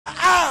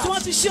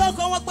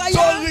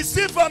to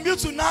receive from you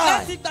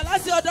tonight.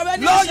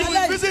 Lord, you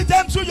will visit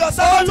them through your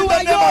servant in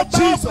the name of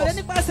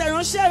Jesus.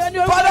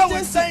 Father,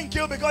 we thank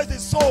you because it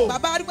is so.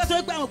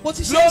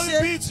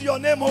 Glory be to your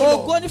name, O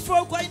Lord.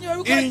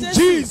 In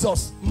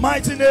Jesus'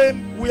 mighty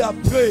name we are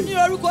praying.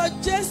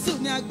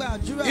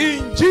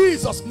 In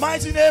Jesus'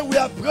 mighty name we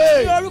are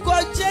praying.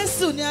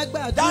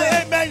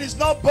 That amen is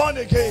not born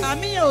again.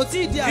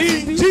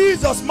 In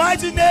Jesus'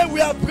 mighty name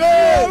we are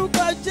praying.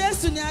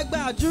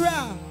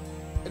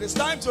 It is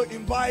time to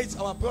invite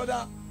our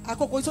brother, our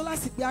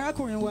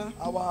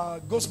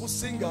gospel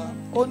singer,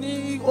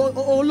 the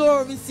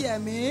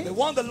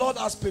one the Lord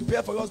has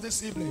prepared for us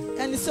this evening.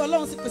 So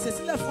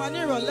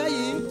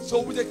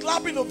with a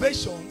clapping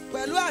ovation,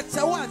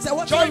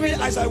 join me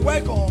as I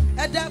welcome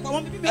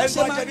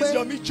Evangelist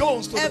Yomi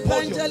Jones to the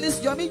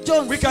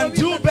podium. We can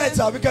do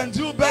better. We can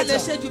do better.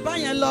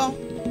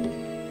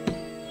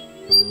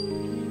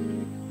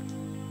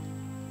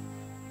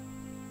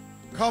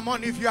 Come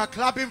on, if you are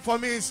clapping for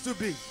me, it's too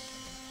big.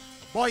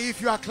 But if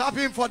you are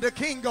clapping for the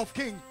King of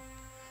Kings,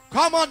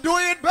 come on, do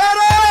it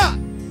better.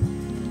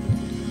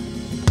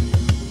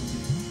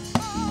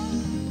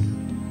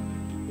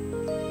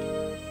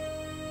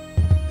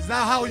 Is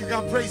that how you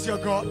can praise your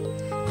God?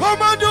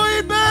 Come on, do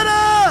it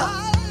better.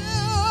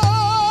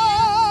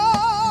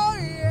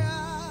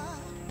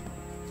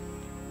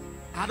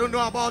 I don't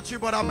know about you,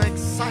 but I'm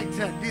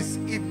excited this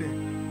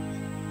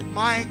evening.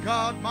 My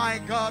God, my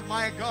God,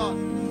 my God.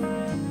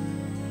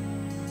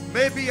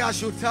 Maybe I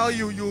should tell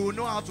you, you will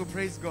know how to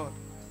praise God.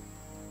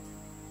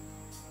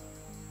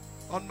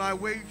 On my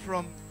way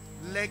from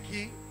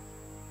Lekki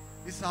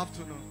this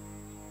afternoon,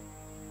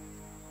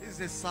 this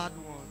is a sad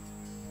one.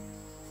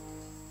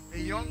 A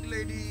young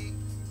lady,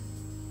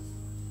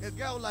 a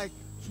girl like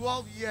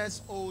 12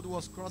 years old,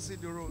 was crossing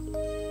the road.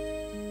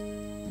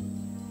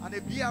 And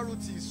a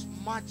BRT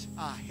smashed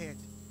her head.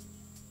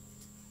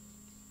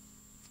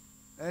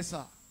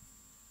 Esa,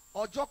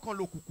 ọjọ́ kan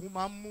lòkùnkùn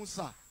máa ń mú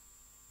sà.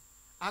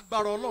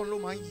 Agbára Ọlọ́run ló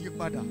máa ń yí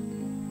padà.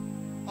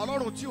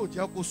 Ọlọ́run tí ò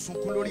jẹ́ kó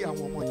sunkún lórí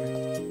àwọn ọmọ yẹn.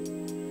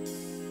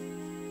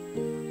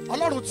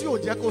 Ọlọ́run tí ò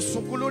jẹ́ kó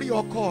sunkún lórí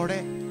ọkọ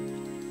rẹ.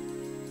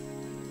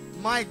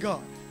 My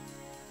God,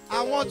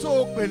 àwọn tó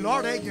o pè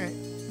lọ́rẹ́ yẹn,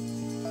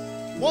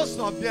 most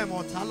of them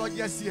ọ̀tá ló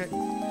jẹ́ sí ẹ.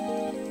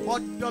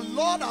 But the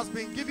Lord has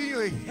been giving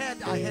you a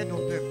head ahead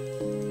of them.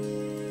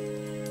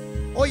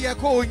 Ó yẹ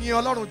kó o yin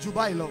Ọlọ́run jù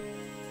báyìí lọ.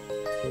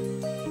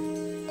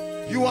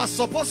 You are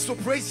supposed to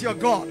praise your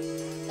God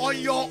on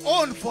your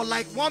own for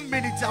like 1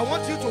 minute. I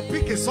want you to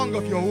pick a song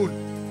of your own.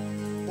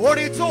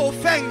 Orin tó o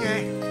fẹ́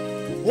yẹn,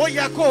 ó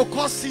yẹ kó o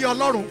kọ sí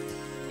Ọlọ́run.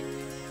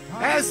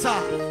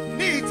 Ẹ̀sà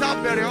ní ìta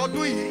bẹ̀rẹ̀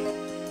ọdún yìí,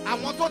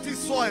 àwọn tó ti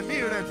sọ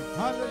ẹ̀mí rẹ̀ nù,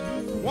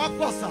 wọ́n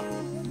pọ̀ sà.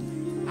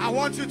 I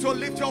want you to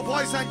lift your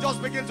voice and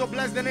just begin to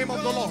bless the name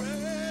of the Lord.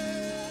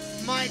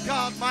 My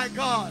God, my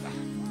God.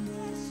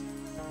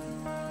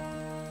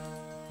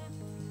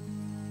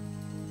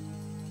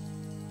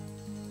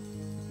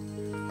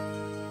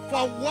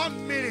 For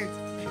 1 minute.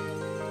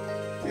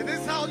 Is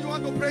this how you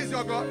want to praise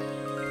your God?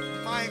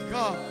 My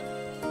God.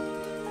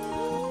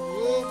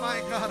 Oh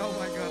my God, oh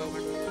my God, oh my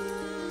God.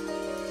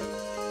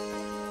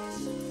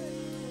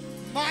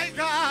 My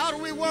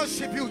God, we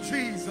worship you,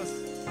 Jesus.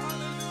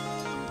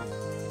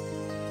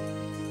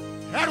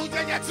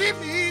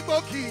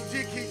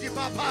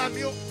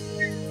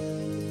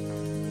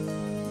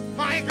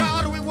 My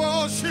God, we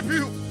worship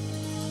you.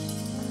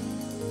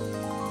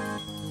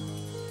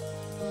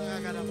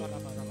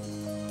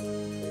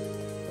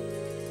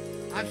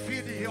 I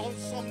feel the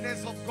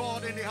awesomeness of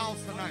God in the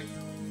house tonight.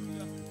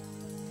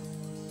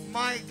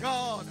 My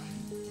God.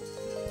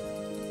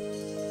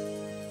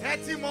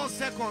 30 more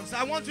seconds.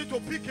 I want you to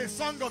pick a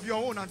song of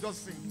your own and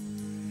just sing.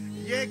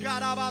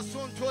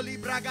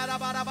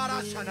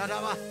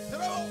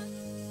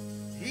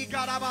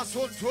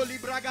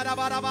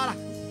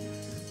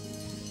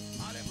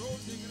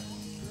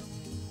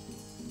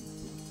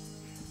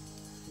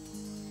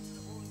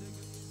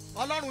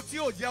 Ọlọ́run tí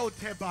ò jẹ́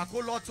òtẹ̀bà kó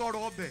lọ tọrọ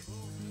ọbẹ̀.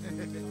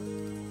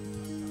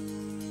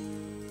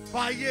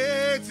 Fàyè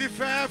ti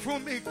fẹ́ fún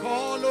mi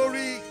kọ́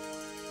lórí.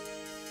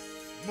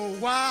 Mo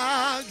wá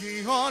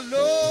yìnyín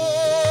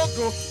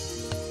lógo.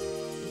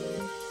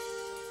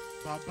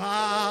 Bàbá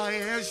ẹ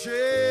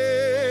ṣé,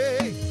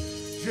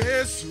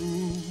 Jésù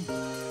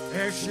ẹ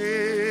ṣé,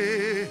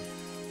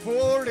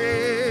 fóore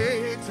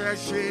tẹ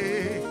ṣe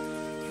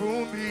fún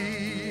mi.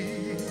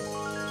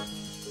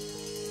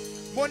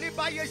 Mo ní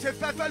báyé ṣe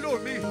fẹ́fẹ́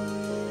lómi,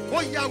 ó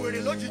ya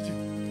wèrè lójijì.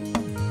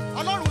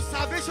 Ọlọ́run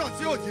salvation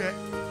tí ò jẹ́.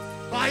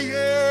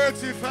 Báyé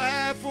ti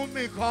fẹ́ fún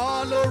mi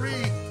kọ́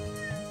lórí.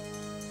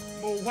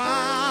 Mo wá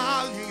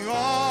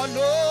yìnyín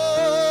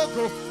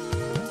lógo.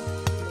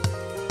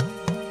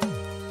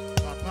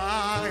 Bàbá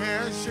ẹ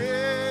ṣé,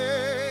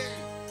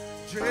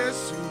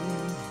 Jésù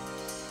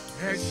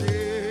ẹ ṣé,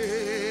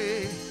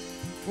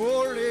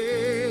 fóore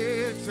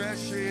tẹ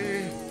ṣe.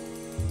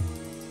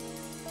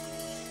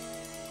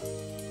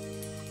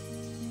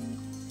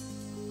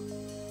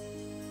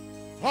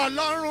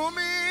 Ọlọ́run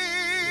mi,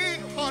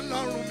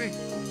 Ọlọ́run mi.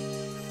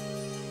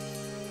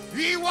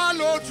 Ìwọ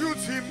lójú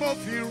tí mo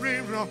fi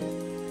ríran.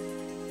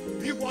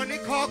 Ìwọ ní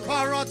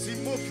kọ́kọ́rọ́ tí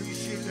mo fi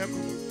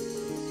ṣílẹ̀kùn.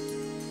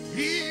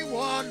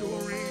 Ìwọ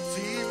lórin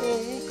tí mo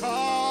ń kọ.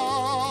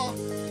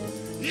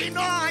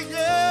 Iná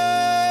ayé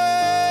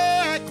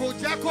kò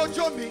jẹ́ kó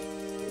jó mi.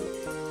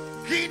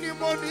 Kí ni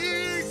mo ní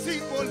tí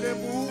mo lè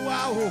mú wá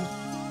o?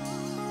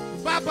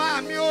 Bàbá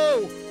mi o,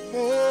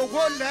 mo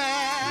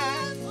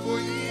wólẹ̀, mo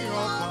yìn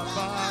ọ́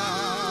bàbá.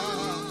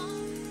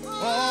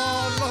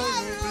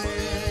 Ọlọ́run mi.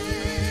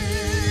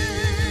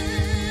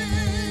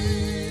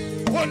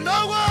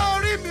 Olówó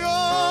orí mi o,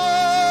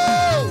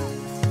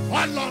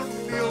 Ọlọ́run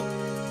mi o.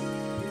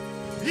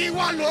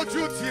 Ìwọ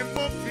lójú tí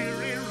mo fi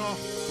ríran.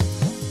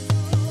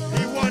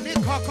 Ìwọ ní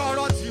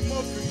kọ́kọ́rọ́ tí mo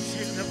fi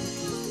ṣílẹ̀kùn.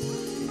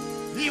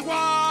 Ìwọ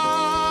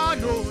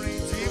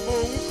lórin tí mo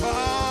ń kọ.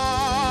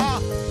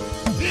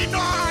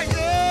 Iná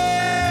ayé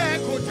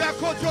kò jẹ́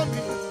kó jó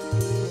mi.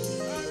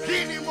 Kí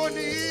ni mo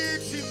ní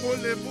tí mo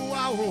lè mú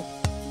wá o?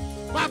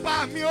 Bàbá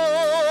mi o,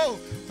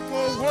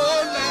 mo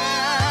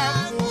wólẹ̀,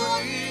 mo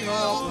yìn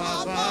ọ́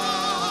bàbá.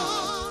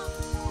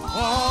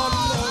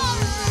 Ọlọ́run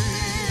mi.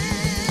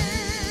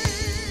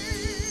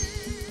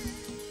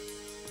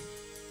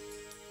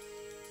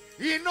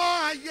 Iná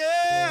ayé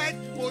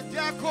kò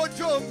jẹ́ kó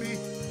jó mi.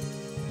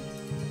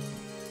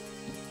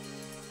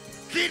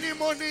 Kí ni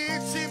mo ní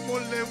tí mo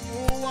lè mú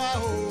wá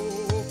o?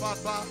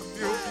 Bàbá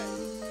mi o,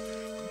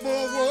 mo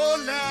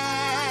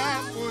wólẹ̀,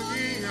 mo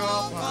yìn ọ́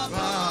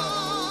bàbá.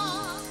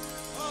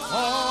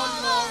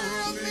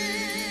 Ọlọ́run mi.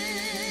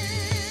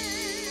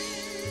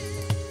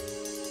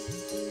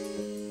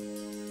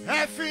 Ẹ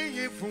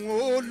fìyìn fún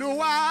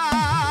Olúwa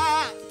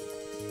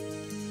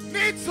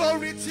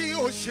nítorí tí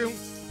ó ṣeun,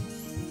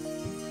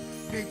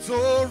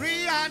 nítorí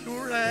àánú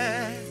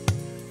rẹ̀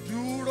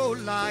dúró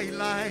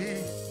láéláé.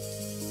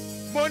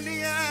 Mo ní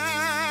ẹ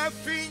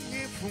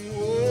fìyìn fún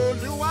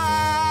Olúwa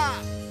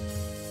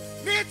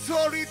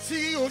nítorí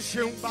tí ó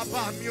ṣeun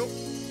bàbá mi o,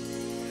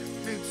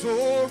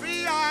 nítorí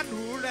àánú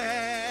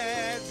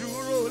rẹ̀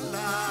dúró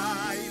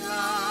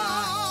láéláé.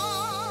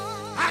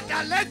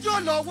 Àdàlẹ́jọ́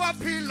lọ́wọ́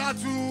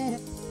Pílátù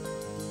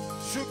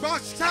ṣùgbọ́n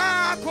ṣá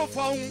kò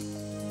fọhùn.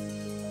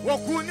 Ó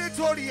kú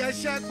nítorí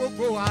ẹ̀ṣẹ̀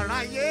gbogbo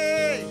aráyé.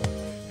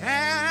 Ẹ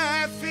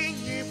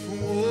fìyìn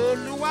fún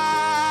Olúwa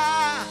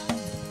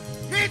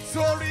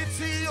nítorí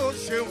tí ó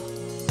ṣeun,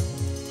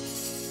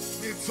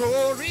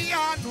 nítorí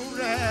àánú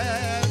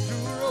rẹ̀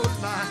dúró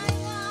láéláé.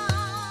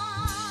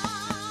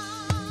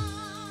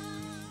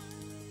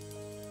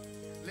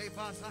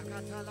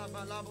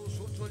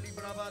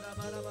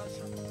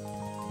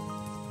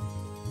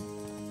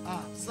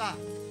 Sá,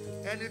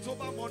 ẹni tó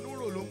bá mọ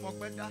núrò ló mọ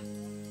pẹ́ dá.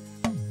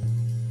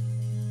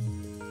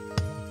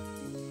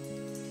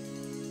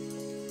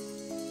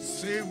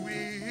 Say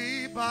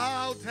we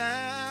bow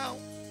down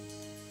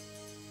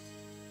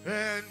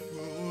and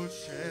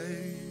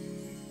worship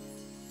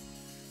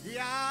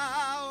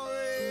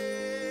Yahweh.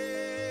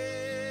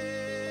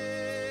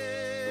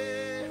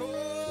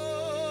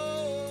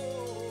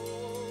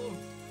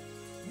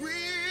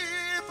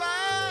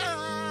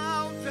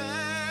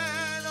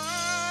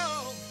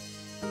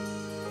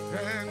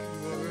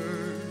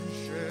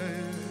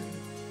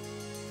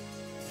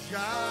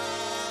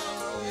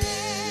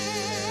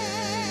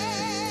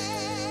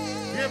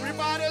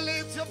 Everybody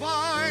lift your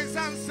voice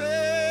and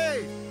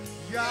say,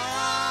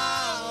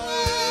 Yahweh.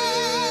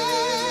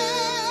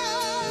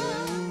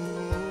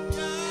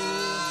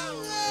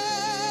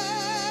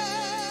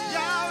 Yahweh.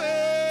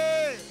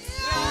 Yahweh.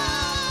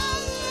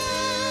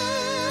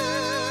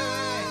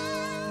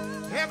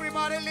 Yahweh.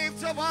 Everybody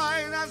lift your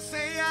voice and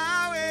say,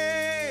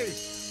 Yahweh.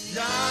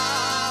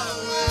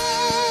 Yahweh.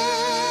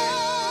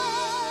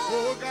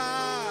 Oh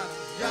God.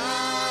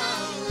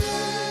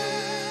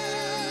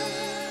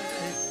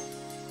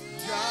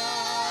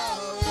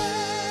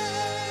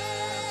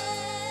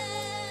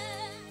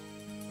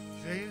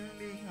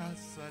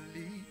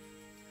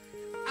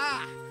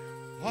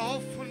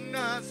 Often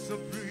as I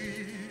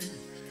breathe,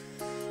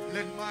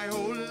 let my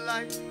whole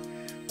life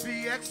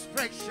be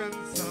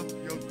expressions of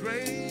your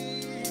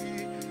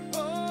grace.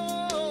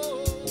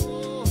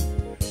 Oh,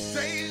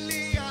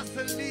 daily as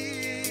I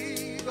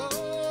live,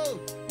 oh,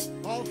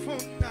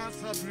 often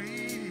as I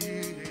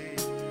breathe,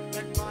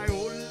 let my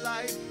whole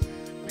life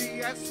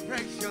be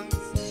expressions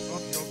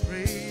of your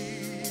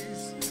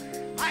grace.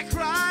 I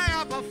cry,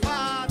 Abba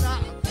Father, I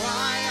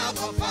cry,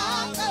 Abba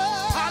Father,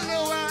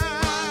 hallelujah.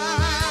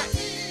 Be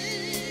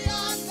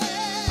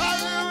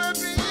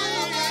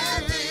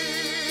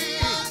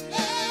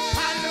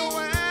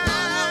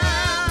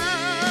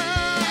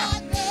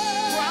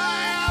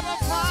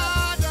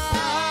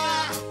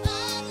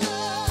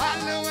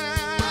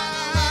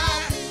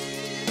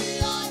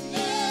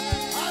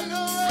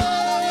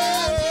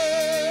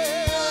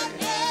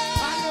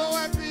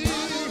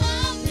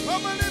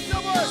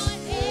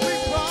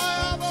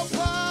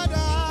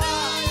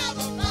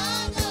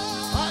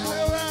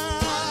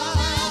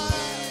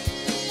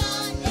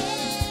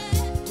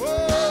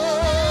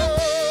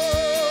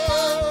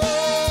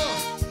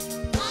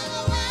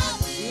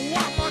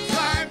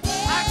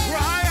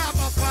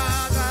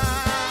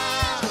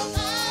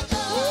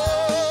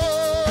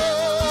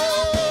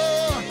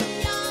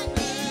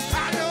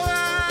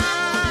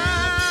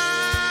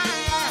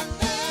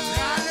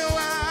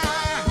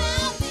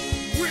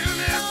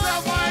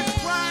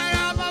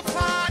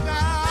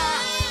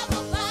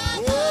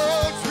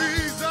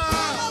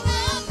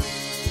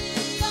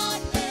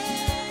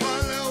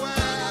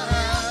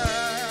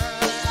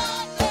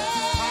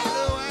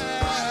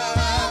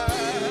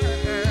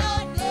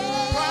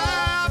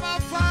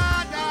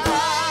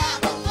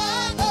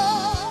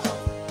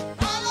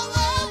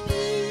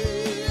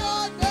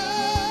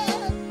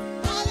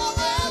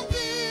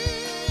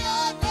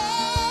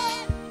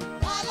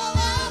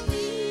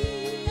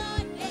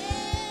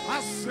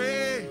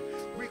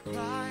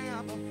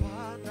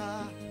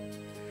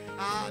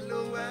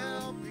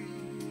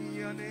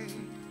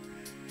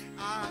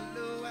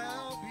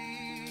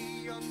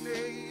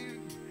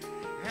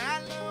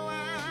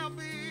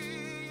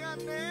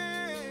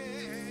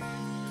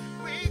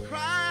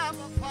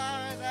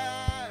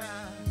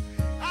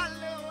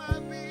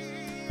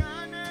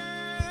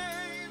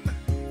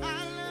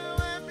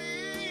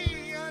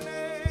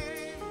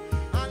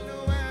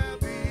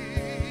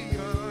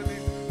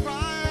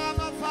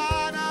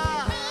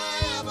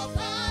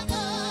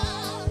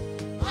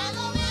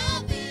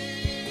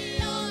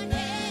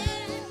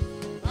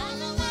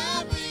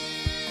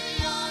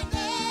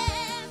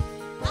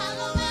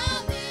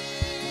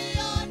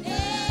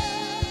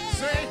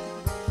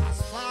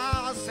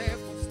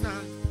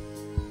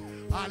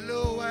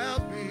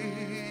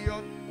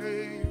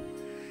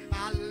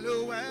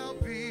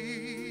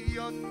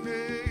your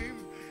name.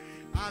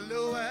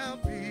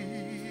 Hallowed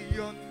be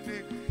your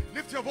name.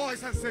 Lift your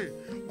voice and say,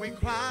 we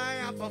cry,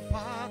 Abba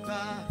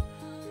Father.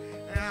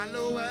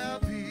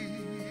 Hallowed be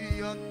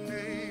your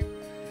name.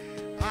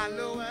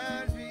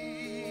 Hallowed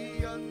be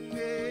your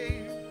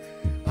name.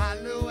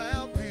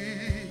 Hallowed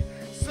be.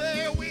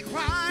 Say, we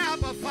cry,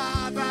 Abba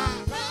Father.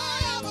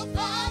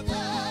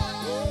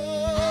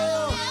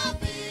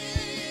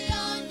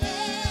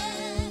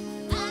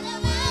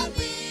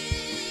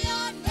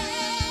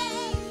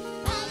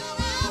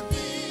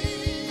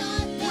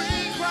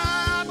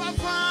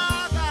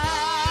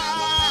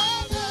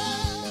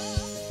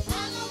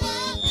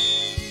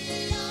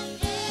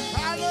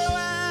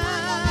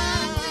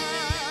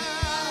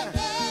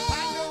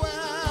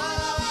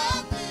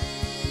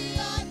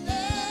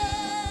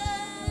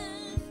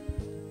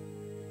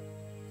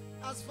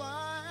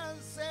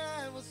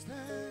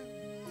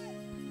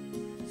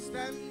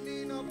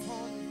 Standing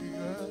upon the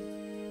earth,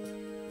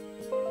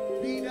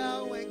 be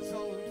thou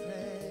exalted,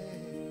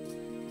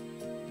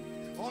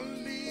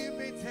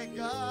 unlimited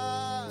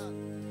God,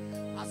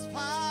 as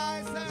far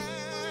as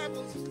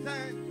heaven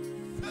stand,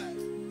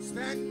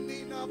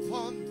 standing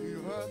upon the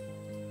earth,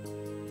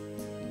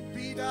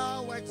 be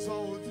thou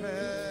exalted,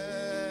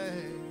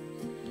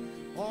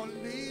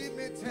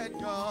 unlimited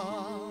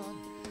God,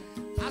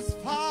 as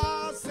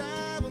far as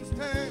heaven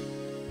stand,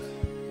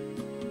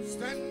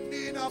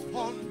 standing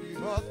upon the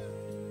earth.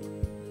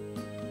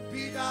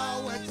 Be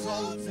thou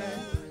exalted,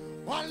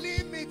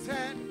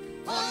 unlimited,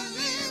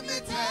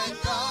 unlimited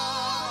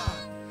God,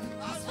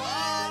 as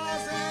far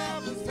as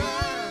heaven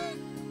stands,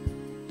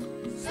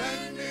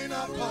 standing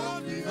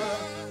upon the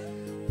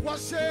earth.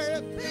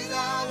 Worship, be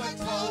thou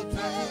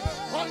exalted,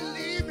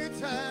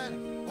 unlimited,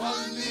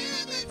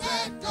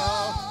 unlimited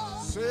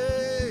God.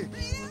 Say,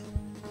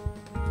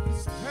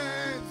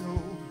 stand,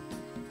 oh,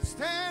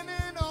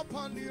 standing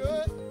upon the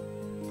earth.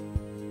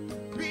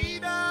 Be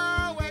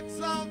thou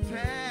exalted,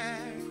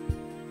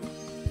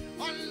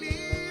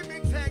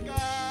 unlimited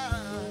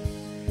God,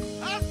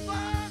 as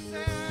far as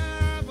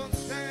heaven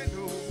stands,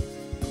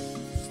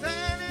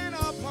 standing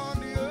upon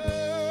the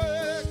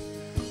earth.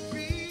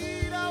 Be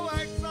thou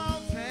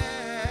exalted,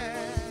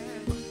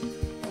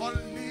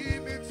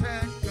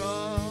 unlimited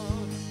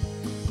God,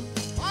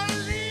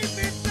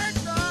 unlimited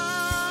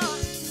God,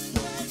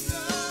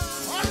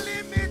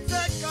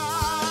 unlimited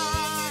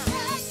God.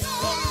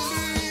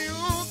 Only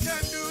you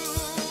can do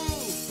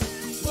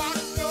what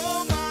no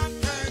man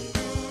can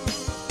do.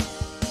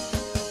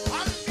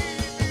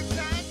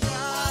 Unlimited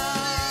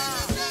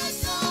God,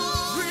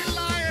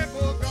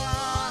 reliable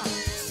God.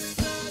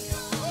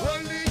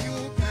 Only you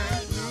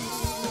can do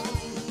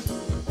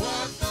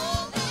what no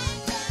man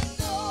can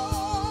do.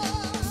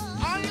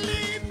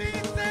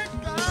 Unlimited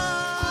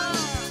God,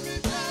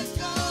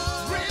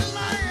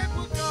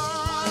 reliable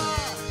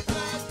God.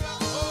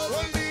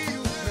 Only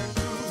you can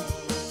do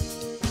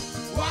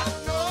what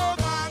no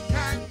man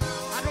can do.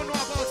 I don't know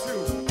about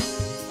you.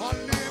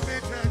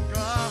 Unlimited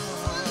God,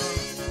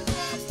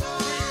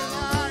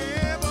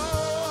 reliable.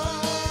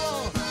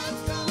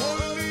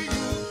 Only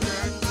you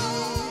can do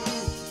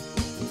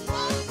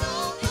what no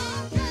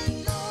man can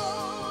do.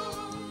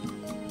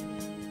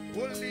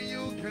 Only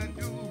you can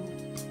do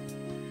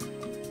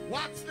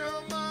what no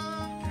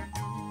man can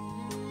do.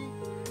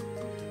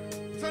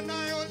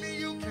 Tonight only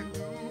you can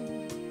do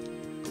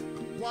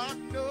what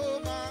no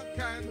man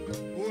can do.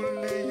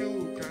 Only you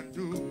can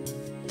do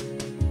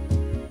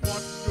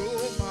what no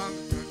man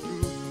can do.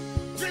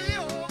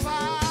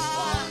 Jehovah,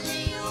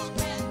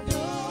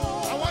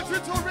 I want you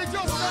to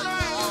rejoice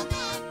tonight.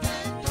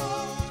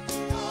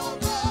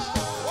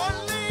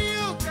 Only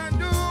you can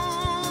do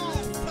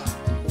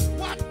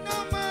what no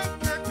man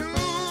can do.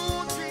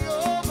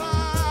 Jehovah,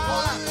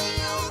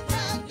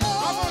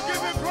 I'm gonna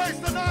give him praise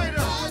tonight.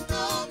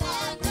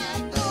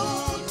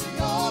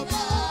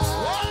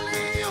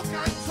 Only you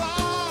can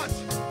touch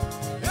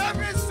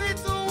every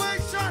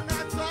situation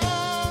I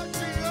touch,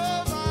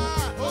 Jehovah.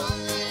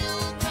 Only you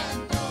can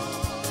do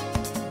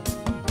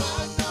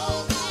what no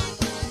man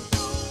can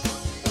do,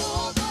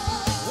 Jehovah.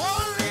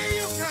 Only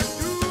you can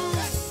do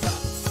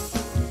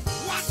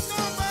what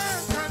no man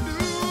can do,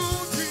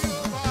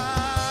 Jehovah.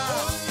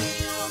 Only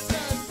you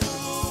can do.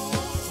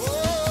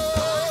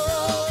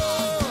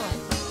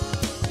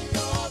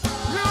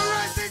 You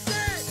raise the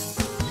dead,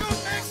 you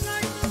make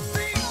life to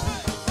sing.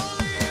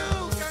 Only you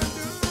can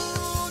do,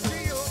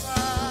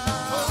 Jehovah.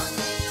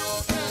 Only you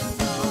can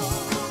do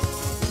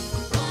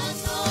what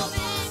no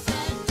man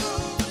can do.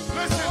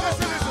 Listen.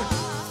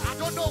 I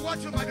don't know what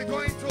you might be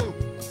going through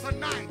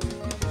tonight.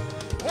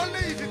 Only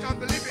if you can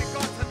believe in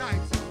God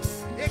tonight,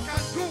 He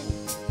can do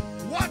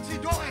what you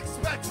don't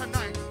expect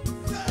tonight.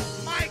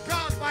 My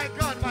God, my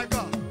God, my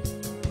God.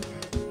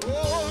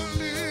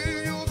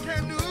 Only you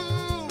can do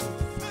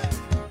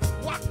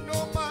what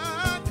no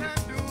man can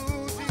do,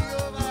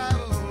 Jehovah.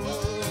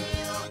 Only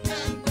you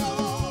can do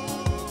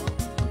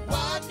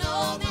what no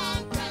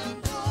man can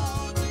do,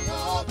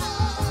 Jehovah.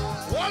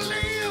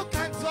 Only you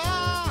can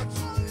touch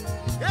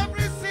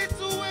every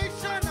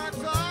situation I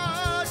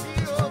touch,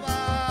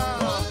 Jehovah.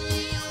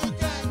 Only you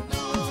can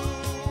do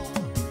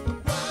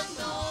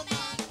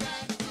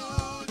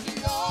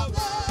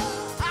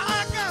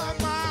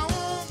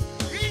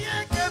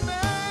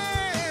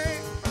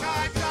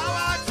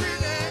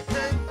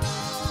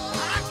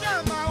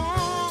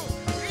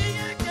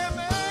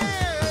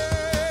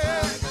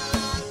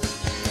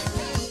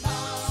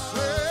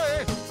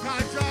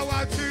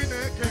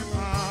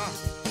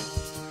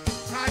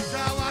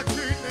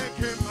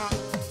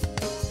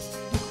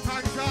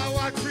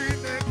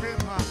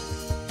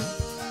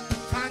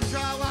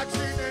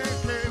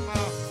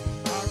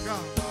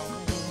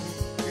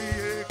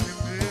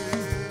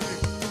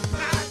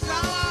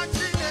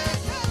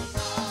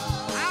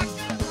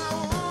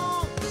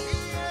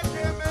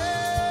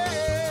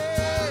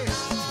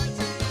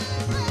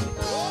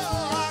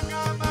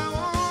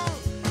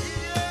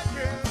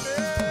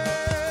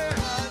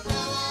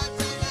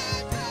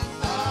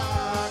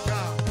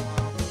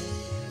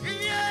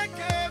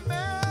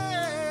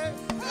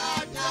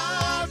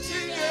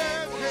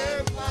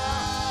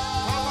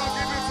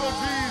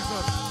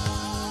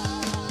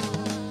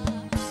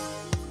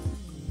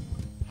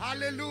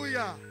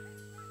Hallelujah.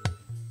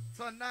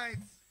 Tonight,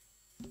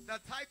 the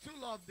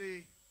title of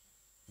the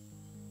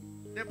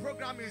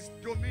program is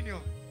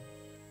Dominion.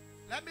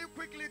 Let me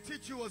quickly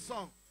teach you a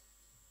song.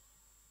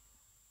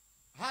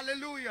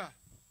 Hallelujah.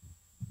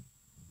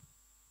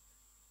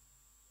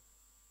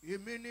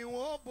 Èmi ni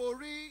wọ́n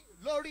borí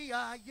lórí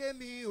ayé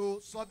mi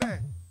ò sọ bẹ́ẹ̀.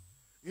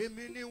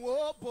 Èmi ni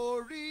wọ́n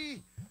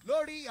borí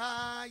lórí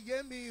ayé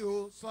mi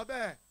ò sọ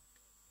bẹ́ẹ̀.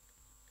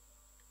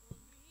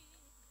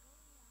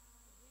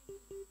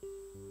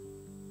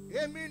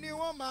 Èmi ni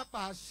wọ́n máa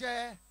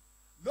pàṣẹ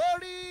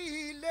lórí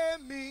ilé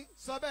mi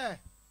sọ bẹ́ẹ̀.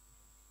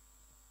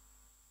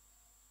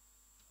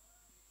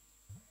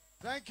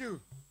 Thank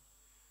you.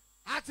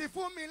 Àti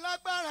fún mi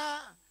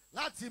lágbára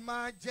láti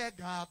máa jẹ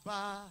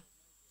gàba.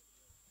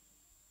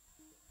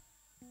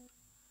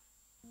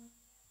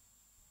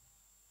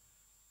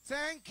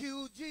 Thank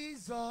you,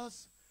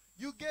 Jesus.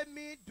 You gave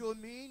me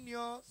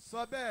dominion.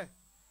 Sọ bẹ́ẹ̀.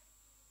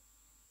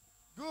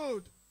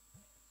 Good.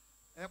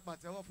 Ẹ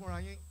pàtẹ́wọ́ fúnra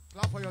yín.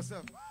 Clap for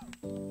yourself.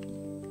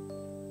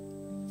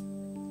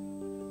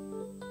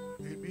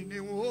 Èmi ni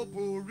wọ́n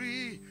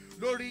borí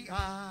lórí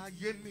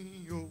ayé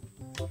mi o.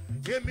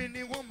 Èmi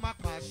ni wọ́n máa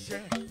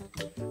pàṣẹ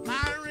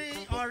láàrin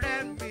ọ̀rẹ́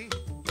mi.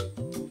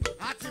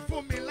 Àti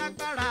fún mi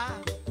lágbára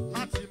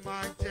láti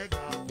máa jẹ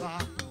gàba.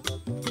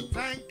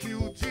 Thank you,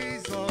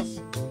 Jesus.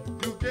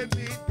 You gave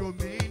me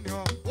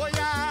dominion. Oh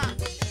yeah.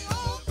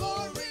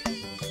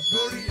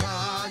 Lórí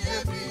ayé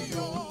mi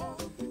o.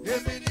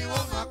 Èmi ni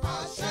wọ́n máa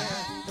pàṣẹ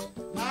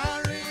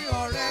láàrin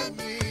ọ̀rẹ́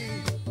mi.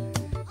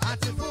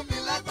 Àti fún mi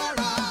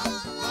lágbára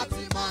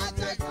láti máa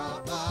jẹ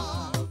gàba.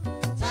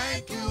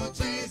 Thank you,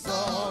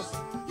 Jesus.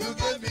 You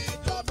gave me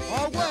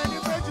dominion. Ọwọ́ ẹni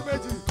méjì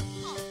méjì.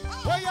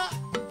 Oh yeah.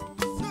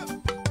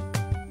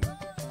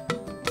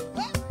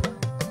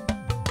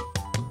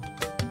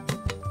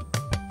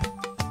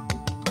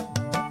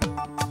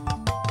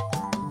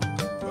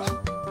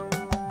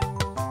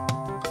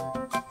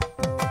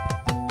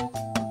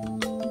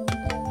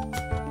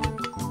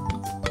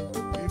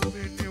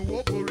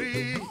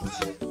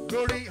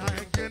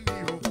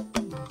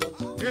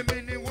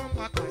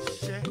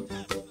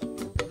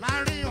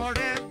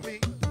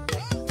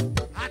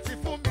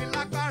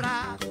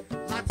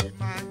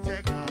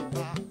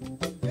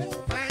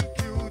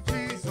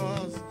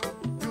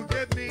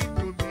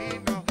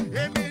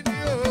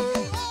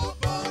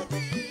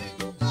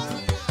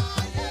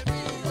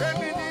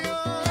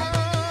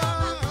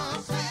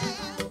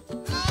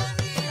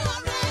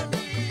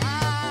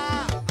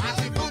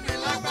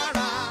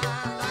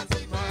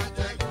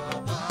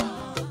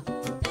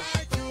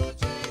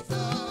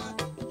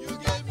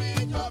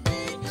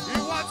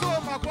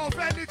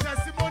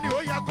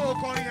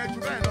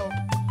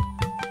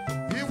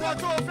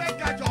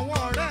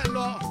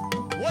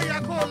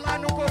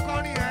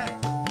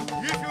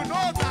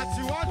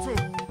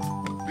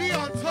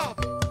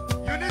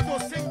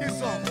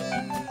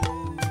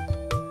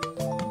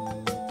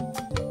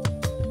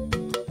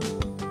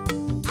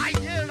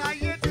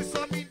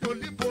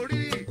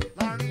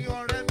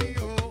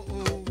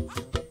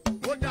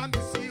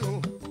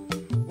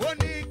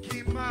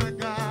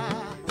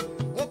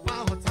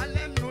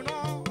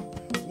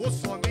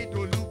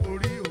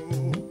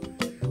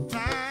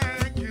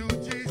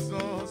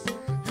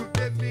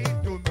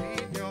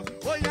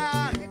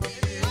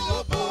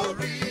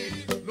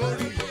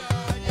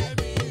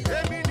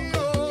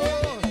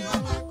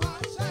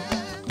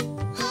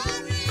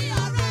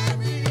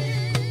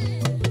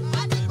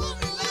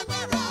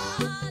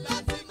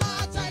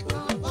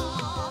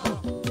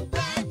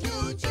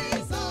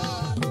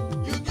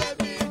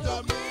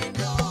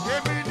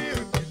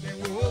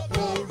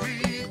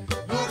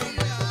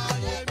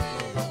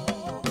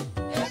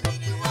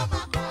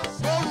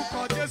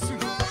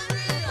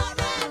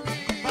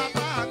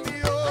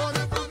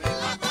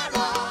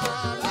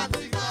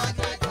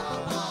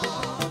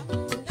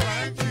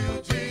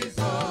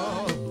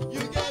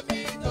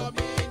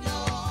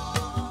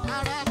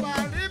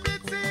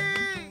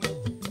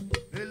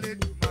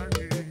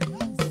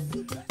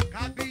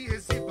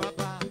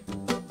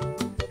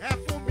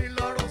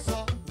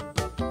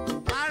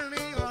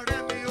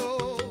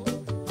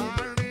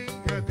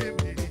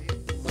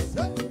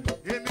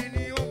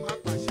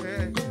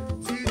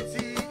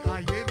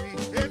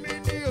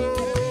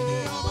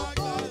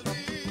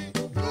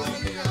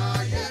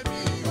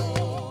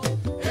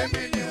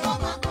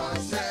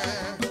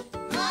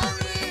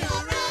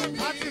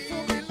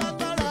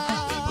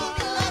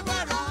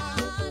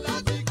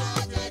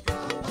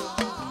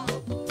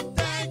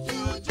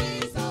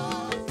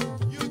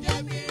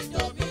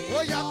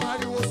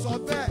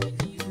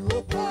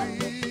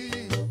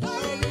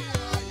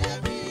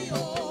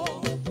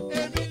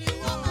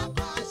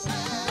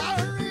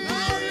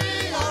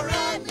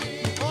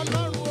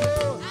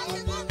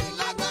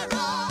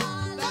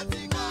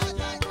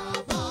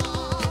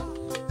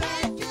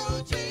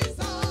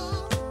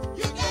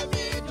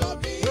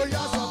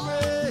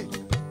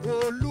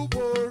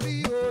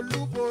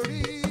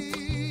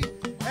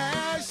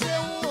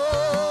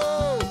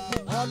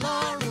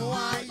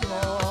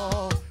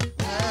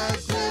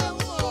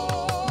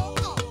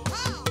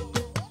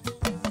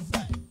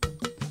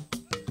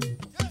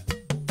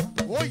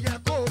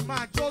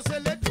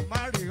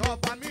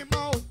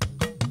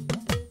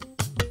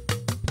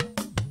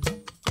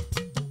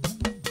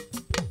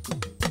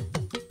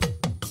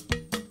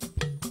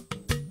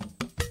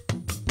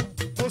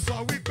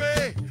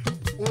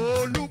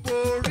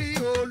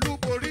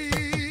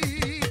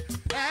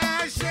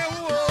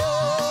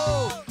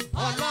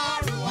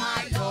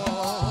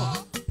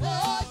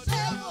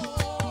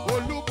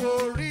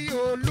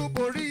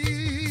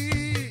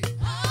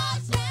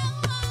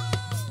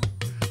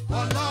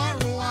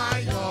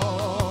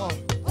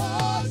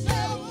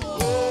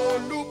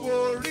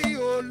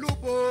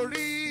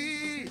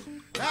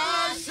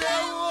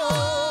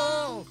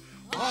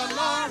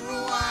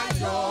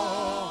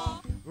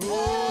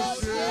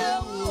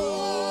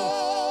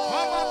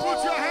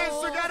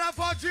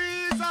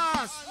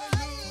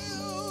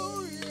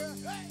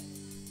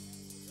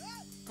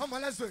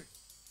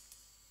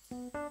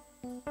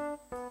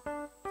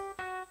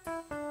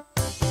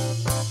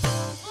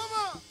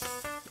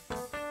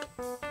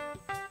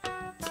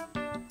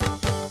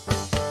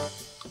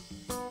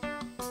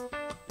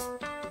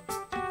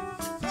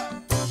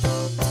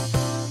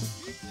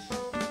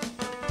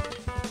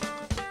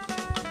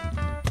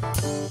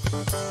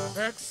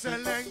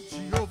 Excellent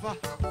Jehovah,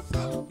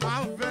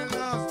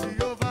 marvelous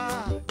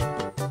Jehovah,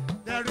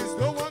 there is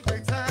no one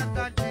greater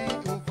than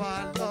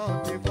Jehovah,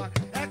 Lord divine.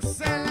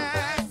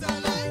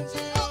 Excellent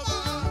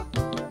Jehovah,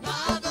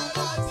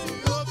 marvelous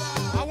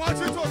Jehovah. I want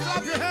you to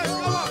clap your hands,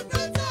 come on.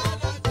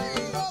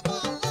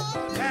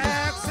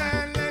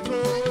 Excellent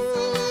Jehovah,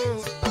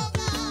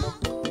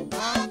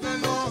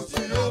 marvelous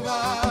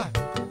Jehovah,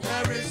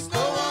 there is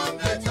no one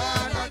greater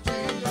than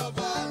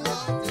Jehovah,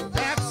 Lord divine.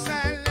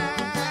 Excellent.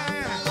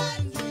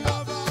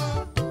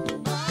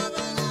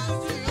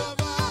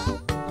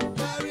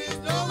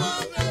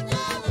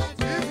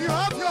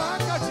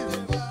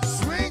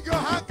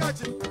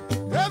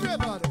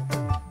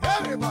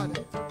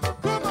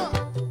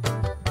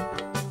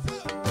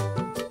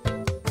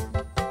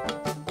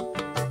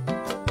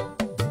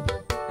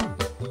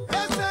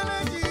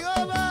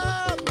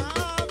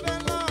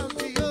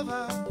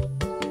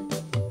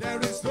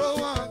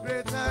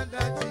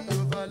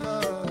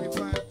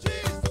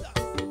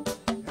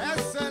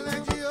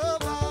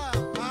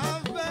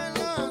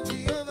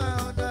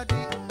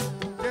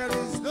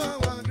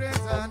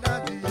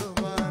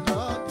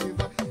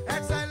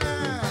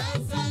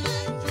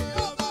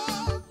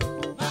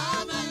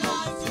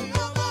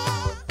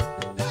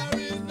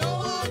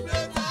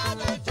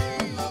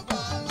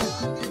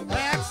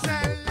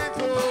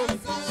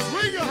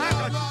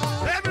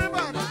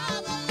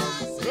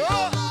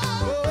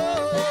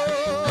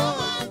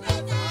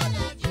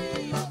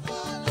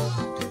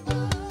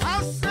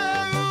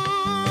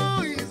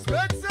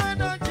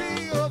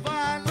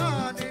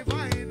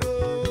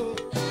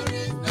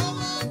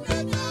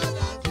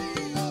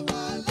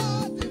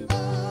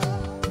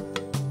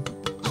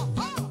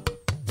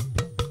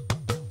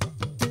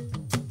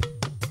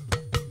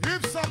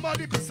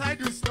 Somebody beside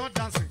you is not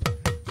dancing.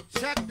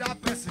 Check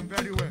that person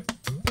very well.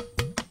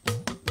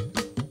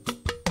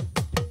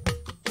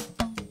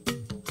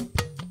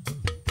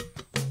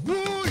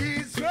 Who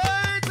is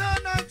greater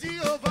than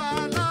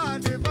Jehovah,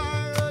 Lord divine?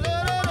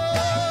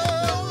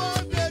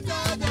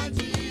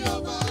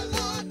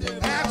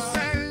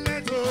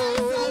 Excellent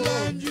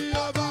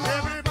Jehovah.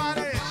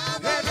 Everybody,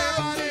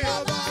 everybody.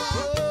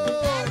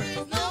 There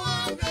is no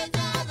one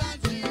greater than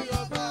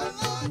Jehovah,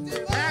 Lord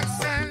divine.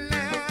 Excellent.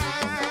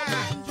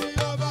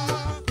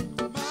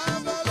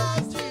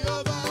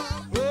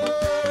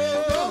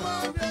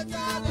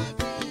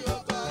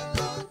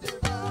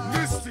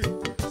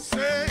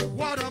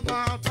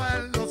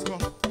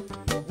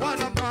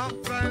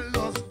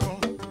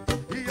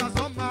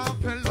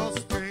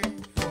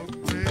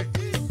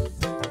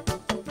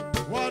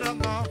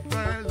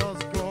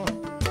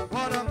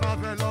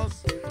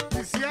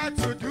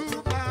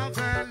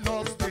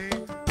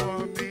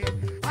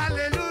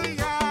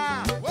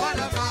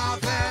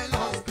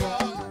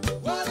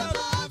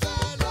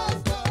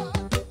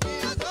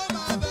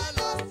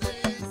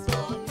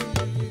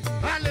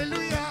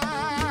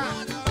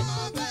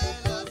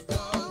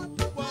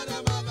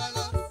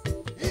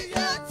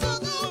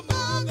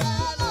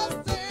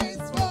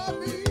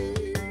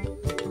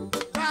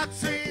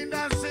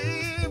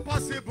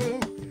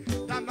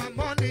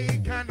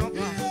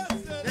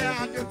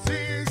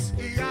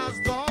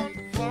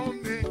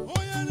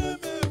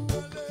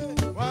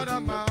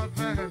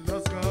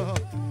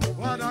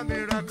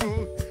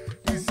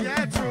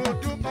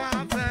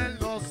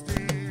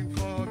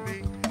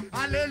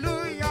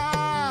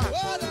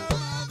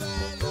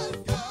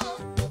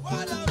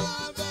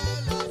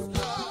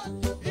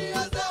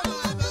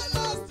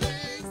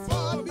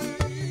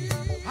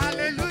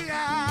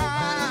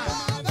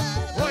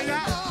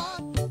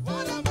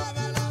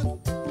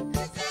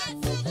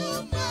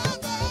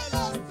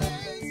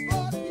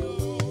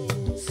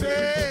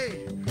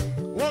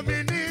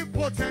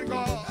 Omnipotent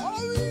God,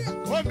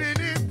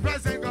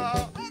 omnipresent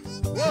God,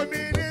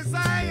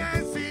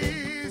 omniscience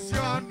is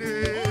your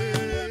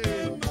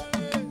name.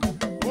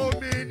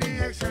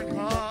 Omniscient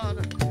God,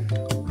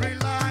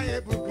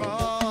 reliable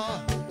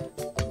God,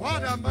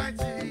 what a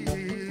mighty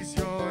is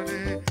your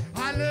name.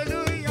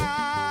 Hallelujah.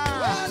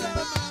 What a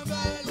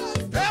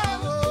marvelous God,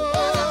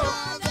 what a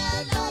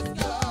marvelous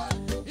God,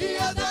 He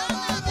has done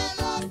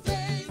marvelous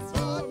things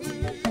for me.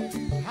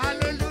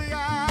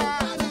 Hallelujah.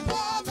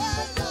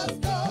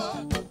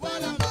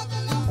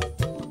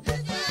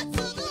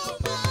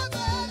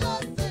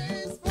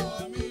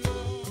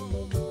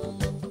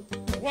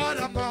 What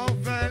a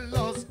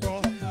marvelous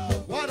God,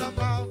 what a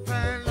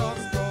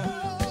marvelous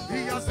God, He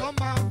has done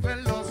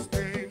marvelous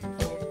things for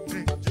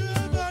me.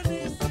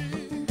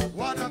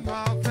 What a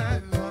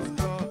marvelous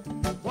God,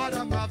 what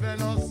a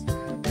marvelous,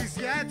 He's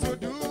yet to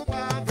do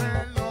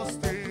marvelous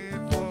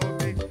things for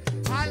me.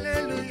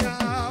 Hallelujah.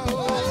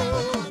 What a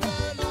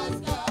marvelous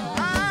God,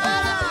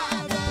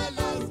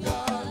 marvelous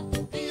God,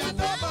 He has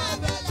done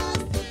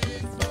marvelous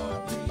things for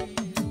me.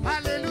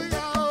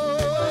 Hallelujah.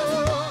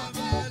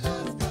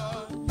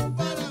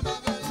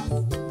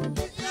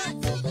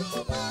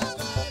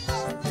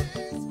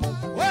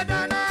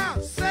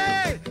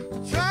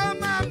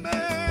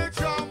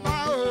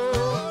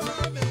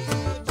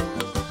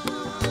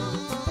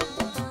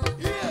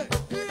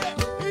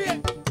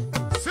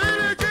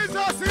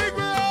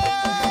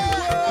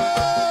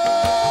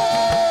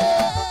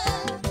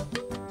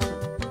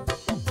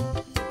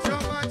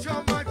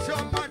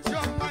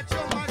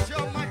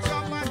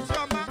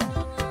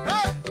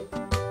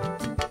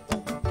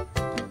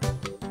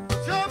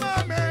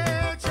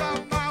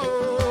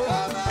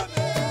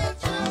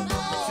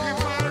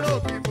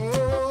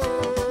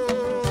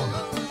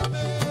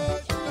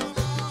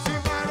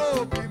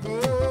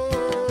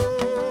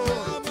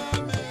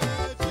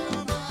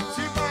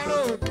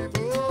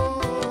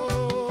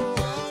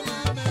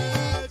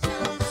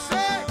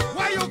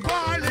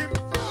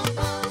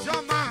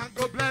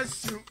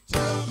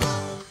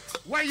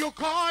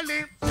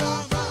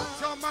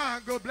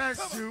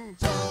 bless you.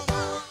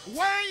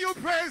 When you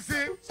praise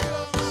him,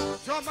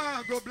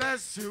 Choma go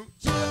bless you.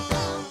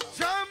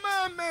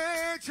 Choma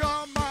me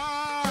Choma.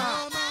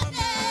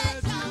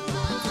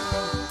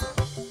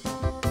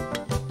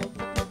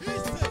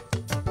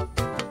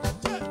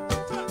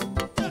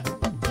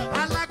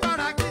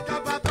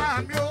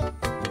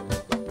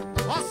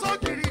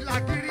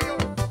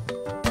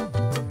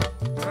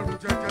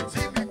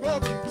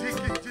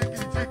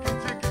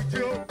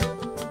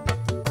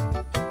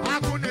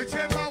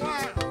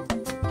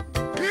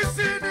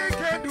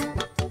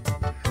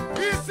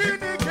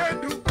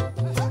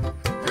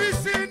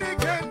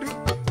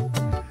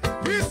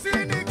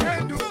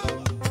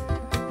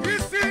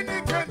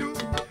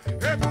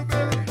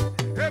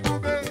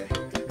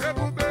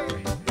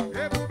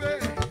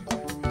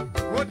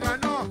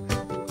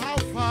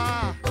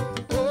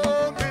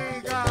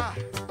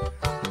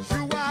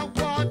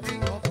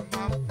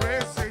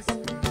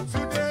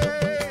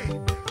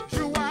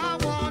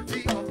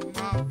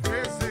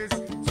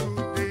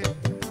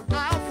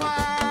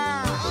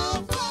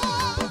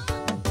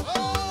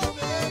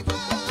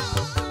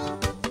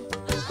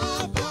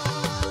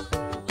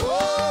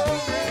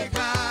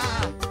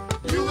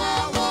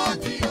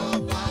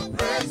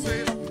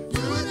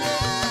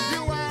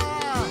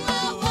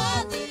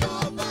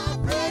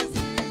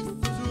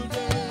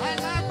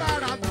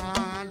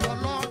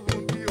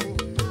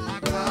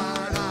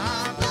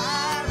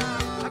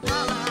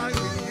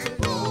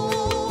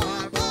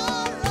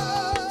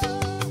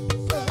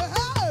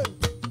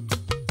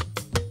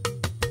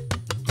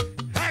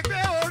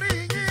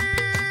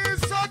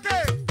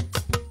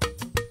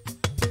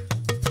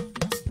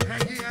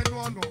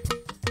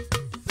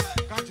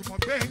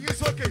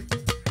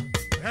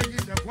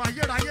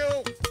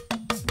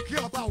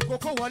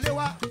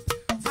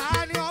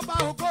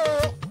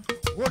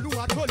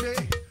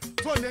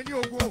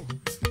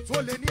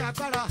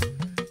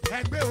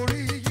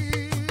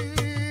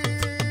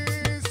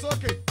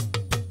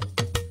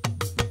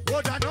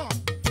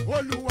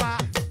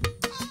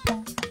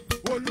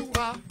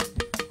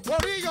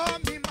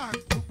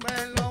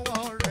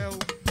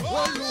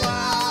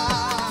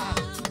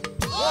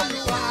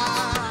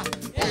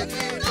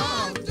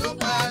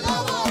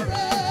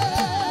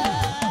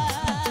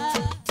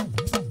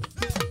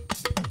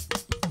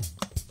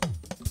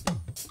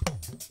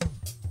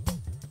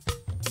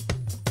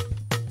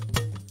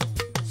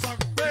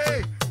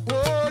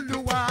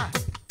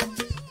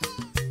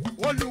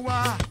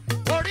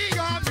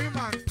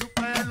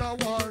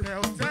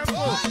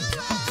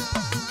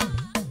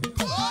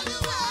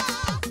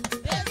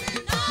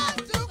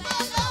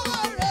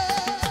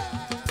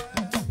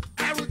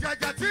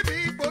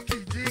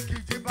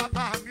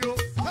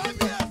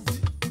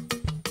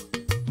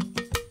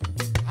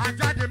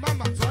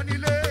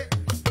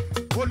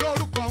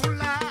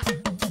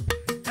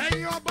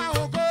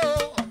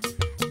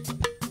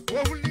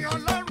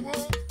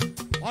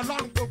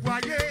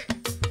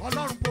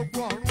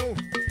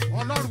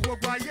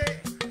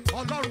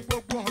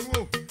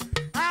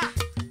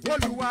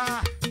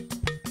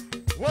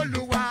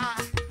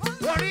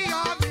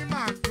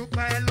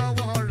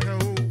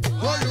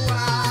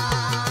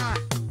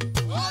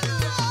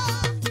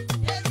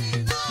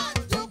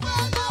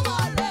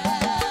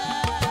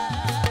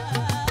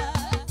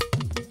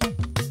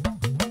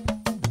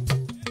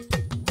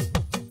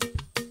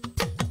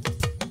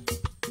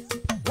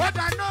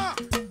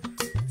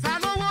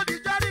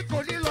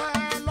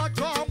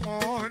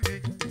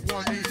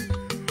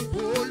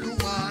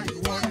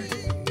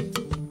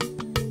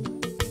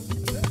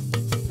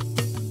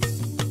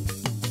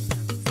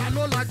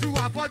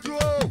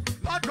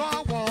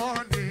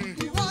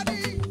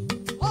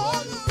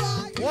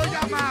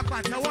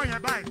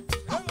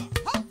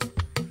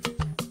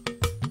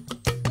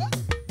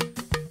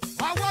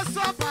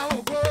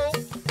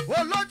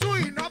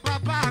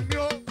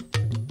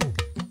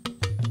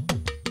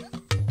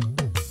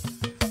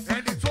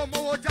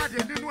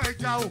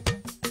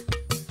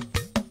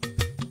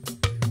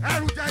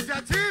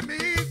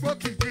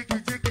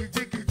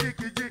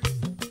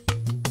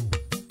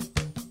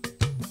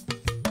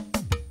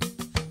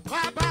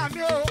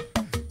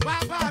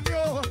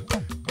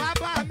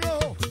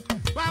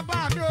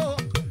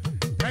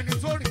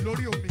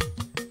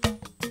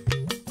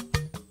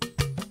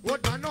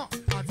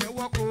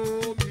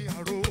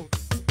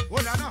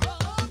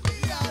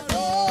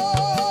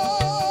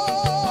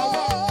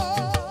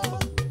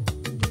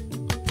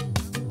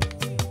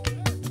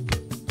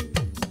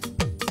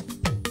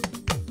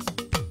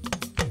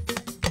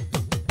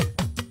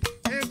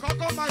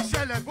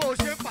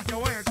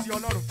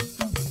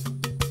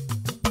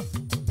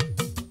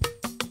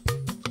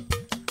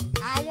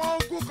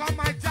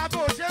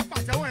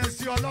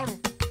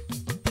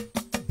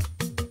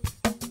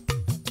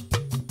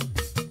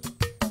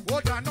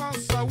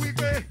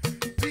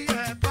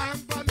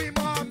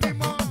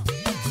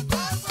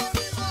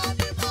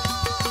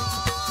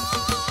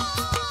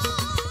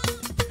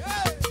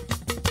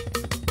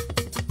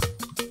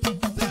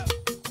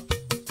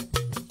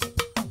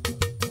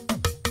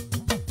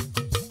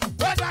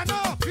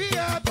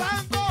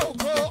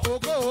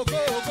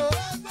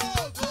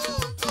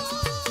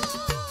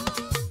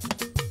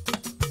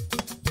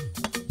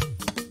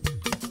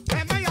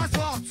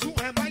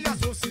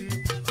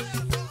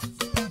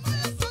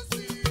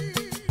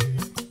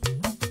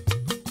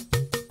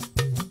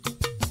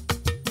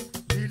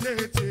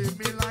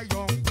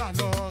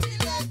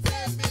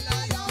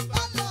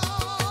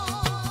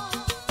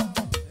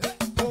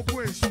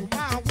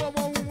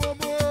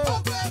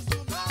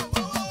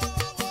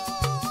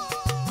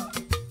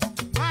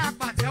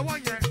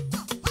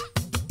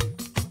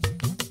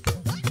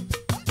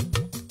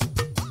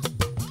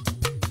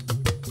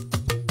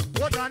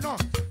 dáná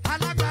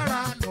alágbára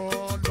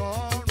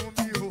lọ́lọ́run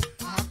mi o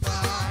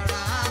agbára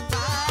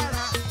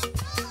agbára.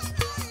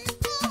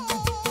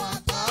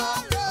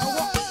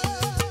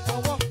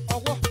 ọwọ́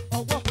ọwọ́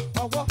ọwọ́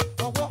ọwọ́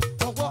ọwọ́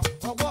ọwọ́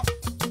ọwọ́.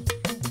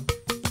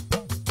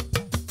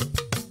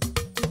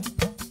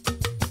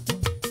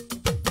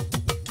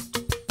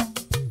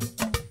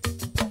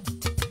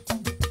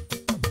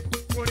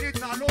 kò ní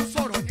ta ló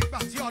sọ̀rọ̀ nígbà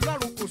tí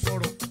Ọlọ́run kò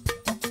sọ̀rọ̀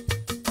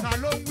ta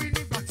ló ń wí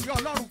nígbà tí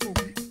Ọlọ́run kò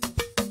wí.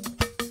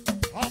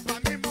 Ọba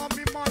mímọ́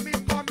mímọ́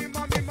mímọ́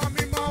mímọ́ mímọ́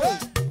mímọ́ o.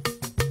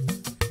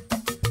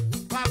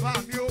 Bàbá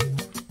mi o.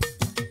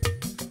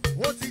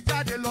 Ó ti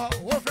jáde lọ,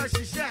 ó fẹ́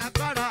ṣiṣẹ́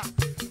agbára,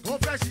 ó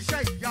fẹ́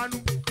ṣiṣẹ́ ìyanu.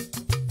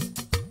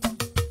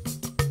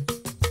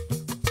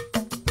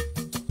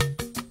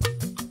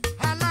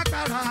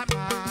 Alágbára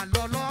máa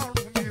lọ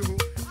lọ́rùn mi o.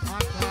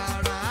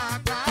 Agbára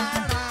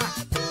agbára.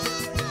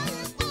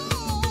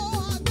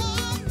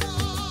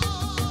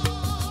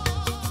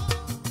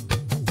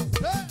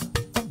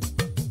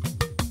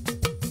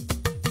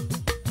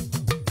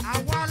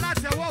 Àwọn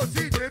alátẹ̀wọ́ ò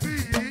tí ì débí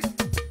yìí.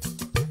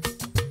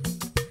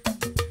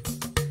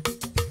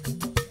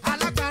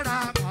 Alágbára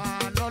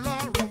máa lọ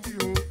lọ́rùn mi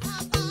o.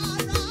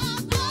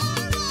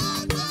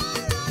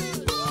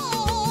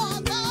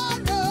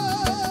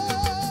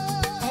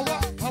 Ọwọ́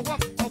ọwọ́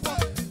ọwọ́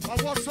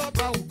ọwọ́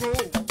sọ́ba ògo.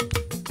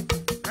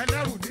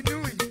 Ẹlẹ́rù nínú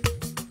yìí.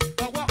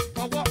 Ọwọ́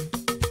ọwọ́.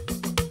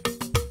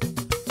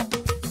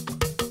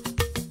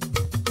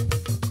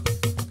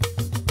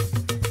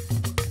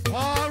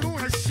 Ọ̀run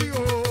ẹ̀ ṣí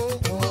o.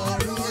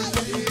 Ọ̀run ẹ̀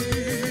ṣí.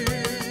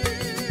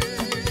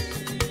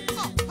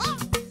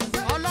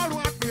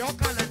 Ọlọ́run á pè ọ́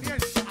kalẹ̀ ní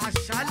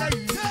àṣálẹ́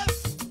yìí.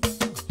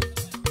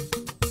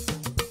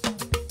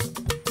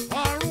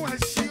 Ọ̀run ẹ̀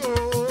ṣí o.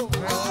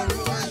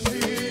 Ọ̀run ẹ̀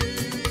ṣí.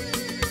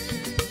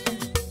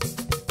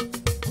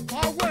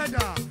 Ọwọ́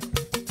ẹ̀dá.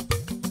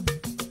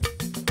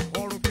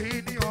 Ọ̀run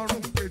kìíní,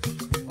 ọ̀run kejì,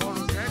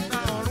 ọ̀run kẹta,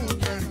 ọ̀run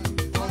kẹrin,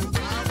 ọ̀run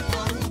karùn-ún,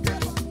 ọ̀run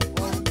kẹfà,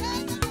 ọ̀run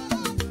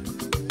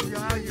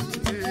ìyá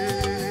ìdílé.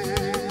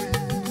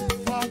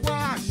 Fọwọ́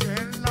àṣẹ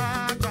ńlá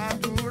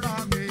gbàdúrà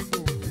mi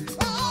gòkè.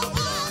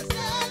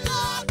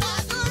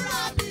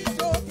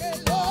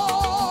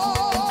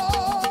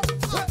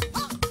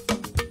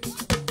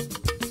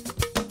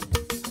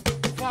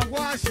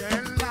 Fọwọ́ àṣẹ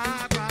ńlá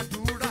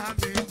gbàdúrà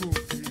mi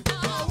gòkè.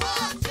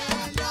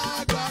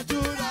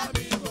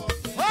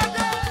 Ó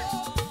dé,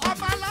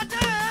 ọba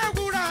aládé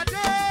ewúrà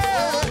dé.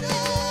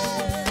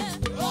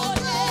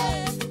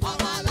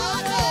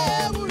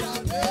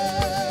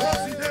 Ó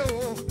ti dé o,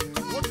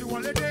 ó ti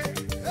wọlé dé.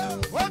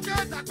 Ó dé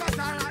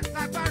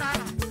tagbára,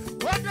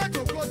 ó dé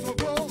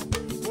tògótògó.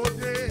 Ó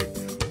dé,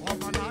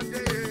 ọba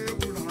aládé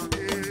ewúrà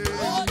dé.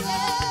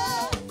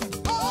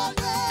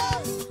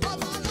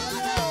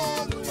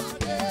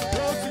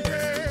 Ó ti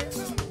dé,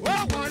 ó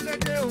wọlé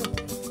dé o,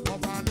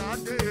 ọba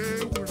aládé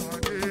ewúrà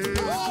dé.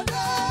 Ó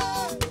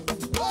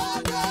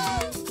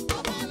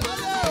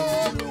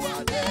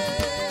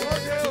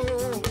dé o,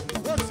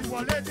 ó ti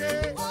wọlé dé,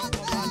 ọba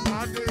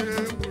aládé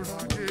ewúrà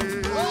dé.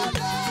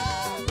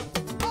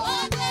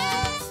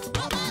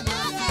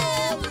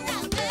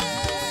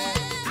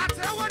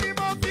 Àtẹ́wọ́ ni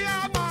mo fi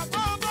àmọ̀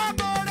bọ́ bọ́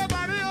mo rẹ̀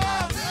bàbí o.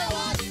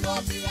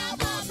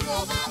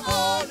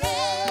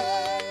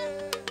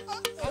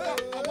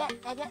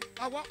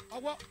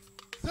 Ọwọ́.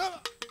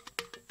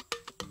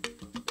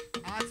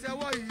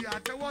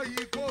 Àtẹ́wọ́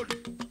yìí kóòdù.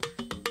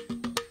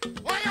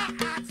 Ó yá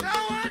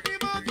àtẹ́wọ́ ni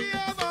mo fi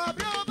àmọ̀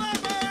bí ó bá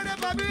mo rẹ̀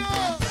bàbí o.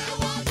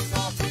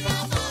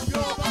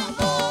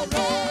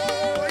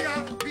 Ó yá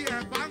bí ẹ̀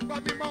bá ń gbọ́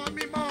mímọ́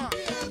mímọ́.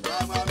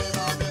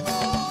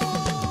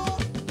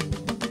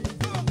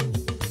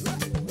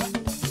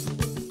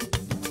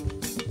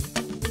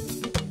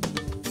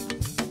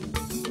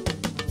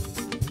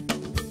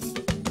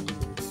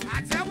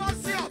 Àtẹ́wọ́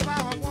sí ọba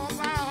ọ̀wọ́n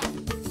ọba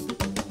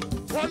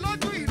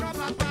olójú iná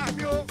bàbá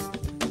mi o.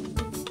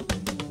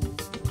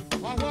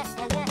 Ọwọ́.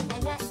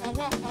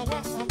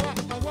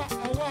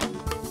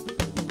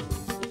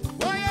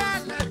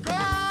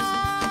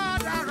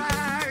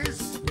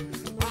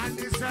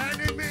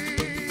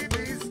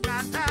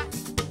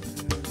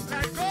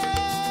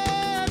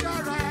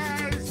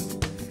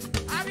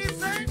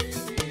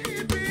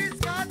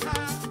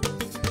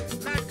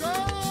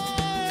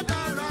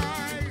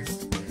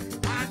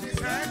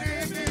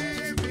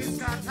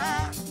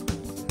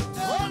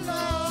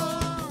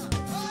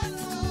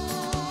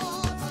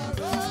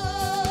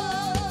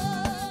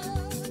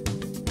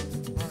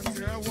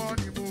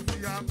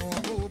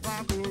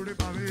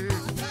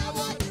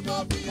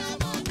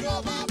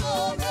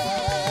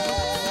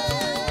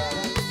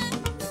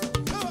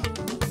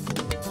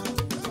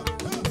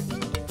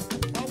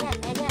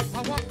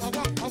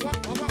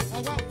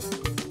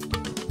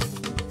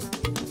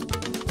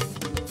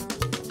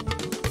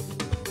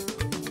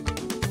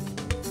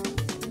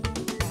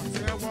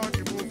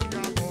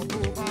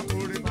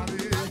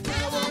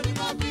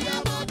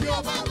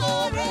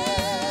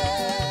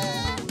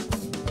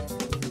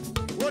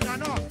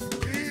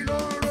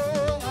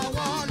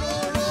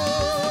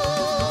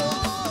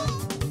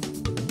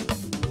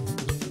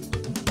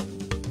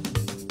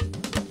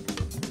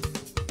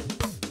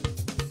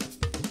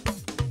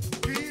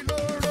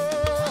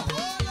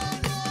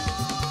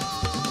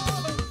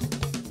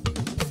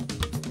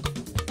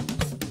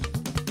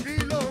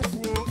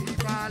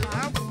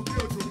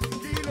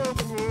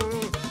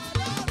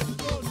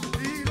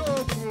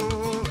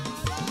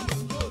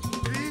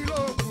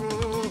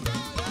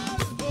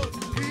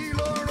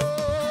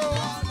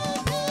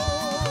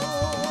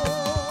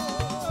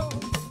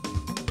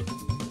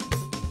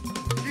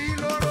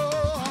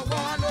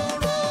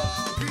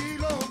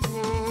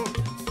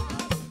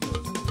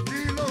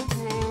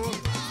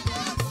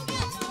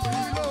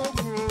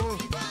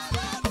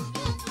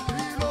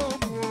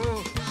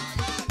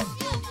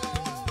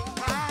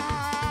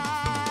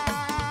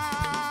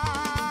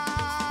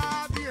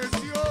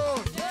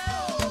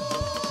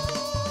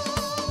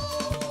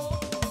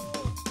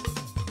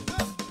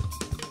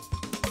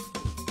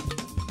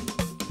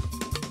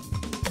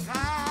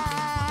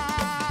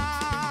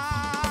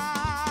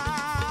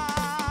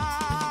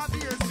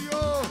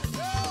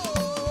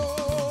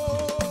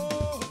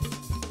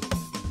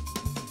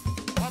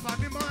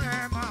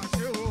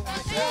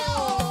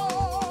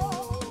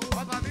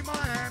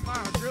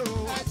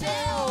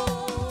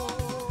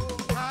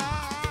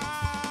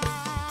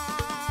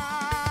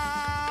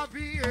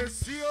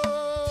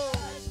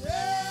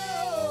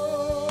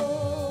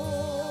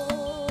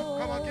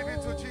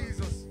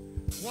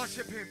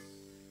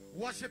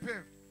 worship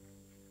him.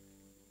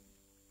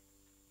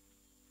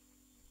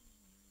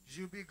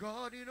 You be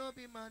God, you know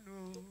be man.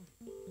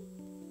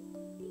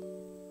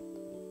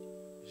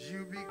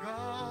 You be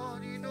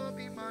God, you know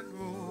be man.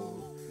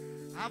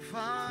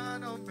 Alpha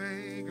and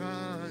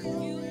Omega.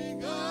 You be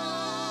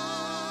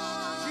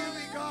God. You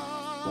be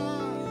God.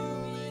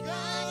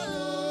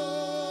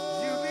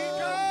 You be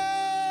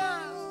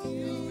God.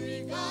 You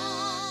be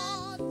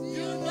God.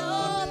 You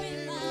know be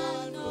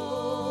man.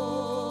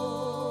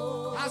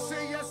 I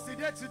say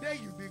yesterday, today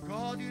you be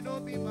God, you know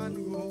be man.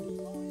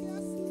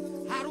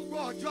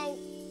 Harugo Joe.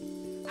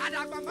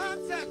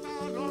 Adagmamante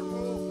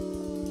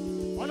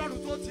Ọlọ́run. Ọlọ́run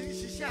tó ti ń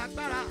ṣiṣẹ́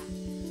agbára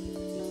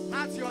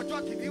láti ọjọ́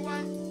kìíní wá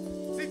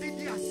títí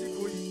di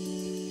àsìkò yìí.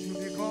 You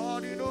be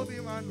God, you know be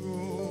man.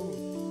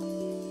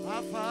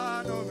 Alpha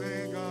and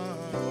Omega.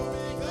 You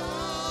be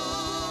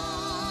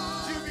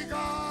God. You be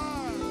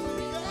God.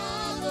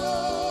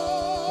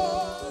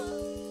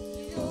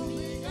 You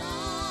be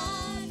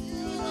God.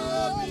 You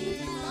know be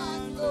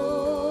man.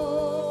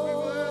 We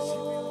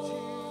worship you,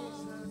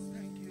 Jesus.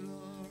 Thank you,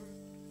 Lord.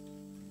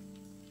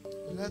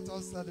 Let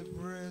us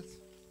celebrate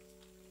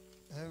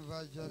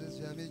Evangelist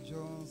Yemi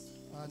Jones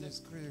and his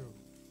crew.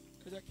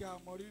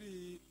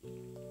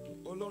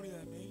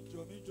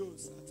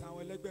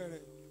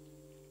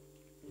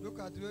 Look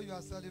at the way you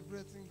are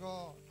celebrating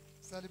God.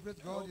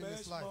 Celebrate God in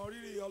his life.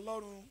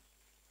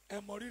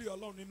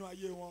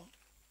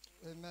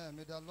 Amen.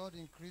 May the Lord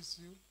increase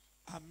you.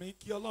 May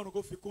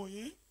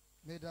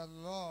the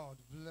Lord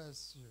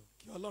bless you.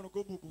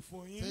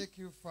 Take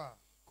you far.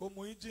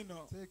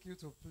 Take you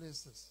to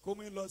places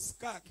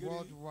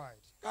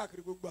worldwide.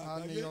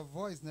 And may your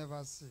voice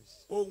never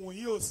cease.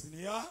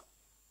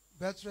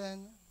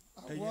 Brethren,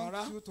 I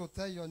want you to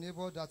tell your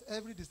neighbor that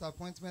every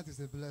disappointment is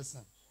a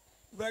blessing.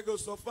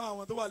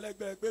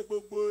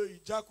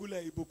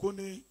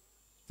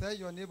 Tell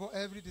your neighbor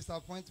every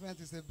disappointment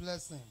is a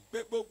blessing.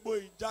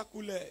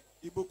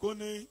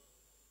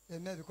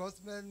 Amen.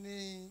 Because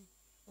many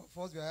of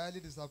us were highly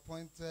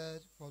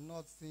disappointed for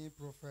not seeing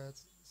Prophet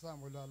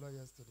Sam Olu Alo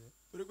yesterday.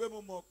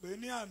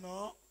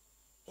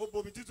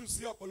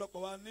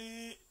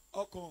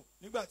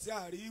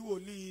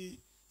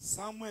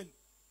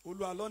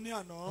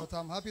 But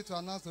I'm happy to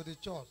announce to the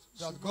church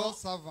that God's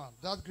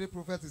servant, that great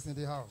prophet, is in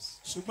the house.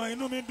 Praise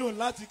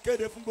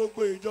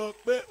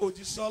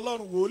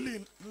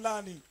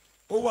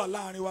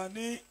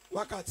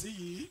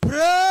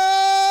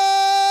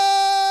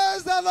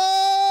the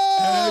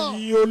Lord!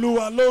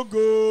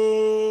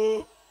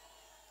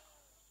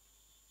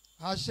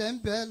 Àṣẹ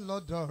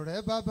lọ́dọ̀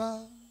rẹ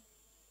bàbá.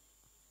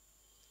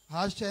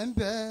 Àṣẹ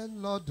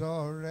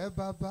lọ́dọ̀ rẹ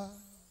bàbá.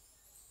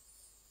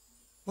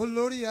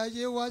 Olórí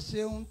ayé wá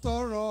ṣeun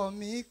tọrọ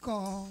mi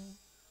kan.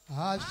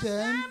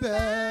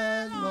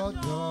 Àṣẹ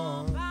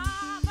lọ́dọ̀.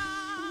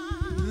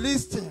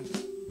 Listen.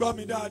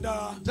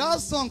 That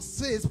song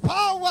says,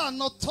 power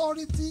and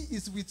authority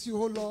is with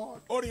you, O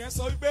Lord.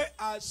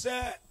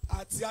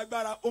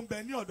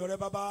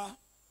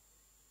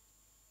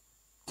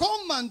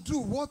 Come and do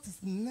what is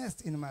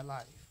next in my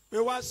life.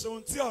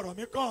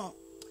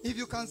 If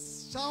you can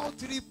shout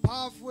 3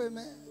 powerful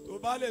amen.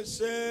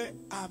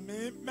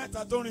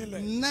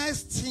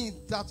 Next thing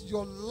that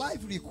your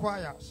life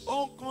requires.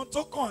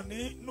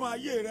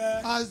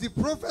 As the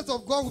prophet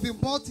of God will be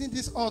mounting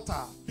this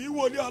altar. At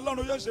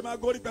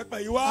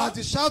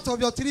the shout of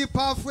your 3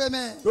 powerful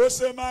amen.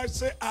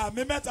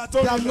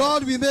 The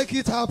Lord will make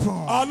it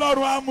happen.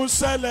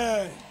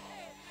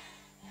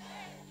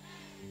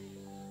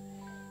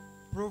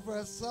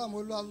 Prophet Sam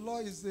Olu Alo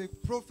is a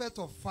prophet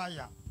of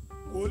fire.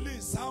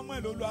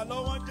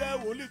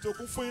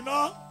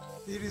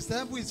 He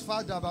resembles his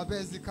father, Baba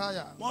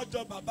Ezekiah.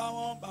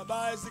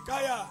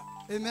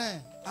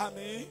 Amen.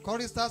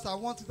 Choristers, I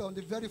want it on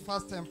the very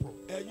fast tempo.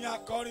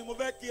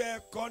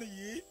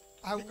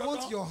 I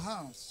want your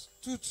hands,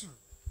 2-2.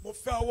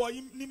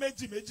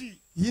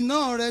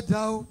 Iná rẹ̀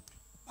dà o.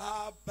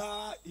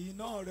 Bàbá,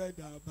 iná rẹ̀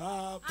dà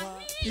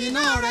bàbá.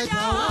 Iná rẹ̀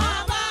dà o.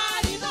 Bàbá,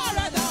 iná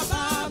rẹ̀ dà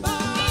bàbá.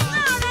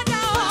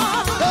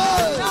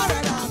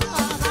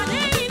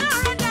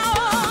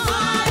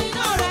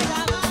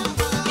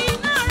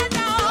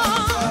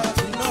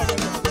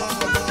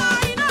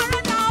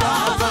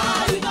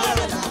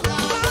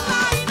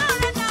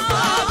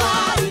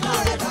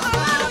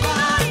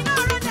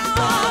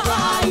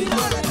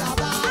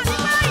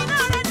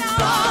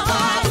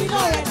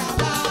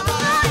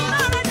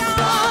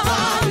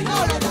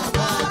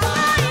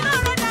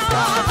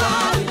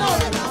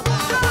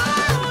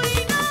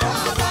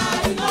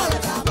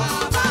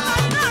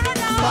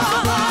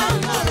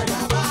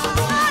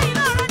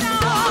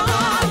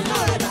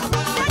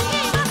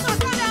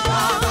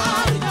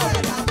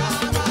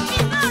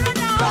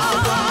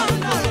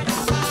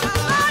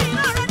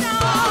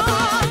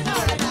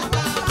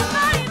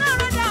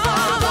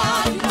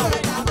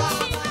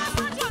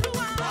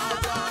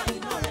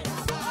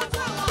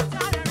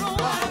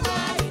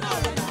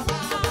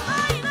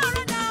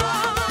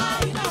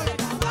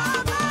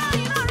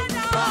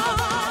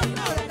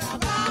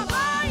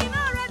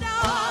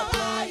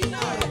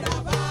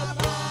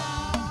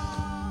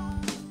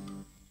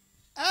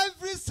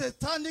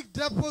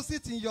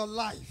 your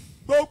life.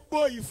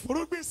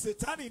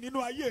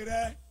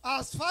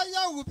 As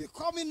fire will be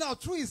coming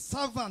out through his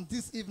servant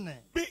this evening.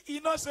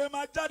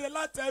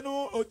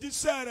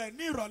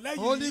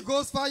 Holy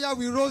Ghost fire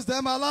will roast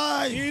them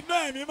alive.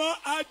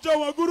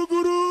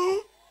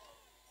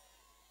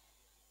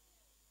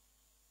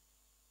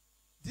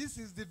 This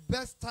is the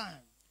best time.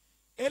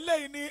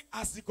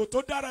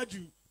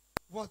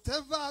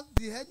 Whatever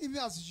the enemy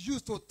has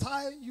used to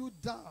tie you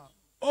down.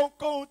 The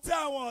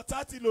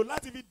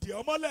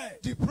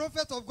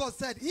prophet of God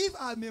said, if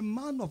I'm a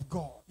man of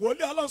God, let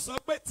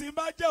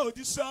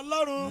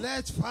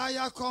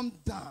fire come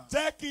down.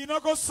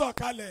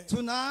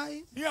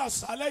 Tonight,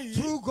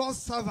 through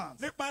God's servant,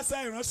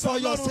 for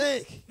your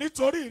sake,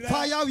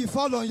 fire will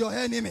fall on your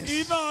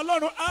enemies.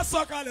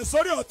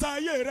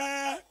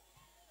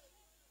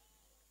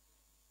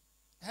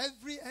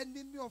 Every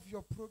enemy of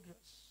your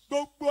progress.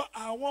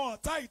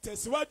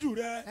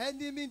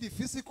 Enemy in the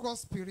physical,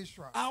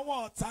 spiritual. By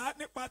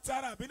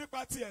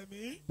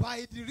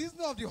the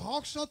reason of the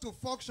auction to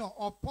function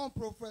upon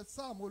Prophet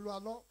Sam Olu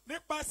Alo.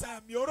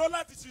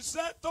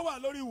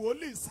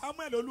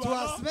 To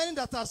as many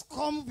that has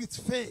come with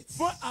faith.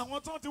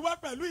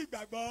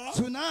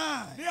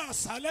 Tonight,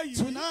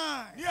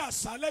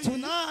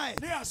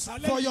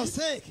 for your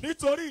sake,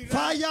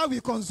 fire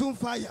will consume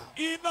fire.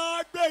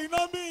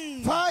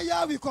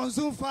 Fire will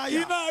consume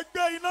fire.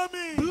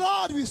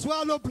 Blood will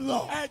swallow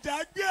blood.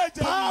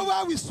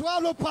 Power will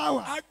swallow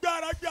power.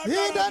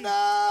 In the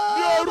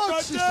name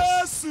of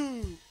Jesus.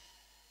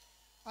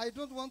 I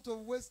don't want to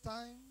waste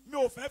time.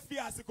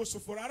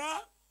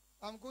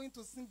 I'm going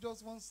to sing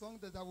just one song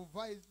that I will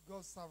invite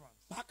God's servants.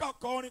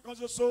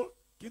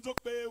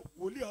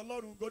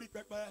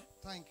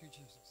 Thank you,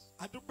 Jesus.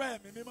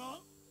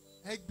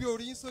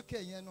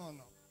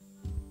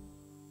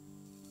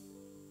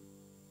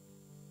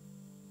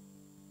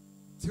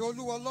 The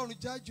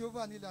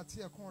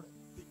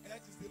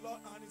earth is the Lord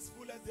and his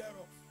fullness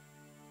thereof.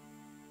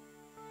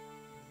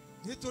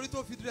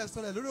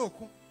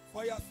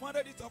 For he has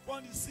founded it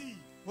upon the sea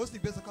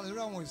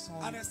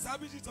and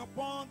established it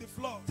upon the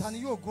floods. Who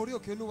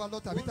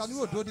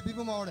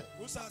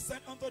shall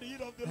ascend unto the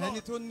hill of the Lord?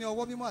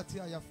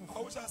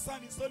 Or who shall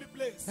stand in his holy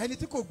place? Who has a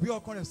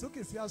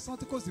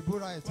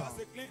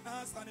clean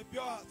hands and a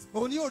pure heart?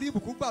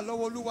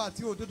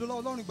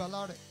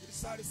 He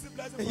shall receive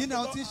blessing from the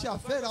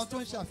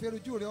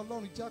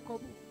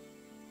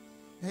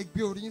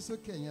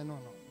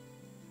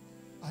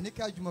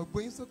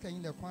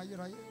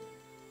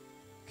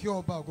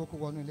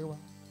Lord.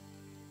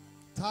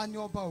 Tani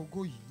ọba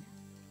ògo yìí,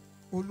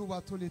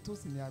 Olúwa tó le tó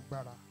sì ní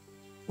agbára,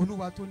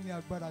 Olúwa tó ní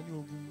agbára ní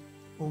ogun,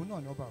 òun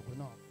náà ní ọba ògo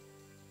náà.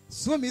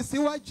 Sún mi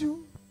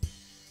síwájú,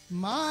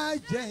 má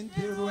jẹ́ n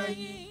dèrò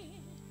ẹ̀yìn.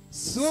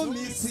 Sún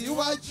mi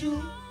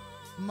síwájú,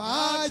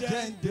 má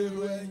jẹ́ n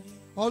dèrò ẹ̀yìn.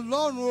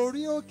 Ọlọ́run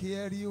orí òkè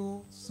ẹ̀rí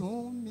o,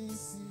 sún mi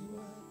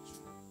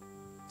síwájú.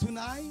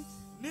 Tonight,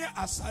 ní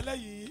àṣálẹ́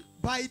yìí,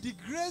 by the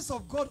grace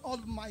of God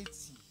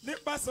Almighty, you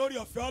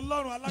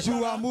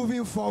are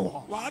moving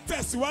forward.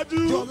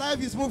 Your life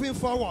is moving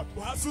forward.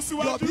 Your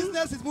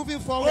business is moving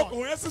forward.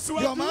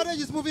 Your marriage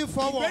is moving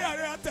forward.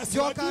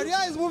 Your career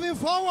is moving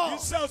forward. In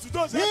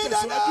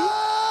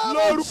the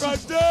name of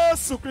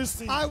Jesus.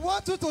 I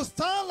want you to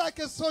stand like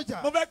a soldier.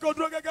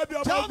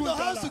 Jump your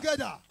hands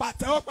together.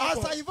 As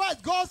I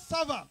invite God's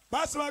servant,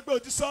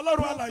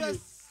 Prophet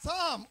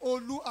Sam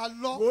Olu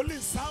Alo.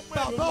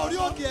 Baba orí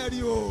òkè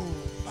ẹ̀rí o.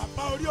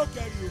 Baba orí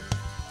òkè ẹ̀rí o.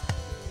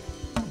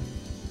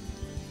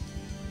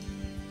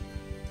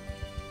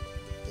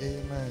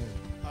 Amen.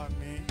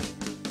 Amen.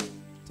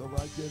 If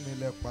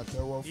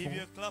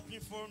you're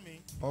clapping for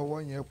me,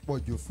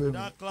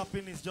 that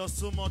clapping is just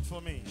so much for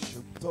me. And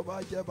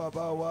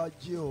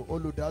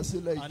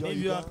if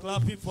you are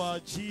clapping for our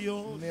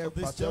Gio,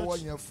 this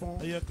church,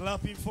 you're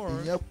clapping for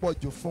her, that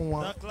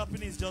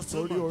clapping is just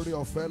so much.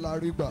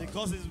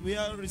 Because we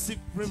are received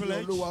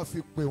privilege that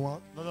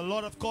the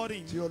Lord have called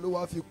him. And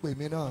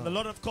the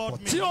Lord have called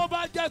me. If it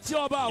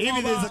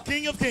is the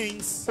King of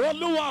Kings, the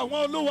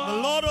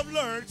Lord of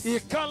Lords, he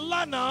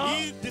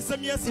the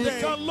same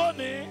yesterday,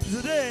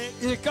 today,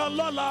 and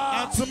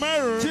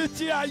tomorrow,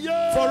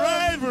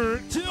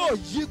 forever,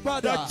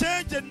 the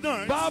change and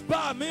not,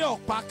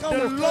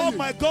 the Lord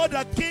my God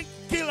that King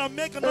kill and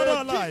make another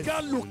alive.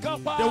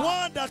 The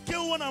one that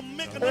kill one and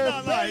make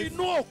another alive.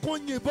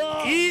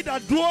 He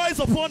that dwells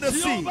upon the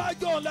sea.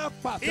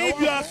 If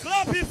you are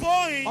clapping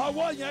for him,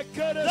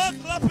 that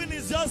clapping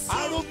is just so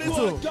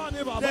little.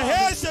 The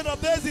hair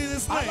of this is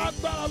his name.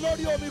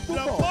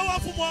 The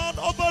powerful one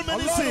over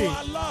many seas.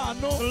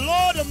 The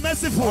Lord the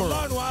merciful.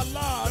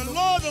 The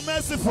Lord the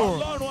merciful.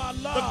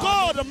 The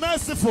God the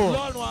merciful.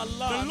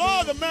 The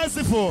Lord the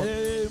merciful.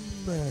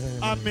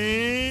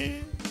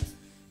 Amen.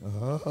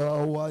 Oh,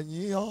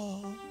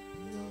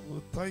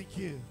 thank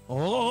you.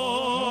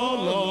 Oh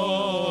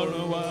Lord,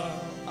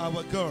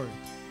 our God.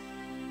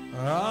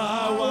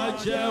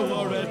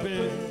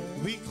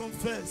 We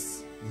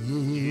confess.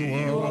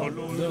 You are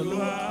the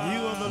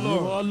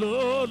Lord.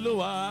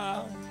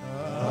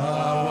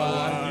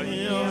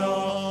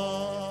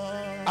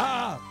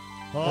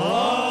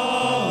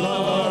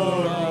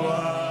 Ọlọ́run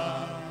wa,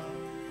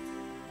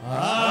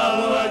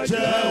 àwa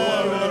jẹ́wọ́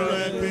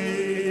rẹ̀ pé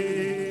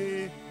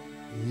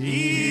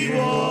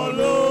ìwọ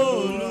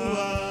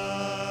l'Olúwa.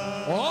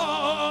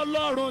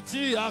 Ọlọ́run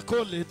tí a kò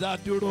lè dá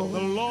dúró. The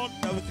Lord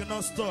that we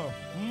cannot stop.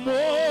 Mo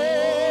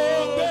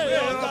gbé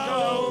ọ̀gá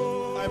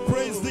o. I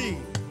praise thee.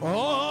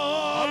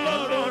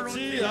 Ọlọ́run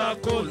tí a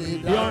kò lè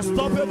dá dúró. The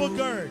unstoppable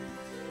God.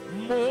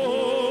 Mo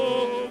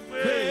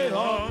gbé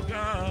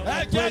ọ̀gá. Ẹ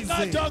jẹ́ ká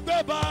jọ gbé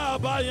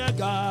bàbá yẹn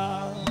ga.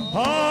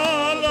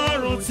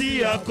 Ọlọ́run tí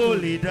a kò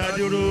lè dá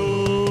dúró.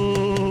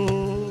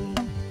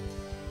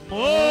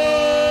 Mo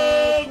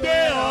gbé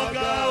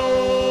ọ̀gá o.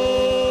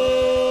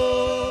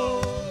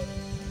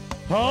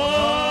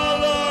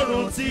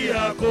 Ọlọ́run tí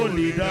a kò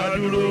lè dá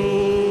dúró.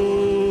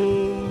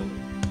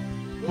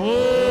 Mo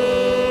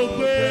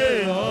gbé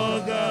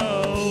ọ̀gá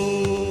o.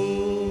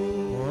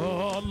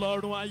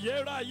 Ọlọ́run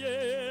ayérayé.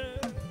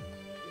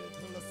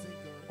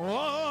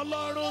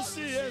 Ọlọ́run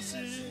sí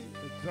èsì.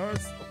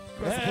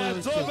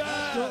 Ẹ tó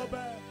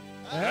bẹ́ẹ̀.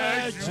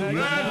 Ẹ jù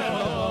bẹ́ẹ̀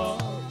lọ.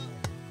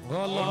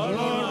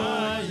 Ọlọ́run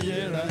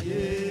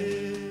ayérayé.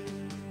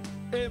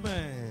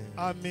 Amen.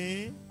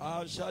 Amen.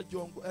 Aṣáájú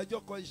ẹjọ́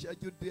kọ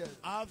ìṣẹ́jú díẹ̀.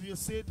 Have you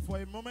said for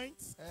a moment?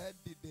 Ẹ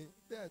dìde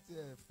bẹ́ẹ̀ tí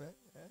ẹ fẹ́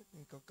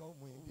nǹkan kan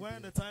mú yín.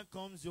 When the time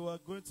comes, you are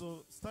going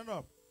to stand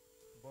up.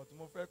 But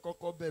mo fẹ́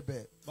kọ́kọ́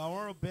bẹ̀bẹ̀. But I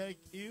want to beg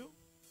you.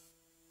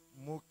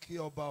 Mo kí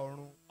ọba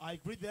ọ̀run. I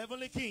greet the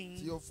heavenly King.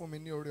 Tí ó fún mi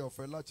ní oore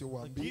ọ̀fẹ́ láti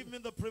wà níbí. Give me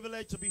the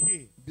privilege to be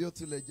here. Bí ó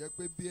tilẹ̀ jẹ́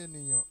pé bí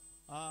ènìyàn.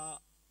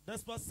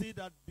 Despite see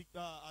that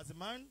as a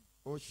man.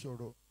 Ó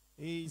ṣòro.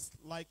 It's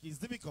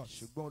difficult.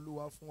 Ṣùgbọ́n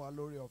Olúwa fún wa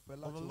lórí ọ̀fẹ́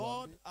láti wà níbí. The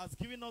Lord has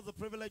given us the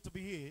privilege to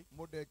be here.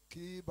 Mo dẹ̀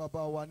kí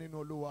bàbá wa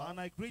nínú Olúwa. And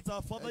I greet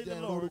our Father in the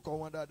Lord. Ẹ jẹ́ orúkọ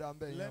wọn dáadáa ń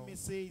bẹ̀ yẹn. Let me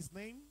say his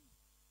name.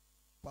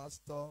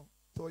 Pastor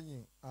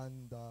Toyin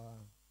and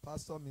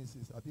Pastor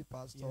Mrs. Abi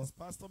Pastor. Yes,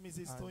 Pastor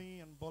Mrs.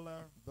 Toyin and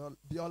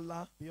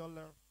Biola.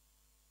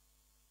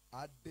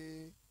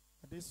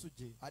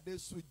 Adesuji.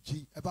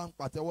 Ẹ bá ń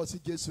pàtẹ́wọ́ sí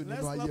Jésù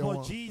nínú ayé wọn. Let's clap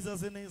for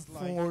Jesus in his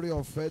life. Fún oore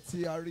ọ̀fẹ́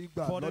tí a rí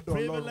gbà lọ́dọ̀ Ọlọ́run. For the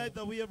privilege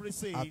that we have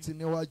received. Àti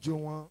níwájú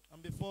wọn.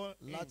 And before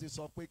him. Láti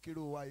sọ pé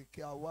kírú wa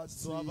ìkẹ́ a wá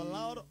sí. To have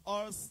allowed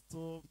us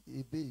to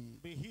be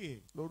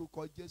here.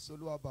 Lórúkọ Jésù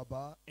Olúwa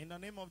bàbá. In the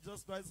name of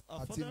Jesus Christ,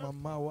 our Father. Father. Àti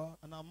màmá wa.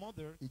 And our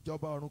mother.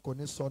 Ìjọba ọ̀run kò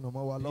ní sọnù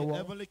mọ́ wa lọ́wọ́. The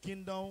heavenly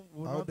kingdom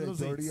will not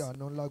lose it. A ó dẹ̀ jọ rí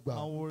àánú ńlá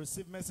gbà. And we'll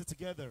receive mercy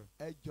together.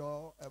 Ẹ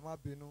jọ̀ọ́, ẹ má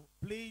bínú.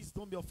 Please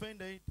don't be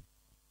offended.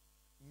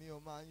 Mi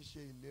ò máa ń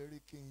ṣe ìlérí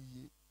kí n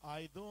yí.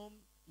 I don't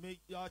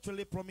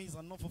actually promise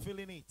and not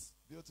fulfilling it.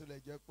 Bí ó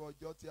tilẹ̀ jẹ́ pé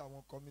ọjọ́ tí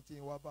àwọn committee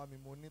wá bá mi,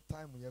 mo ní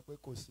time yẹn pé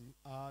kò sí.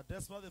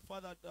 Despite the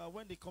fact that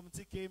when the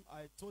committee came,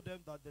 I told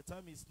them that the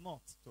time is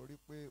not. Torí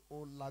pé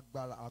ó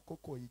lágbára,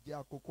 àkókò yìí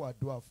jẹ́ àkókò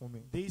àdúrà fún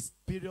mi. This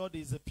period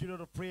is a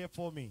period of prayer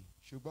for me.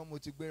 Ṣùgbọ́n mo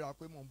ti gbéra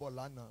pé mò ń bọ̀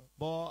lánàá.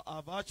 But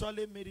I've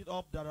actually made it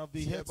up that I'll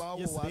be here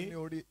yesterday. Tí ẹ bá wò wá ní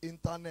orí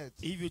internet.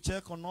 If you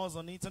check on us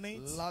on internet.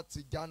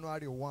 Láti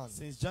January 1.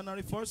 Since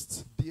January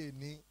 1st. Di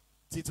èní.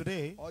 Till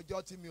today.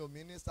 Ọjọ́ tí mi ò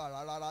minister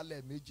rárá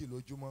lẹ́ẹ̀mejì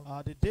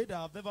lójúmọ́. The day that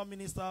I've never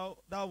ministered,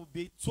 that would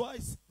be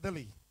twice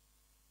daily.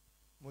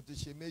 Mo ti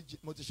ṣe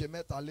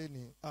mẹ́ta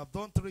lénìí. I've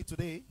done 3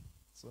 today.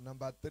 So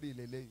number 3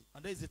 lélẹ́yìí.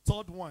 And there is the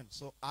 3rd one.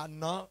 So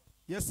àná.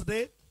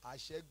 Yesterday.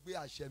 Àṣẹ gbé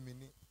àṣẹ mi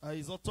ní.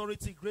 His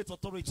authority, great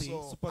authority,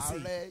 So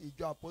supersede. ààrẹ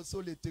ìjọ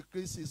apostolic ti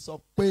Kristi sọ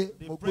pé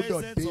mo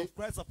gbọ́dọ̀ dé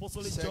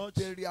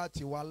secretariat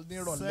wa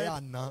nírọ̀lẹ́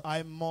àná.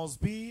 I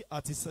must be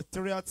at his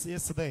secretariat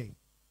yesterday.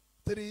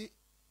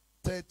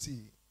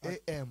 3:30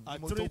 a.m.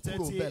 At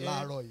 3:30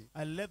 a.m.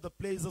 I left the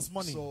place this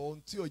morning. So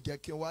ohun tí ò jẹ́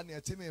kí n wá ní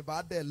ẹ tí mi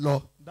bá dẹ̀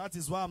lọ. That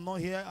is why I'm not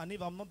here, and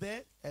if I'm not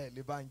there, ẹ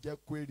lè bá ń jẹ́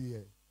query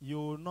ẹ. You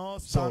will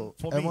not stand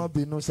for me. Ẹ má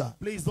bínú sà.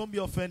 Please don't be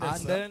offended,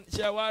 and sir. And then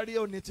ṣe wá rí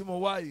òní tí mo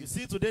wá yìí. You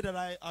see today that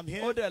I am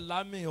here. Ó dẹ̀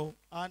lámì o.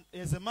 And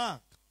as a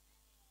mark.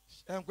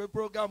 Ẹ pé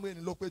program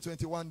yìí ló pé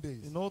 21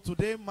 days. You know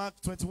today mark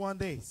 21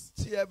 days.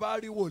 Tí ẹ bá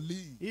rí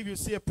wòlíì. If you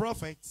see a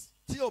prophet.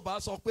 Tí ò bá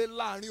sọ pé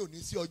láàrin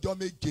òní sí ọjọ́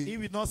méje. He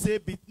will not say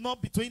not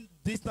between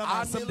this time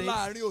and some days. A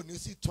ní láàrin òní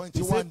sí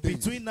 21 days.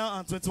 Between now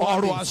and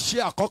 21 days. Ọ̀rọ̀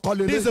àṣẹ àkọ́kọ́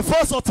lélẹ̀. This is the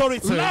first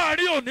authority.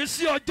 Láàrin òní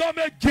sí ọjọ́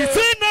méje.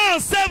 Between now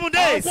and 7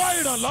 days.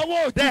 Ọwọ́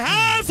ìrànlọ́wọ́ òjijì. The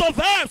hands of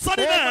help,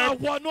 sudden help,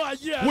 wọnú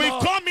ayé ẹ lọ.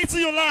 will come into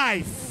your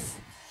life.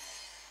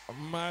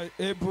 My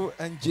able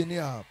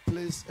engineer,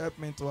 please help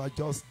me to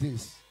adjust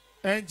this.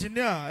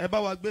 Engineer, ẹ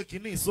bá wa gbé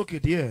kíní sókè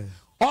díẹ̀.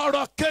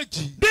 Ọ̀rọ̀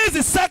kejì. This is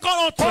the second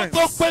utterance.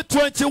 Kó tó pé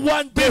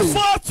 21 days.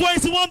 Before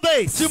 21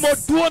 days. Tí mo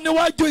dúró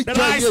níwájú ìjọ that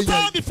I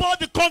stand before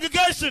the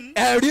congregation.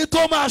 Ẹ̀rí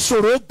tó máa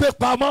ṣòro gbé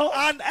pamọ́.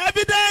 And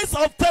evidence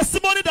of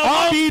testimony that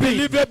will be hidden.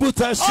 Unbelievable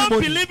testimony.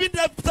 Unbelieving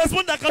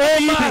testimony that cannot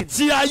be hidden. Ó máa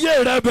ti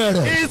ayé rẹ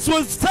bẹ̀rẹ̀. It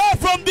will start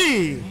from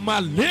thee.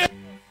 Màlẹ́.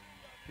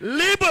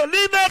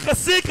 Libe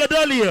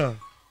kasikadolia.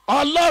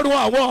 Ọlọ́run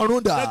àwọn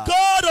ọ̀run dà. The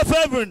God of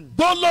heaven.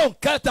 Gbólóhùn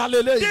kẹta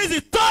lélẹ́yìí. This is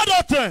the third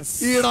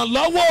utterance.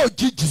 Ìrànlọ́wọ́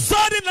òjijì.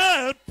 Sudden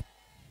help.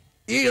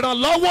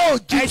 Ìrànlọ́wọ́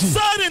òjijì. A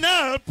sudden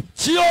help.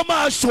 Tí ó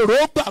máa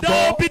ṣòro gbàgbọ́.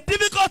 That will be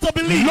difficult to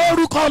believe.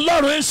 Lórúkọ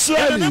Ọlọ́run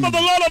Ísírẹ́lì. In the name of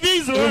the Lord of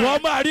Israel.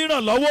 Ìwọ máa rí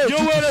ìrànlọ́wọ́ òjijì.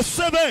 You will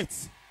receive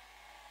it.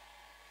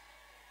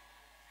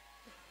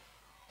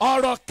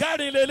 Ọ̀rọ̀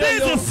kẹrin lélẹ́yìn.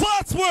 These are the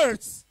fourth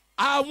words.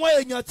 Àwọn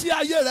èèyàn tí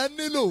ayé rẹ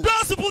nílò.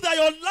 Those people that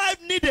your life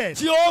needed.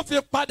 Tí ó fi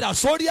padà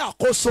sórí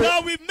àkóso.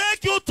 That will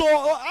make you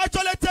to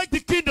actually take the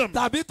kingdom.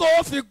 Tàbí tó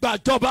fi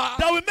gbàjọba.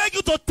 That will make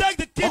you to take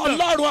the kingdom.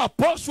 Ọlọ́run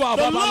àpọ́sù àbábálọ́lá.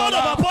 The Lord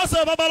of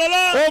Apostle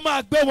Babalọlá. Ó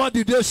máa gbé wọn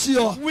dìde sí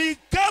ọ. We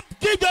can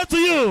give them to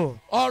you.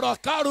 Ọ̀rọ̀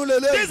karùn-ún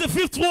lélẹ́yìn. This is the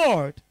fifth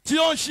word. Tí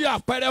ó ń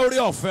ṣe àpẹẹrẹ orí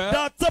ọ̀fẹ́.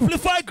 That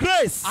amplify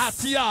grace.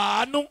 Àti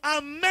àánú.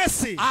 And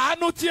mercy.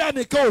 Àánú tí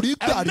ẹnìkan ò rí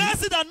gbà rí. And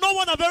mercy that no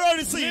one have ever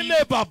received.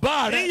 Nílé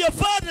bàbá rẹ. In your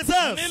father's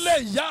house.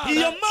 Nílé ìyá rẹ. In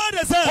your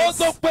mother's house.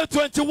 Ó tó pé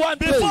 21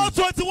 days. Before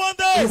 21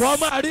 days. Ìwọ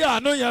máa rí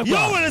àánú yẹn gbà.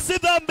 You will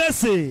receive that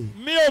mercy.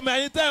 Mi ò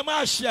mẹ̀yìn tẹ́ ẹ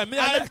máa ṣẹ̀ mí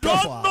I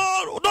don't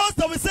know those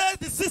that will say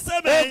the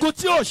system. Ogun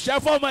tí ò ṣẹ́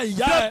fọ́mọ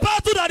ìyá ẹ. The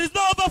battle that is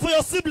not over for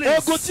your siblings.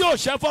 Ogun tí ò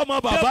ṣẹ́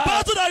fọ́mọ bàbá ẹ. The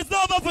battle that is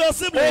not over for your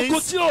siblings.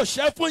 Ogun tí ò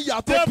ṣẹ́ fún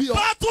ìyá tó bí ọ. The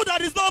battle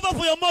that is not over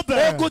for your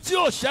mother. Ogun tí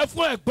ò ṣẹ́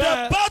fún ẹ̀gbẹ́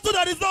ẹ. The battle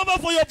that is not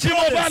over for your brothers.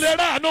 Tí mo bá lè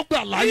rà àánú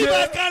gbà láyé. If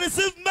I can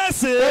receive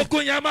mercy.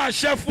 Ogun yẹn máa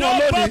ṣẹ́ fún ọ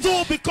lónìí. The battle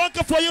will be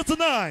conquered for you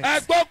tonight. Ẹ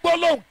gbọ́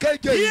gbólóhùn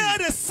kéje yìí. Hear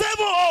the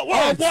 7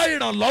 words. Ọwọ́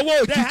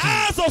ìrànlọ́wọ́ òjijì. The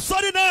hands of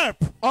sudden help.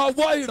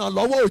 Ọwọ́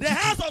ìrànlọ́wọ́ òjijì. The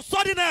hands of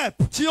sudden help.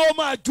 Tí ó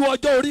máa ju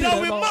ọjọ́ orí rẹ lọ.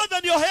 That will more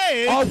than your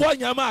head. Ọwọ́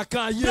yẹn máa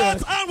kan ayé rẹ.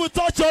 That hand will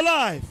touch your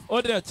life.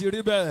 Ó dẹ̀ ti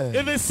rí bẹ́ẹ̀.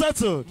 If it's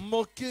settled.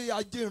 Mo kí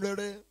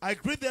ajínrere. I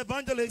greet the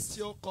evangelist.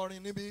 Tí ó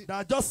kọrin níbí.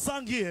 That just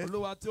sang here.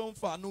 Olúwa tí ó ń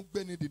fàánú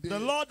gbé ni dìde. The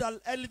Lord that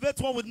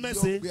elevates one with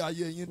mercy. Yóò gbé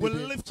ayé yín dìde. Will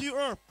lift you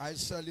up. I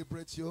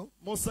celebrate you.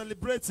 Mo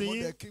celebrate Mo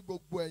yín. dẹ̀ kí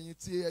gbogbo ẹ̀yin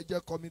tí ẹ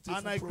jẹ́ committee fún program.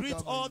 And I greet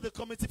all the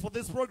committee for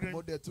this program.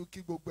 Mo dẹ̀ tún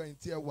kí gbogbo ẹ̀yin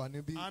tí ẹ wà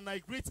níbí. And I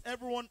greet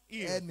everyone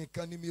here.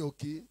 Ẹnìkan ni mi ò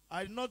kí.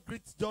 I did not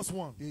greet just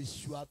one.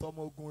 Èṣù àtọmọ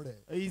ogun rẹ̀.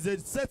 He is a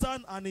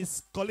Satan and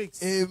his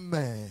colleagues.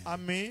 Amen.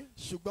 Amen.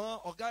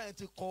 Ṣùgbọ́n ọ̀gá yẹn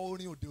ti kọ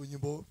orin òde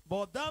òyìnbó.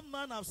 But that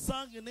man have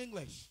sung in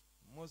English.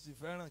 Mo sì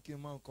fẹ́ràn kí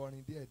n máa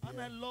kọrin díẹ̀ díẹ̀.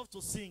 And I love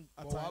to sing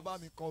at times. Bọ̀ wá bá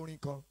mi kọ orin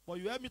kan. But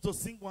you help me to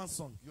sing one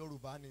song.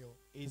 Yorùbá ni o.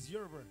 It's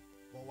Yoruba.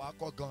 Bọ̀ wá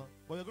kọ gan.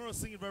 But you're going to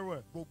sing it very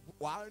well.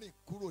 Wàá rìn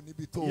kúrò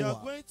níbi tó wà. You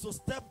are going to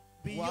step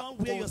beyond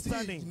where you're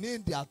standing. Ní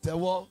ìdí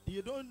àtẹ́wọ́.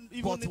 You don't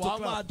even need to clap.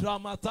 But wàá máa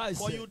dramatize.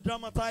 But you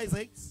dramatize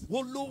it.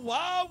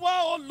 Olúwa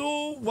wá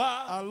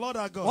Olúwa. Our Lord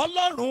our God.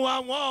 Ọlọ́run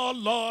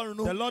àwọn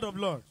ọlọ́run. The Lord of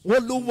Lords.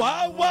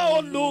 Olúwa wá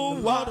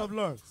Olúwa. Lord of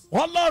Lords.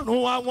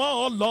 Ọlọ́run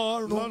àwọn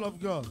ọlọ́run. Lord of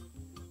God.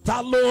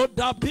 Ta ló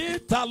dàbí,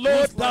 ta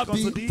ló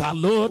dàbí, ta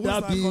ló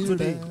dàbí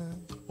rẹ̀.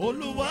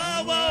 Olúwa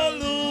wá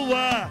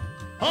Olúwa.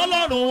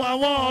 Ọlọ́run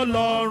àwọn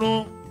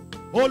ọlọ́run.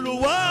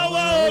 Olúwa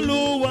wá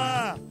Olúwa.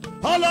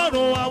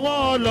 Ọlọ́run àwọn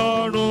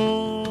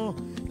ọlọ́run.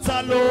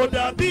 Ta ló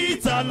dàbí,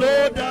 ta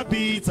ló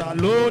dàbí, ta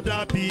ló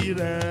dàbí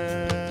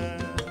rẹ̀.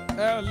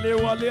 Ẹ lé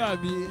wọlé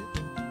àbí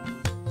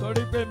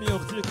torí pé mi ò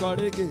tí kọ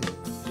reggae. It's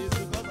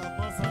because I'm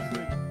not sang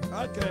reggae.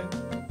 Okay.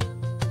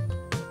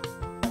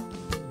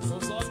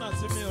 Sọ̀sọ́nà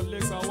tí mi ò lè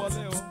gbà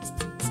wọlé o.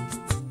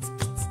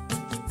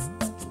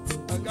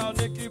 Ọ̀gá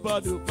oní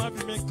kíbọ̀dù má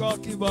fi mi kọ́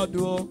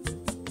kíbọ̀dù o.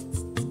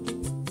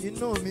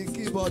 Inú mi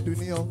kíbọ̀dù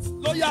ni o.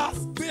 Lóyá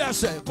bí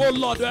ẹsẹ̀ kó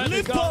lọ́dọ̀ ẹnìkan.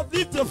 Lift up,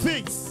 lift your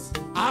feet.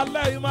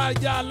 Alẹ́ yìí máa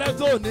jẹ́ alẹ́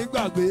tó ní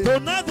gbàgbé.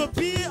 Tonight will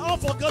be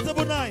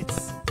unforgettable night.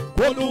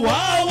 Olúwa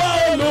wá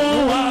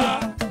Olúwa,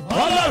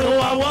 Ọlọ́run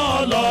àwọn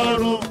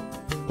ọlọ́run.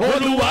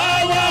 Olúwa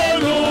wá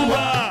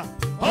Olúwa,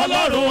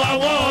 Ọlọ́run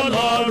àwọn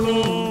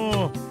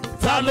ọlọ́run.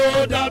 Ta ló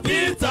dàbí,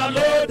 ta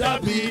ló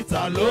dàbí,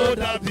 ta ló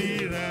dàbí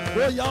rẹ̀.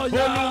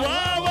 Olúwa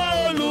wá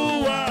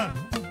Olúwa,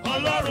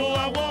 Ọlọ́run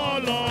àwọn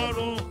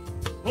ọlọ́run.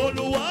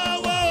 Olúwa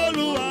wá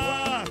Olúwa,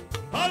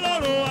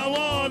 Ọlọ́run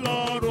àwọn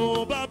ọlọ́run.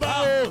 Bàbá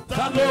o,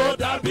 ta ló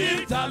dàbí,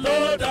 ta ló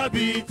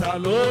dàbí, ta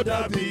ló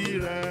dàbí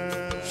rẹ̀.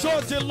 Ṣó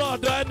ti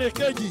lọ́dọ̀ ẹnì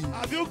kejì?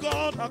 Have you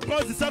gone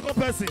across the second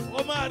person? Ó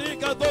máa rí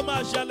nǹkan tó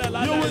máa ṣẹlẹ̀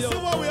lálẹ́ yìí. You will see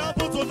what will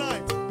happen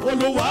tonight.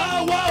 Olúwa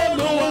wá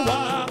Olúwa,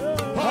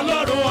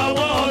 Ọlọ́run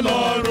àwọn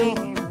ọlọ́run.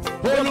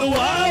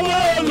 Olúwa wá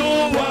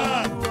Olúwa,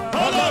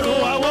 Ọlọ́run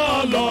àwọn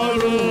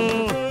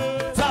ọlọ́run.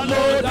 Ta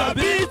ló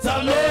dàbí, ta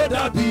ló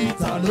dàbí,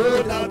 ta ló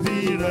dàbí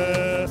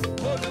rẹ̀.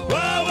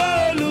 Olúwa wá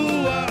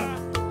Olúwa,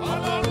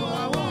 Ọlọ́run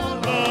àwọn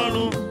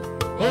ọlọ́run.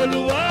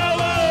 Olúwa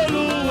wá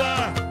Olúwa,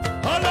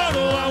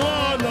 Ọlọ́run àwọn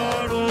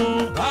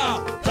ọlọ́run.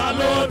 Ta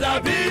ló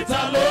dàbí,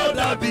 ta ló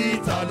dàbí,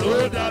 ta ló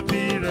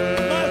dàbí rẹ̀.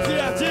 Má ti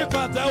ẹ̀ tí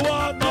pàtẹ́wọ́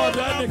náà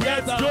lẹ́nu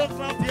kẹta. Don't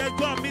clap here,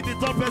 go and meet the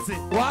top person.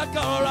 Wà á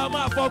kàn ọ̀rọ̀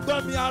máa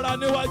fọgbọ́n mi ara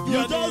níwájú ẹni.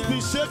 You just be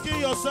shaking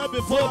yourself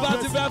before the person. Tó bá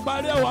ti fẹ́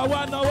parí ẹ̀ wá wá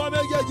náwó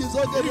méjèèjì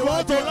sókè níwájú. You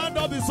want to round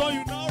up the song,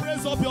 you now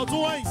raise up your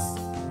 2 hands.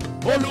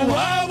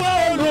 Olúwa wá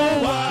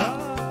Olúwa,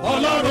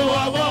 Ọlọ́run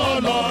àwọn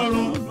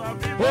ọlọ́run.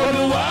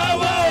 Olúwa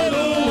wá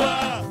Olúwa,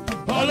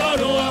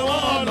 Ọlọ́run àwọn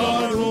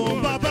ọlọ́run.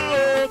 Bàbá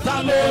o, ta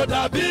ló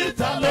dàbí,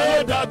 ta ló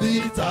dàbí,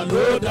 ta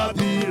ló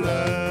dàbí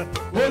rẹ̀.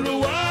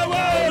 Olúwa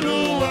wá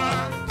Olúwa,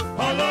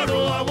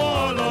 Ọlọ́run àwọn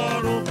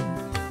ọlọ́run.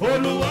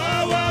 Olúwa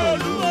wá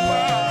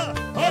Olúwa,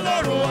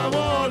 Ọlọ́run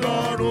àwọn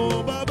ọlọ́run.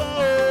 Bàbá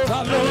o, ta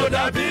ló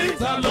dàbí,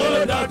 ta ló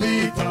dàbí,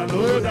 ta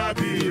ló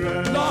dàbí rẹ̀.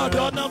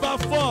 Lọ́dọ̀ number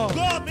 4.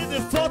 Go and meet the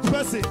 4th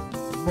person.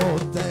 Mo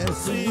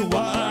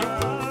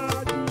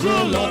tẹ̀síwájú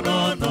lọ́nà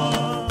náà,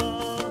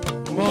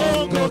 mo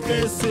ń gòkè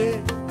sí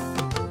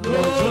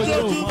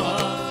lójoojúmọ́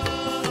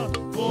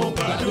mo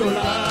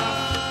gbàdúrà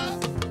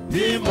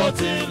bí mo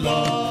ti lọ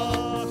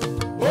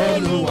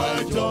Olúwa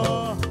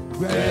jọ̀ọ́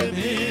gbé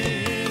mi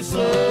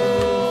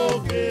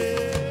sókè.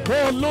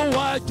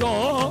 Olúwa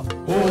jọ̀ọ́,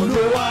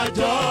 Olúwa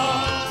jọ̀ọ́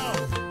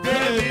gbé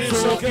mi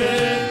sókè,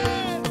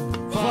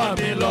 fà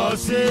mí lọ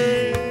sí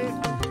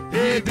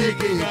ibi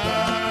gíga,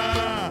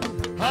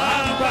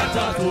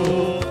 àgbàtà tó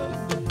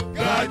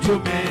ga jù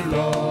mí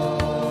lọ.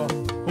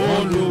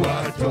 Olúwa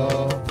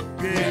jọ̀ọ́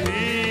gbé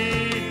mi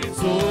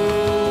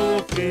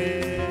sókè.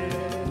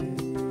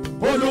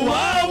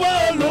 Olúwa wá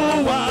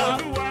Olúwa,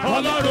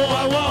 Ọlọ́run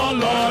àwọn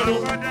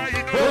ọlọ́run.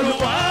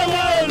 Olúwa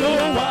wá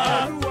Olúwa,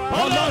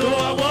 Ọlọ́run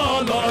àwọn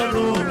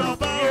ọlọ́run.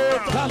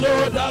 Ta ló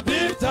dàbí,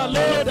 ta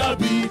ló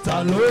dàbí, ta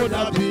ló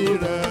dàbí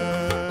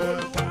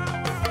rẹ̀?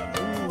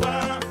 Olúwa,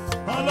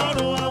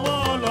 Ọlọ́run àwọn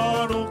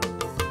ọlọ́run.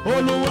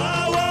 Olúwa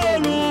wá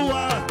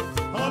Olúwa,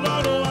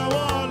 Ọlọ́run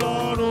àwọn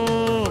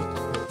ọlọ́run.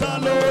 Ta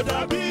ló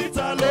dàbí,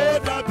 ta ló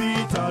dàbí,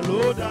 ta ló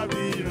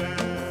dàbí rẹ̀?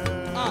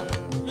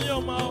 Mi ò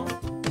mọ̀,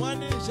 wọ́n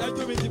ní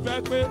ìṣẹ́jú mi ti fẹ́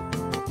pé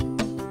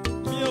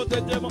mi ò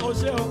tètè mọ̀ ó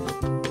ṣe o.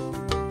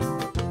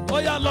 Ó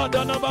yá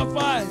lọ́dọ̀ number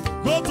 5.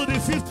 Go to the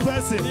 5th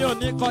person. Mi ò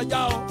ní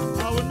kọjá o.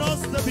 I will not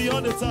stay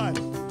beyond the time.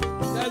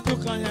 Ṣẹ́jú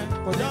kan yẹn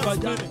kò ní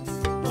kọjá.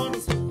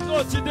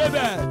 Tó ti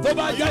débẹ̀ tó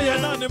bá jẹ́ yẹn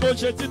náà ni mo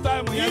ṣe tí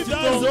táìmù yẹn ti tó.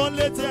 If that's the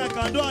only thing I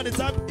can do on the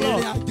time clock.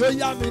 Ìrìn àjò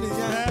yá mi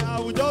nìyẹn. I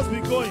will just be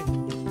going.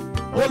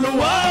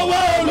 Olúwa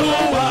wá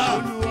Olúwa,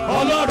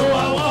 Ọlọ́run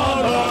àwọn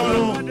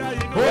ọlọ́run.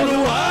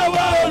 Olúwa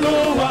wá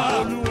Olúwa,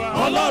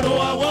 Ọlọ́run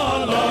àwọn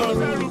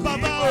ọlọ́run.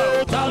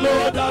 Ta ló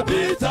dàbí,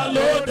 ta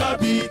ló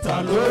dàbí, ta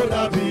ló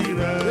dàbí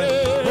rẹ̀?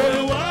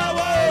 Olúwa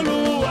wá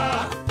Olúwa,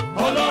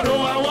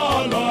 Ọlọ́run àwọn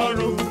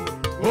ọlọ́run.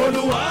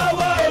 Olúwa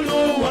wá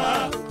Olúwa,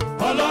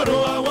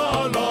 Ọlọ́run àwọn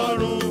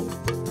ọlọ́run.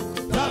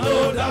 Ta ló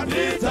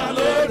dàbí, ta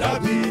ló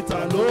dàbí, ta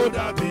ló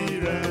dàbí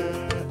rẹ̀?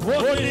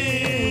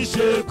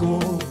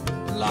 Oníṣègùn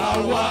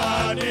làwa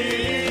ní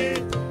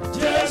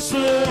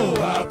Jésù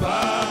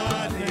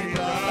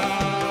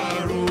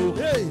àbánidáró.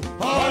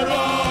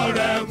 Ọ̀rọ̀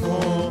rẹ̀ mú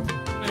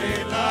ní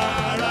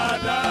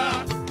láradá,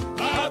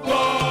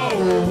 àgbọ̀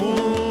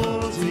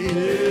òun ti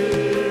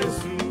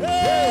Jésù.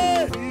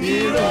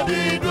 Ìró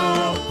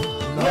dídùn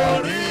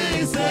lórí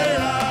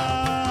ìṣẹ́ra,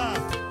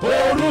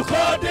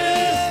 orúkọ dé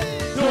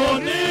tó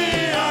ní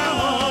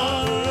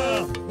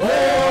ahọ́n,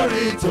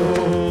 orí tó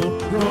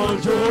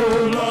rojo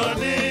lọ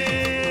ní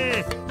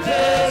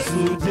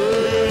Jésù,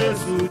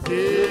 Jésù,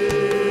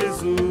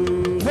 Jésù.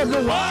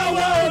 Olúwa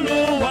wá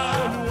Olúwa,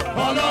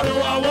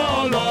 Ọlọ́run àwọn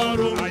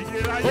ọlọ́run.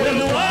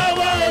 Olúwa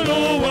wá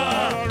Olúwa,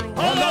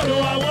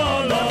 Ọlọ́run àwọn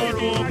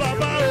ọlọ́run.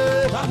 Bàbá o,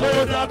 ta ló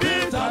dàbí,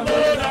 ta ló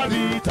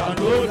dàbí, ta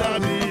ló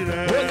dàbí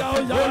rẹ̀?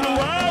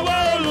 Olúwa wá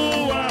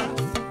Olúwa,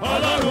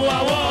 Ọlọ́run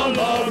àwọn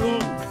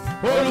ọlọ́run.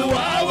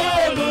 Olúwa wá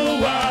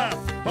Olúwa,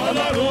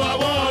 Ọlọ́run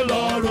àwọn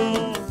ọlọ́run.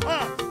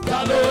 Ta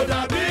ló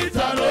dàbí,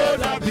 ta ló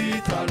dàbí,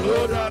 ta ló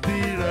dàbí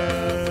rẹ̀?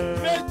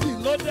 Méjì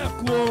ló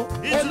dẹ̀kun o.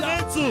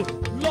 Ìtìlẹ́tù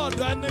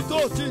lọ́dọ̀ ẹni tó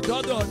ti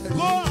dọ́dọ̀ rẹ̀.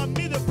 Go and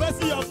meet the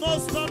person you have not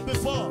stand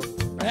before.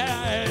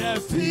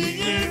 Fi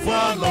yìn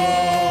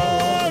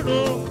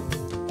f'Ọlọ́run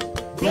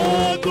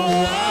gbogbo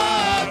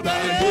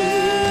àgbáyé.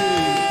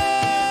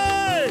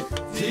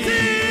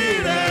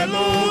 Tìrẹ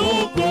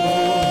lóhùn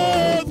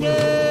gbogbo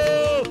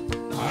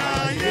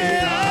ayé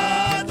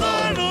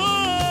àtọ̀run.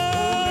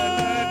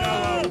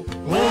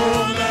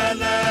 Òun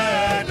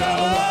lẹ̀lẹ́dàá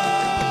wa.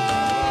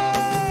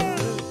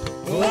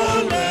 Òun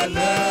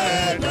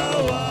lẹ̀lẹ́dàá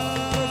wa.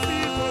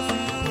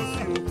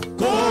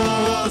 Kò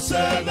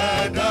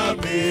sẹ́lẹ̀dá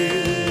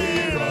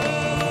mìíràn.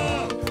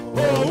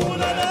 Òun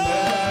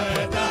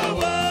lẹ̀lẹ́dàá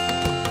wa.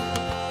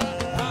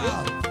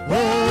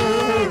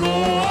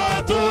 Oòrùn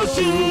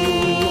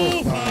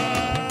àtòṣùpá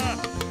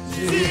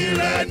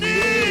tìrẹ ni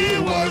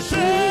ìwọ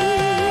ṣe.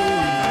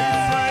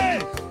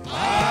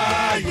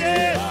 Ayé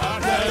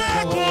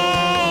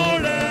àtẹ̀kùn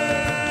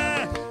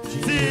rẹ̀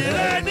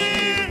tìrẹ ni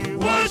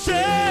ìwọ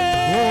ṣe.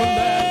 Òun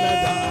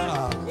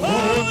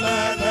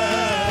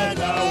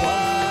lẹ̀lẹ́dàá wa.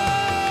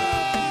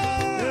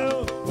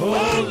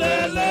 Òun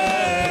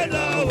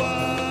lẹ̀lẹ́dàá wa.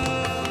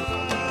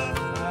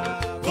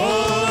 Kò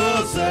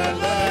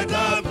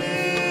sẹ́lẹ̀dá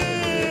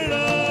mìíràn.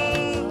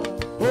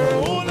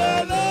 Òun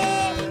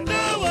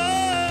lẹ̀lẹ́dàá wa.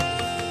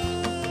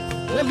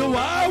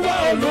 Olúwa wá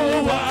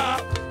Olúwa,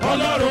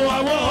 Ọlọ́run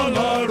àwọn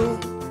ọlọ́run.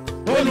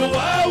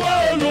 Olúwa wá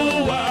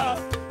Olúwa,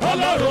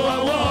 Ọlọ́run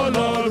àwọn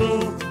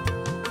ọlọ́run.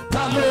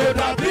 Ta ló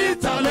dàbí,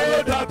 ta ló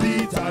dàbí,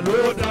 ta ló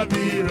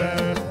dàbí rẹ̀?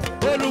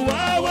 Olúwa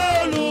wá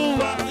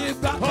Olúwa,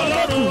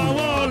 Ọlọ́run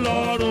àwọn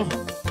ọlọ́run.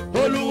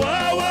 Olúwa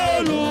wá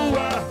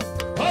Olúwa,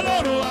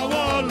 Ọlọ́run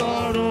àwọn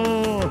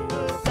ọlọ́run.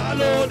 Ta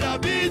ló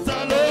dàbí, ta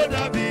ló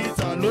dàbí,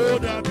 ta ló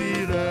dàbí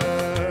rẹ̀?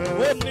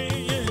 Ó ní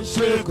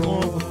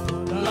ìṣègùn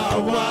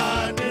làwa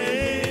ní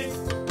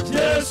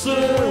Jésù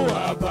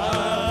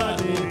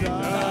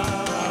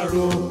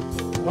àbánidáró.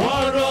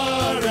 Ọ̀rọ̀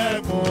rẹ̀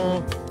mú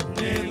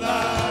ní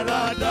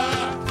láradá,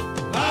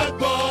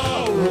 àgbọ̀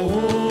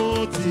òun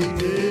ti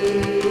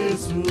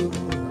Jésù.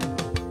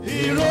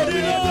 Ìró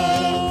dídùn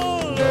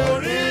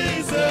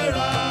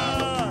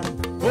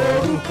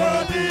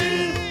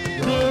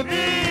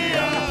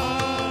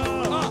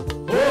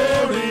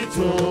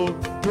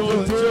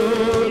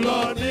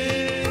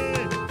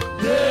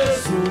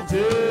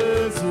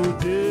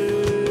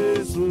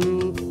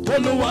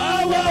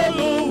Olúwa wa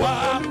Olúwa,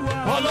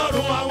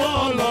 Ọlọ́run àwọn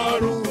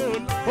ọlọ́run.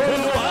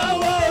 Olúwa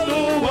wa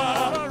Olúwa,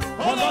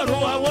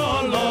 Ọlọ́run àwọn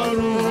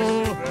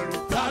ọlọ́run.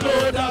 Ta ló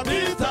dàbí,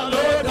 ta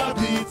ló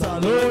dàbí, ta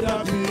ló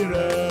dàbí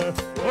rẹ̀?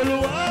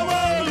 Olúwa wa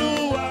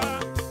Olúwa,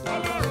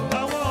 Ọlọ́run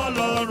àwọn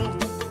ọlọ́run.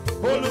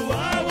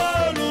 Olúwa wa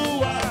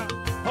Olúwa,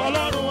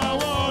 Ọlọ́run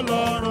àwọn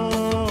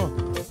ọlọ́run.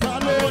 Ta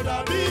ló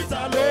dàbí,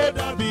 ta ló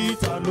dàbí,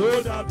 ta ló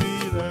dàbí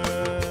rẹ̀?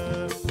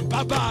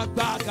 Bàbá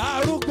àgbà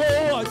kárúgbó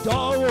ọjọ́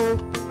o,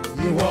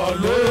 ìwọ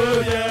ló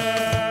yẹ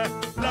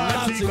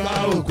láti gba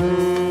ògo.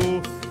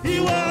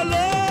 Ìwọ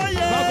ló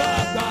yẹ. Bàbá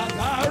àgbà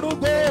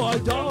kárúgbó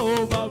ọjọ́ o,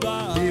 bàbá.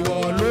 Ìwọ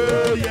ló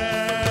yẹ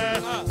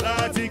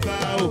láti gba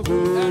ògo.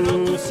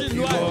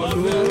 Ìwọ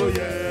ló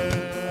yẹ.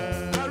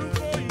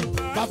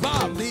 Bàbá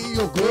mi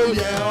ògo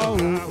yẹ ọ́.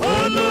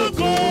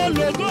 Ológo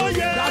lógo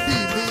yẹ. Dádì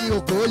mi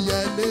ògo yẹ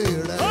lé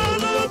rẹ.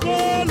 Ológo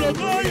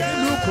lógo yẹ.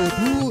 Ìlú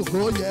Kòdú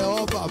ògo yẹ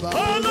ọ́ bàbá.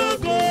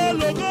 Ológo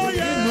lógo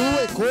yẹ. Ìlú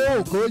Èkó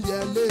ògo yẹ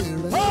lé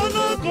rẹ.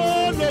 Ológo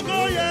lógo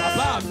yẹ.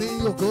 Bàbá mi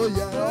ògo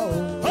yẹ ọ́.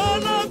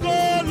 Ológo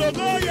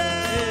lógo yẹ.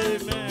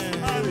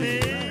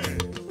 Amen.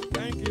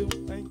 Thank you.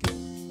 Thank you.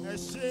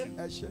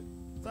 Ẹ ṣé.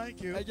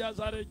 Thank you. Ẹ jẹ́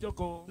sáré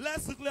jókòó.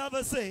 Let's quickly have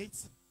a seat.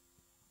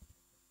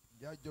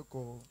 Jẹ́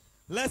jókòó.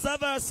 Let's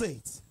have a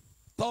seat.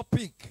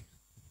 Topic.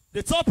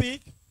 The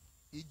topic,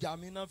 Ìjà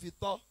mi náà fi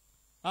tọ́.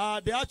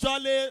 they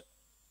actually,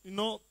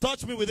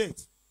 touch me with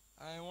it.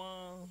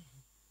 Àwọn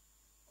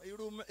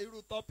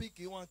irú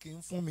tọ́pìkì wọn kì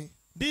í fún mi.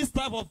 This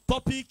type of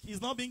topic is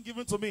not being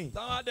given to me.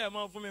 Táwọn àdẹ̀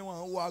mọ́ fún mi,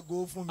 wọ́n ń wo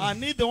aago fún mi.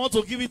 And if they want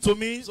to give it to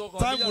me,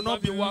 time will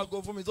not be. wo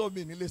aago fún mi tó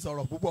mi nílé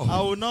sọ̀rọ̀ púpọ̀.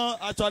 I will not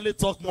actually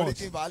talk Lórí much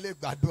kí n bá lè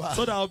gbàdúrà.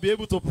 so that I'll be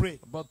able to pray.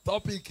 But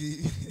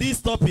tọ́pìkì.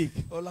 This topic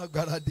Ó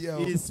lágbára díẹ̀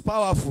o. is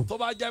powerful. Tó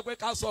bá jẹ́ pé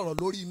ká sọ̀rọ̀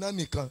lórí iná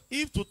nìkan,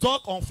 If to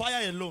talk on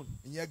fire alone,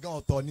 ìyẹn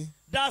gan ọ̀tọ̀ ni.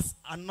 that's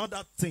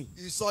another thing.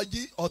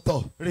 Ìsọjí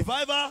ọ̀tọ̀.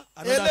 Revival,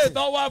 another Eléyìí thing.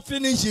 tó wá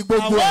finish And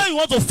gbogbo when ẹ̀. you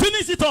want to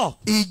finish it all,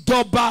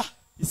 Ìjọba.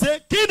 you say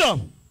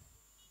kingdom,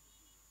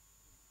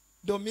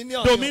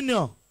 Dominion.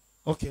 dominion.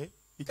 Okay.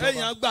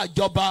 Kéèyàn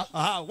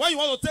gbàjọba. When you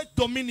want to take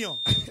dominion,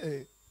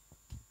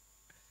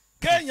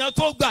 Kéèyàn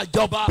tó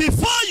gbàjọba.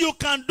 before you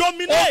can Ó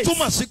dominate,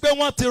 túmọ̀ sí pé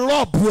wọ́n ti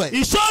rọ́ọ̀bù ẹ̀.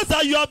 it shows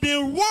that you have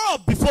been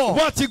robbed before.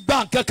 Wọ́n ti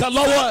gba nǹkan kan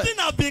lọ́wọ́ ẹ̀. Something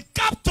has been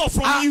captured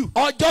from you.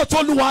 Ọjọ́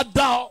t'Olúwa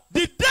dá ọ.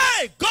 The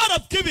day God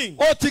has given,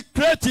 Ó ti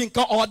create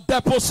nǹkan or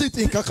deposit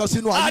nǹkan kan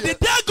sínú and ayé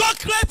the day God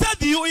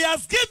created you, He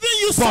has given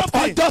you But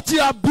something. ọjọ́ tí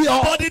a bí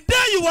ọ. But the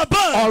day you were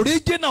born,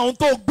 Original ohun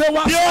tó gbé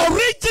wá. the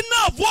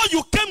original of what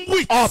you came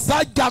with,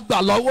 Ọ̀tá jagbà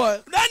lọ́wọ́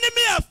ẹ̀. the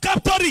enemy have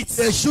captured it.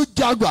 Èṣù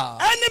jagbà.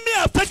 Enemy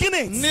have taken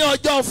it. Ní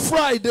ọjọ́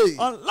Friday.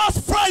 On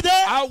last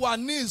Friday, A wà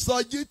ní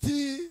ìsọjí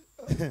tí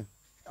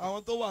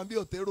àwọn tó wà bí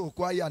òtérò òkú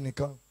àyà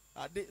nìkan.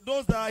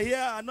 those that are here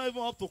are not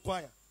even up to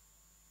choir.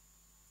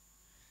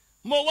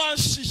 Mo wá ń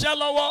ṣiṣẹ́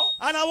lọ́wọ́.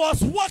 And I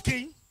was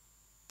working,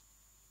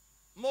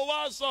 Mo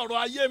wá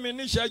sọ̀rọ̀ ayé mi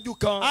níṣẹ́jú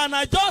kan. and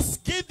I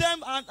just give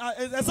them an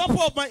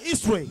example of my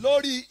history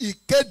Lórí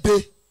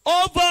ìkéde.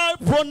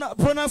 over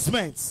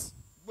pronouncements.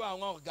 Gbọ́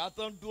àwọn ọ̀gá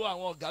tó ń dúró,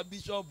 àwọn ọ̀gá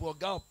bíṣọ̀bù,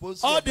 ọ̀gá àpòsí.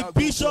 All the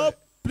bishop,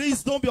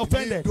 please don't be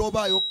offended. Ìdúró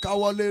báyìí ó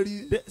káwọ́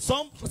lérí.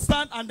 Some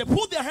stand and they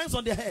put their hands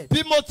on their head.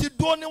 Bí mo ti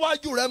dúró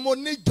níwájú rẹ, mo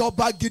ní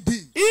ìjọba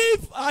gidi.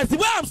 If, as the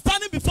way I'm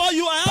standing before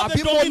you, I have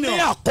Tàbí a mo ní dominion.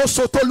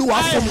 àkóso t'Olúwa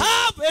I fún mi.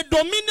 have a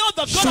dominion that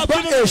God has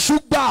Ṣùgbọ́n given me. èṣù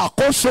gba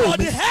àkóso But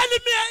mi. the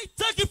enemy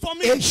take it from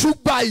me. Èṣù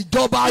gba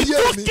ìjọba He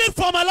ayé took mi. it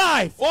from my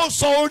life. Ó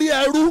sọ orí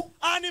ẹrú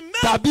And he made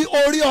tàbí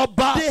orí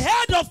ọba. the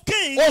head of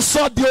king Ó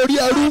sọ di orí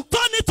ẹrú. and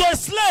turned it to a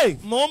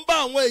slave. Mo ń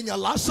bá àwọn èèyàn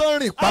lásán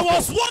rìn I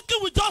was papọ̀.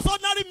 working with just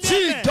ordinary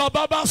Tí men.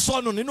 ìjọba bá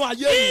sọnù nínú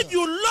ayé If èèyàn.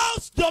 you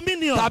lost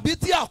dominion, Tàbí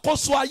tí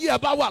àkóso ayé ẹ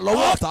bá wà lọ́wọ́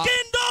your ọ̀tá.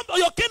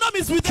 kingdom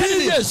is with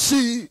enemy.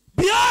 Kíyèsí,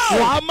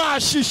 Behold, wàá máa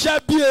ṣiṣẹ́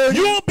bí erin.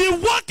 you will be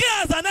working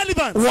as an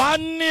elephant. Wàá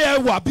ní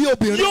ẹwà bí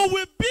obìnrin. You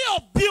will be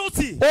of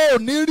beauty. O ò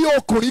ní rí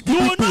ọkùnrin You gidi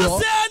will pè not ọ́.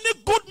 see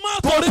any good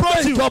man to Torí pé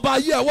approach you. ìjọba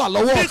ayé ẹ wà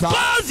lọ́wọ́ ọ̀tá.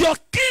 Because your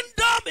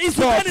kingdom is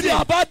with Bọ̀ tí enemy.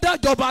 a bá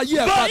dájọba ayé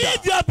ẹ But padà.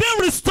 if you are being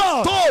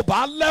restored, Tó o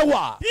bá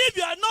lẹ́wà. if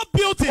you are not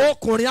beauty,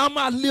 Ọkùnrin á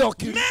máa lé ọ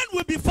kiri. men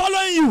will be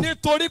following you.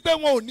 Nítorí pé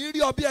wọn ò ní rí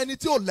ọ bí ẹni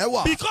tí ò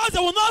lẹ́wà. Because they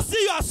will not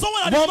see you as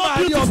someone that is Wọ́n not máa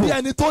rí ọ beautiful. bí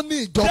ẹni tó ní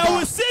They ìjọba.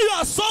 will see you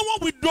as someone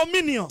with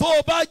dominion. Tó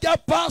o bá jẹ́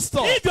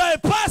pásítọ̀. If you are a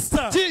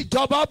pastor Tí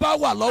ìjọba bá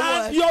wà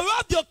lọ́wọ́ and ẹ. you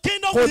have your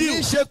kingdom Kò with ní you, í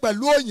ṣe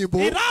pẹ̀lú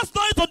òyìnbó. it has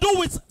nothing to do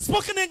with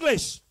spoken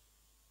English.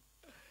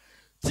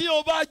 Tí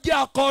o bá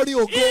jẹ́ akọrin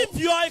ògo. If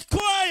you are a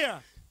choir,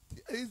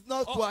 It's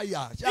not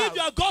choir. if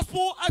you are a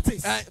gospel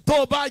artist,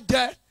 Tó o bá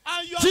jẹ́.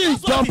 and you Tí are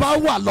gospel ìjọba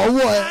artist, wà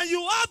lọ́wọ́ ẹ. and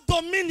you have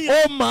dominion,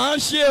 Ó máa ń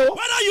ṣe o.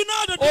 whether you know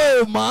how to do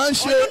Ó máa ń or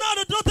ṣe. you know how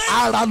to do things,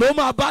 Àrà ló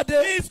máa bá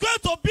dé. it's going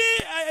to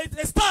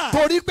be a star.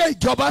 Torí pé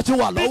ìjọba ti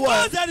wà lọ́wọ́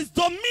Because ẹ. there is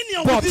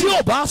dominion Bọ̀ with tí you.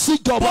 ò bá sí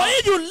ìjọba. But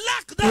if you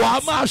lack Wàá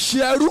that, máa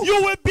ṣe ẹrú.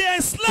 you will be Wàá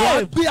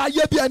enslaved. gbé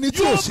ayé bí ẹni tí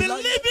You ò will sí be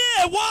láyé. living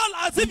a wall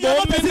as if you're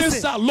not persisting.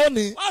 As I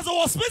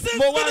was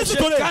finishing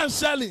today,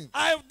 counseling.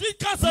 I did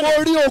counseling.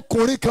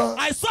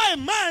 I saw a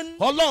man.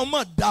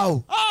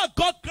 Oh,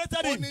 God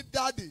created him.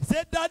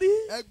 Say, Daddy,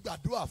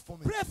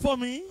 pray for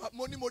me. I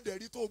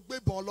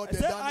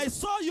said, I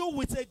saw you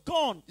with a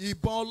gun. A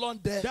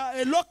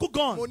local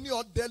gun.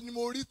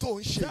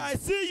 I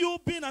see you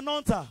being an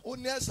hunter.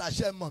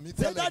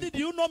 Say, Daddy, do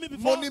you know me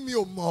before? I said, I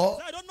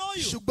don't know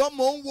you. But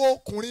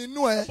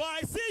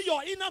I see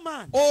your inner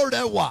man.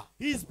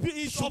 He's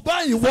handsome.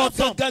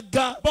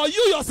 But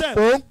you yourself,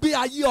 you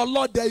are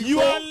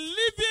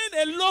living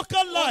a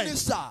local life. Say,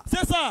 sir.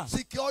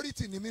 Say,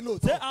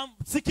 I'm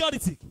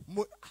security.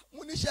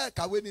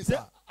 Say,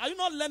 are you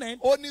not learning?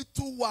 Only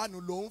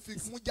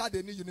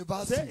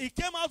 2-1 Say, he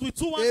came out with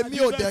 2-1 at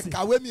university.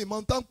 I'm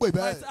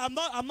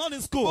not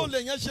in school.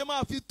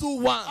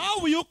 How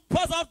will you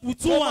pass out with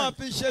 2-1?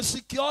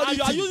 And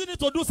you are using it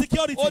to do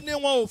security. He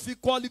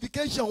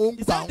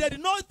said they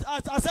did not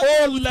accept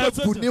it with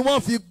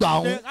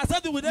them. I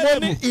said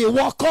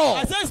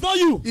it's not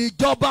you.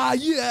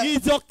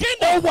 It's your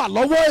kingdom.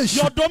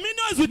 Your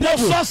dominion is with them.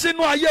 I speak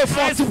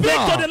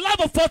to the life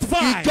of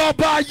 45. Your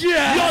dominion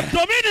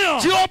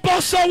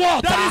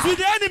that is with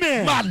the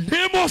enemy.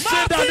 Before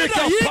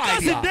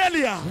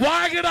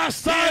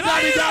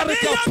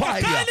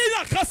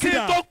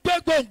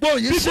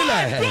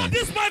I blow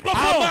this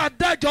microphone, you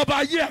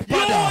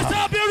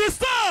shall be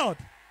restored.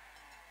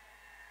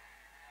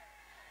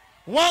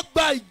 The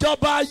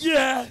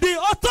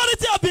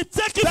authority has been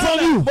taken from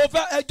you.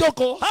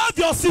 Have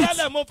your seat.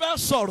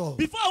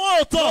 Before I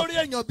want to talk,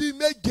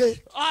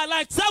 I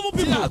like 7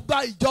 people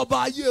that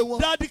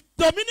the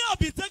dominion has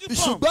been taken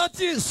from. But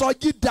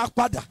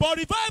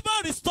revival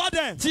restore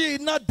them.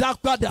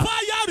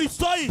 Fire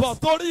restore it.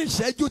 But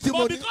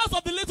because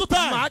of the little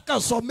time, I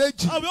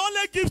will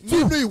only give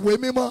 2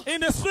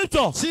 in the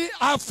scripture.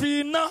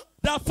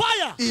 The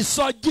fire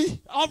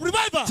of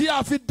revival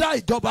has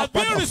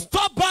been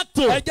restored back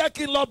to. Let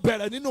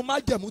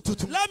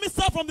me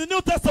start from the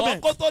New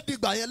Testament.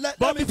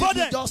 But before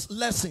then, just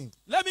lesson.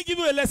 Let me give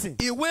you a lesson.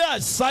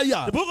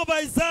 Isaiah. The book of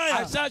Isaiah.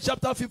 Isaiah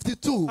chapter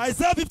 52.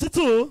 Isaiah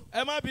 52.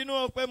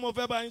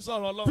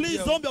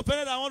 Please don't be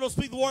offended. I want to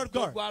speak the word of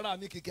God.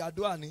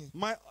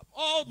 My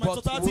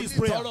totality is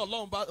prayer.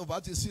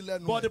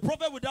 But the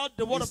prophet without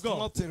the word of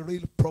God is not a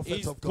real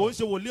prophet of God.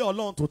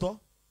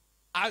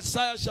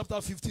 Isaiah chapter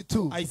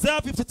 52.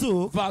 Isaiah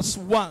 52. Verse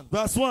 1.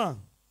 Verse 1.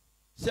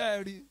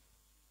 Can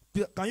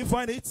you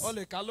find it? If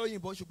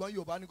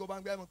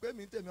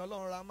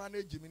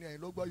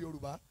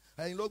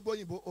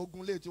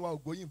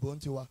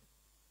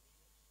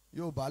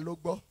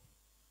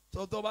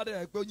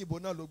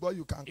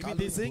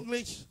it is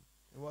English.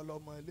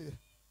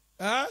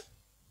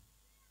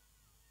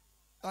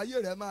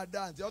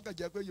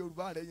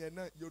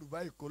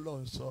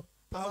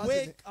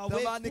 Awake,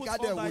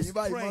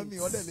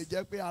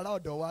 put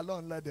on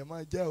thy strength.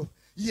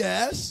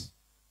 Yes.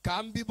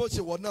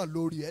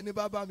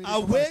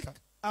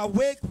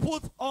 Awake,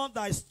 put on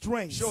thy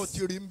strength.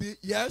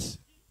 Yes.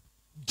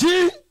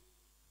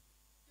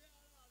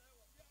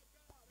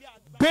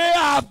 Put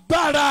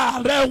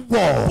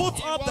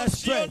up the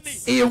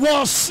strength.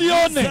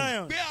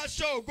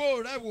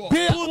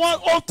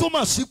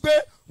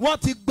 Wọ́n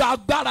ti gba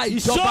agbára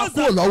ìjọba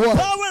kúrò lọ́wọ́ rẹ̀.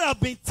 Power have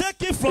been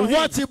taken from him.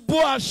 Wọ́n ti bó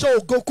aṣọ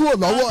ògo kúrò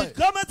lọ́wọ́ rẹ̀. The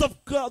garment of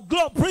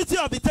purity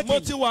have been taken. Mo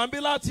ti wà níbí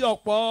láti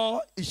ọ̀pọ̀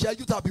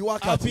ìṣẹ́jú tàbí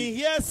wákàtí. I've been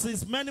here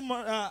since many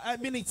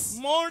minutes.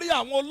 Mo rí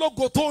àwọn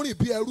ológo tó rìn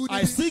bí ẹrú níbí.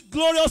 I see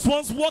glorious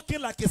ones walking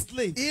like a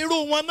slave.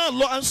 Irú wọn náà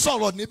ló ń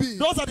sọ̀rọ̀ níbí.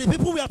 Those are the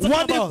people we are talking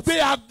about. Wọ́n ní gbé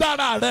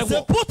agbára rẹ̀ wọ̀.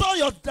 Say put on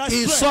your strength.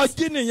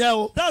 Ìsọjí nìyẹn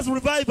o. That's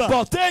revival.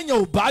 But téèyàn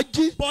ò bá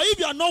jí. But if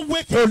you are not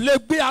waking. Kò lè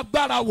gbé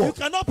agbára wọ̀. You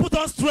cannot put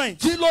on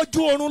strength. Jí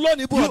lójú oorun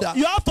lónìí bọ̀dà.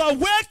 You have to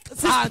awake,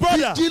 sister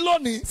brother. Jí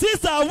lónìí.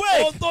 Sister awake.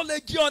 Ohun tó lè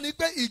jí ọ ni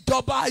pé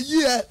ìjọba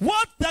ayé ẹ.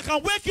 What that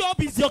can wake you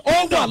up is your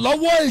kingdom. Ó wà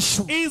lọ́wọ́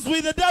èṣù. Is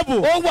with the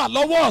devil. Ó wà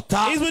lọ́wọ́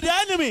ọ̀tá. Is with the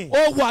enemy.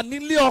 Ó wà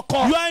nílé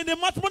ọkọ. You are in the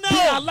matrimonial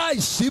home. Bí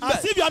aláìsí bẹ̀.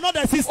 As if you are not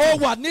existing. Ó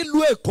wà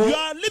nílùú Èkó. You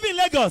are living in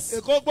Lagos.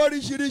 Èkó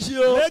gbóríṣiríṣi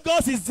o.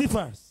 Lagos is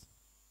different.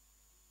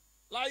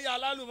 Láyé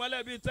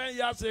alálùmọ́lẹ̀ bíi 10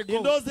 years ago.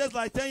 In those days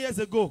like 10 years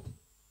ago.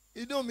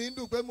 Inú mi ń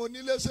dùn pé mo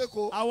nílé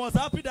sẹ́kọ̀ọ́. I was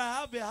happy that I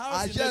have a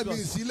house in Lagos. Àṣẹ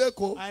mi sí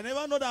lẹ́kọ̀ọ́. I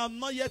never know that I'm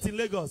not yet in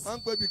Lagos. Wọ́n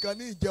ń pè bìkan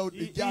ní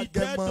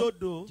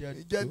Ìjẹ̀dòdò.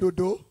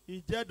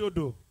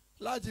 Ìjẹ̀dòdò.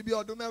 Láti bí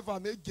ọdún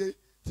 6-7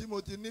 tí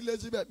mo ti nílé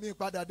síbẹ̀ mi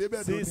padà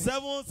débẹ̀ lónìí. Since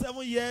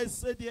 7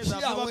 years, 8 years,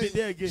 I've never been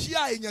there again. Ṣé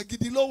àyàn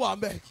gidi ló wà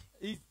ńbẹ̀?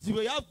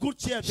 We have good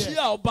chair there. Ṣé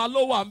ọba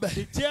ló wà ńbẹ̀?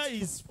 The chair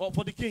is for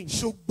the king.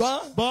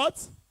 Ṣùgbọ́n.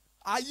 But.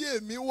 Ayé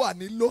mi wà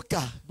ní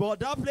local. But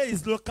that place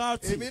is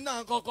locality. Èmi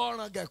náà kọ́kọ́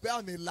ràn gẹ̀ pé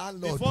àmì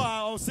landlord. Before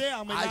I will say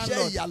I'm a landlord.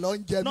 Àṣẹ ìyà ló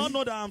ń jẹ mí. Not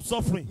know that I'm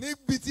suffering.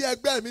 Níbi tí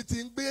ẹgbẹ́ mi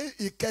ti ń gbé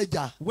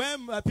Ìkẹjà.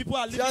 When people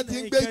are living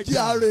in Ìkẹjà. Tí wọ́n ti ń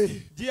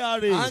gbé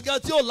GRA. Àǹkẹ́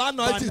tí ò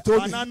lánàá ti tó mi.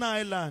 Banana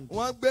Island.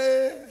 Wọ́n ń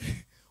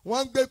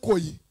gbé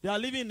Ìkòyí. They are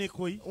living in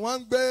Ìkòyí. Wọ́n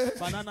ń gbé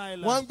Banana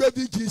Island. Wọ́n ń gbé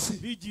BGC.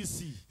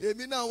 BGC.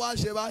 Èmi náà wá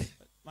ṣe báyìí.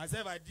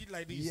 Myself, I did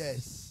like this.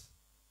 Yes.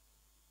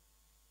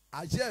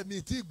 Àṣẹ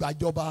mi tí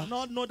gbàjọba.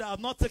 Not know that I have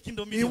not taken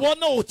dominion. Ìwọ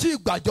náà ò tí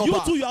gbàjọba.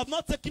 You too, you have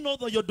not taken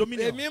over your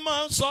dominion. Èmi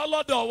máa ń sọ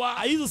lọ́dọ̀ wa.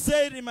 I used to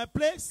say it in my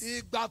place.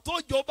 Ìgbà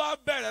tó jọba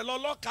bẹ̀rẹ̀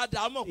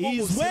lọ́lọ́kadà mọ̀ kó kò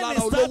Is sí when lára it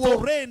starts to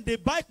olówó. rain, the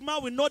bike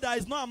man will know that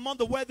it's not among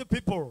the wealthy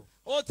people.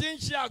 Ó ti ń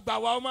ṣe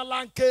àgbàwá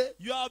ọmọlanke.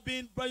 You have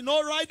been,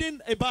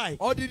 riding a bike.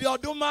 Odidi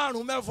ọdún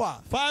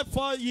 5-mẹ́fà.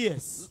 4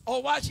 years.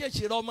 Ó wá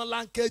ṣèṣì rọ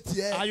ọmọlanke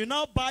tiẹ̀. And you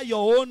now buy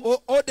your own.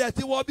 Ó dẹ̀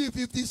ti wọ bí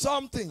 50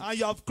 something. And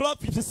you have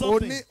clocked 50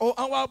 something.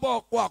 Àwọn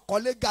abọ́ ọkọ̀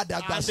àkọlé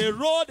gàdàgbà And sí. they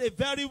rode a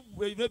very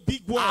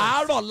big wall.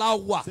 Àárọ̀ la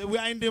wà. So we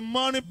are in the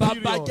morning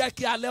period. Bàbá jẹ́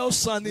kí alẹ́ ó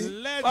san ni.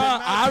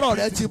 Àárọ̀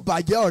rẹ ti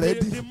bàjẹ́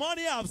already. The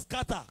money have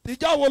scattered.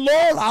 Ìjọ́ wo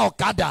ló ra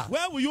ọ̀kadà?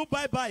 Where will you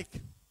buy bike?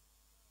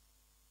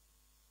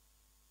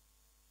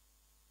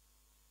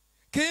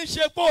 Kì í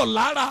ṣe pé ò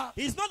lára.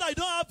 It's not that you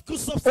don't have good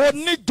substance.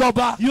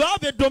 Oníjọba. You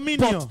have a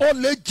dominion. But ó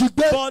lè jí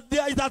gbé. But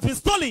it has been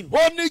stolen.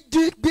 Ó ní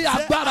jí gbé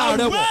agbára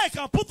rẹ wọ̀. Awake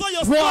and put on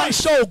your Wọ́n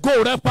strength. aṣọ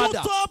ògo rẹ Put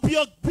padà. up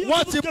your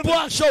Wọ́n ti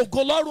bọ́ aṣọ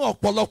ògo lọ́rùn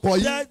ọ̀pọ̀lọpọ̀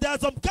yìí. There are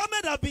some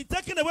garments that have been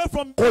taken away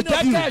from Kò many jẹ́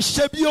of you. kẹ́ ẹ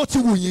ṣe bí ó ti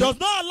wù yín. Does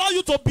not allow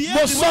you to behave.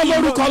 Mo sọ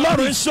lórúkọ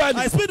Ọlọ́run Ísírẹ́lì.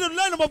 I speak in the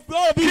name of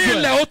God of Kí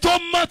Israel. ilẹ̀ ó tó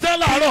mọ́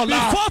tẹ́lẹ̀ àárọ̀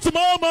la. Before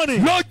tomorrow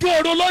morning. Lójú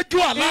oorun lójú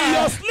àlá. In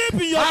your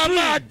sleep, in your A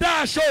máa dream.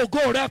 dá aṣọ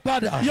ògo rẹ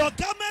padà. Your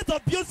garment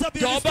of beauty have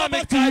been Jọba restored mi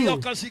back to ká you.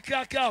 ayọ̀kan sí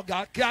kíákíá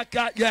ọ̀gá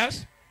kíákíá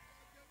yes.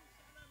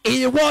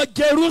 Ìwọ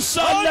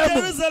Jerusalem.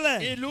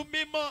 Jerusalem. Ìlú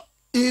mímọ́.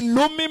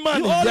 Ìlú mímọ́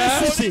You only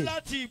nìyẹn. city.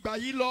 Láti ìgbà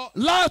yìí lọ.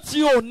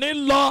 Láti òní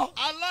lọ.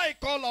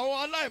 Aláìkọlà àwọn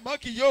aláìmọ́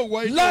kì yóò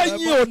wọ ilé rẹ mọ́.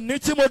 Lẹ́yìn òní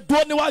tí mo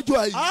dúró níwájú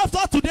ẹ̀ yìí.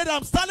 After today that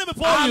I'm standing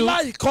before you.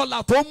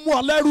 Aláìkọlà tó mú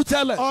ọ lẹ́rú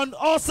tẹ́lẹ̀.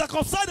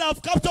 Uncircumcised that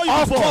have captured you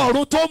Ọkọ before.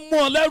 ọ̀run tó mú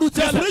ọ lẹ́rú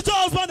The tẹ́lẹ̀. spiritual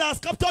husband that has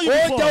captured you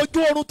Oúnjẹ before.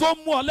 ojú oorun tó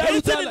mú ọ lẹ́rú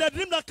Anything in tẹ́lẹ̀. the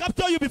dream that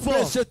captured you before.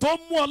 Gbèsè tó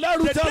mú ọ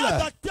lẹ́rú The death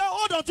tẹ́lẹ̀. that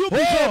hold on to you Ó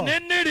before. ní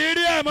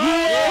nírìírí ẹ̀ mọ́. You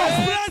will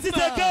experience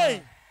it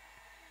again.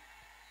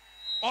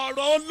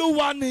 Ọ̀rọ̀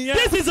Olúwa nìyẹn.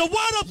 This is the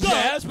word of God.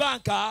 Yes,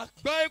 Banka.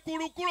 Gbọ́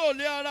ekuru kúrò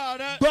lé ara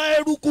rẹ. Gbọ́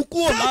eruku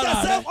kúrò Take lára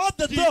yourself rẹ. off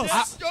the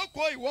dust.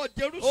 Jókòó ìwọ Ó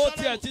Jerusalem.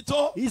 tiẹ̀ ti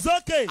tó. It's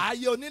okay.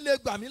 Ayé onílé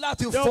gbà mí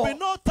láti There will be fọ́.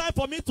 no time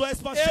for me to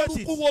expatiate Eruku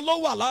it. wo ló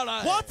wà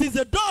lára ẹ̀? What is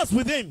the dust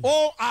within?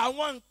 Ó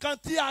àwọn nǹkan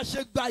tí a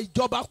ṣe gba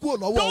ìjọba kúrò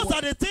lọ́wọ́ Those wọn.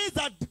 are the things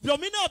that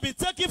dominion have been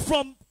taken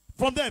from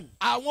them.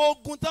 Àwọn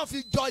ogun tán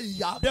fi jọ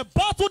ìyá. The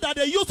battle that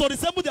they use to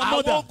resemble their Àwọn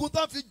mother. ogun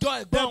tán fi jọ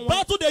The ẹ̀gbọ́n wọn.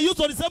 battle they use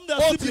to resemble their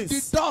Ó ti di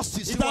siblings. dust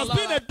sí It wọn has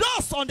been a lára.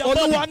 dust on their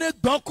Olúwa body. ní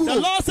gbọ́n The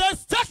kúrò. Lord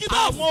says, take it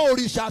off. Àwọn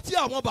òrìṣà tí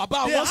àwọn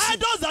bàbá The wọn sìn.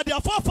 idols that their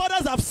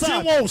forefathers have Tí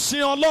served. wọn ò sin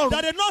Ọlọ́run.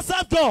 That did not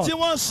serve God. Tí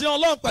wọ́n ń sin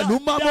Ọlọ́run pẹ̀lú They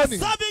are mámọ́nì.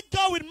 serving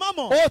God with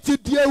mammon. Ó ti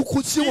di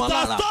eruku sí It wọn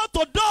has lára. turned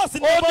to dust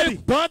in Ó their ní body.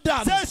 gbọ́n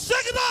dànù. Say,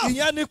 shake it off.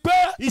 Ìyẹn ni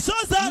pé It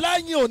shows that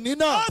lẹ́yìn òní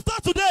náà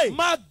after today,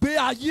 má gbé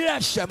ayé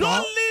ẹ̀ṣẹ̀ mọ́.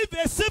 don't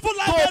live a sinful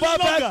life Tó o bá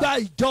any fẹ́ longer. gba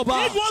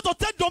ìjọba, If you want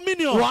to take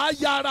dominion, wàá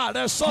yára rẹ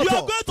you are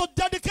sọ́tọ̀. going to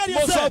dedicate Mo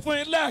sọ yourself.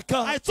 fún yín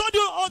lẹ́ẹ̀kan. I told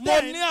you all Mo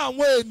day. ní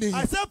àwọn ènìyàn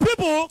I said,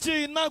 people,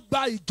 tí iná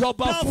gba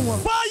ìjọba the fún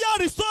wọn. fire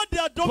restored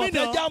their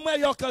dominion. Bọ̀dé jámọ́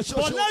ẹyọ kan But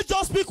ṣoṣo. let's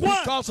just pick one.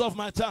 Because of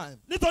my time.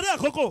 Nítorí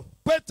àkókò.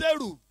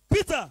 Pétérù,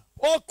 Peter,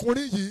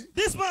 ọkùnrin yìí,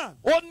 this man,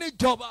 ó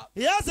níjọba.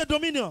 he has a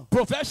dominion.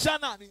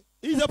 Professional ni.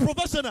 He's a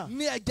professional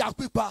Ní ẹja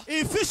pípa.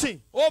 in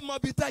fishing. Ó mọ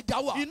ibi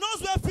tẹ́ja wà. He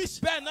knows where fish.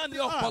 Bẹ́ẹ̀ náà ni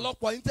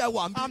ọ̀pọ̀lọpọ̀ yín tẹ́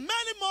wà ń bí. And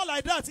many more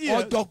like that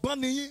here. Ọ̀jọ̀gbọ́n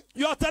ni yín.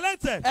 You are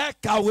talented. Ẹ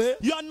kàwé.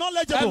 You are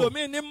knowledgeable.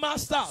 Ẹlòmíì ní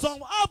masters.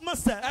 Some have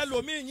masters.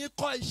 Ẹlòmíì yín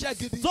kọ́ iṣẹ́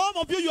gidi. Some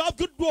of you have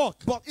good work.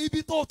 But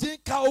ibi tó ti ń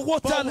ka owó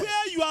But tẹ́lẹ̀.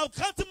 where you have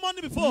counting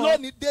money before.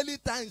 Lónìí Daily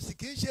Times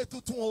kì í ṣe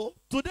tuntun o.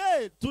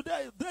 Today,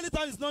 Daily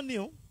Time is not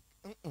new.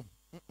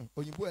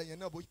 Òyìnbó ẹ̀yẹn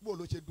náà bó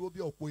ló ṣe dúró bí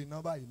òpó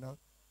iná báyìí náà.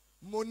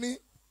 Mo ní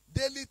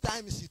Daily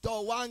Times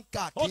tó wá ń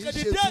kà kì í Okay,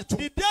 ṣe tuntun.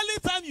 the Daily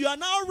Time you are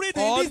now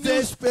reading All these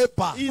days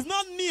newspaper. is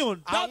not new.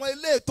 That, Àwọn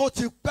ilé tó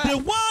ti the pẹ́.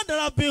 one that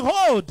have been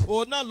hold.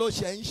 Òun náà ló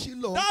ṣe ń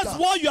ṣí lòun That's kà.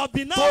 what you have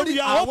been now. Torí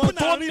You are àwọn open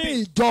tó and ní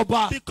reading.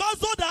 ìjọba. Because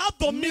those that have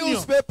dominion,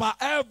 Newspaper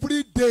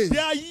every day they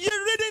are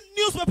reading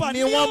newspaper. ni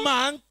New, wọ́n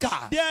máa ń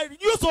kà. they are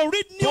used to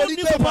read new Torí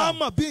pé wọ́n á newspaper.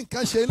 mọ̀ bí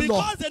nǹkan ṣe ń lọ.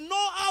 Because they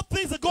know how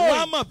things are Wọ́n á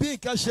going. mọ̀ bí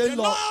nǹkan ṣe They ń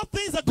know lọ. how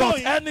things are But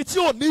going. ẹni tí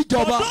ò ní But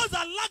ìjọba those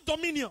that lack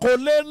dominion kò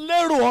lè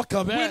lérò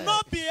ọkàn will bẹ́ẹ̀.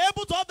 not be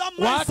able to have that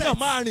Wàá kàn mindset.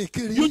 máa rìn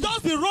kiri. You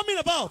just be roaming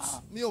about.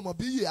 Mi ò mọ̀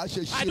bí yìí á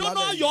ṣe I ṣí don't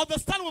know how lálẹ́ your yìí.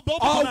 understanding will be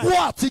open Ọwọ́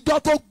tonight. àtijọ́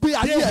tó gbé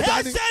ayé The ẹ̀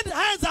dání. ancient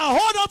hands that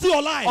hold on to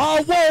your life.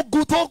 Ọwọ́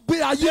ogun tó gbé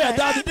ayé ẹ̀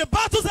dání. The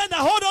battles and that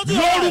hold on to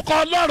your life.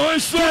 Lórúkọ Ọlọ́run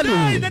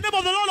Ísírẹ́lì. In the name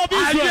of the Lord of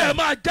Ayé ẹ̀ Israel.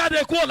 máa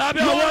jáde kúrò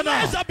lábẹ́ Your ọwọ́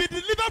life náà. shall be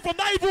delivered from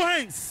that evil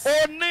hands.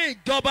 O ní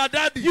ìjọba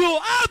dádì. You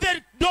have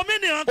a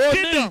dominion O ní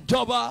kingdom.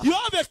 ìjọba. You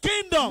have a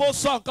kingdom. Mo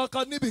sọ nǹkan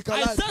kan níbi kan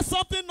I láì. said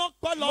something not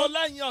quite Mo long.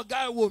 lẹ́yìn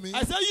ọ̀gá ẹ̀ wò mí.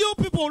 I said, you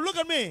people, look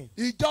at me.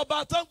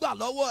 Ìjọba tó ń gbà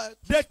lọ́wọ́ ẹ̀.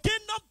 The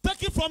kingdom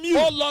taken from you.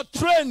 Ó lọ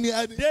tírèènì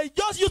ẹni. They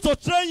just used to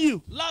train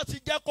you Láti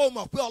jẹ́ kó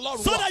mọ̀ pé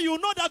Ọlọ́run so wà. that you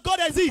know that God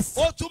exists.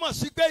 Ó túmọ̀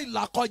sí pé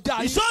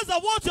ìlàkọjá It yín. shows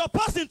that what you're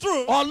passing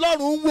through,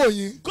 Ọlọ́run ń wò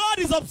yín. God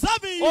is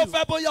observing you. Ó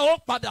fẹ́ bóyá ó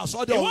padà You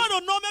sọ́dọ̀. want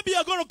to know, maybe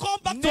you're going to come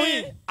back to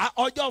Ní Him.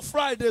 ọjọ́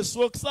Friday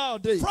stroke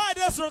Saturday.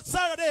 Friday,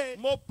 Saturday,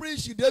 Mo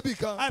preach débì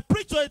kan. I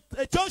preached to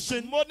a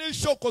junction. Mo ní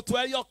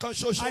ṣòkòtò ẹyọ kan I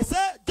ṣoṣo.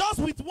 said, just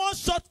with one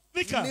short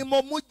loudspeaker. Ni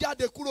mo mú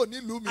jáde kúrò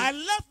nílùú mi. I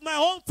left my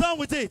hometown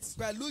with it.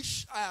 Pẹ̀lú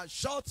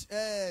short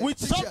with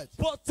t-shirt.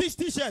 short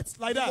t-shirts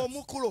like that. Mo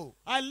mú kúrò.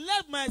 I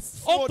left my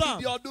hometown. Ó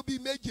di ọdún bíi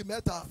méjì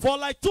mẹ́ta. For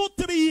like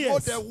 2-3 years. Mo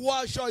dẹ̀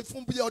wọ aṣọ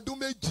fún bíi ọdún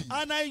méjì.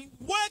 And I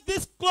wear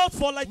this cloth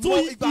for like 2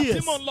 years. Ìgbà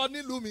tí mo lọ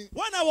nílùú mi.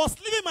 When I was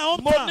leaving my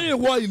hometown. Mo ní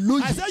ìwọ ìlú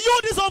yìí. I said, you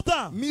this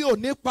hometown. Mi ò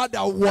ní padà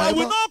wọ ẹ mọ́. I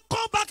will not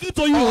come back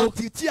into you.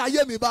 Until tí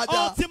ayé mi bá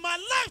dá. Until my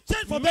life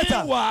change for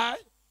better.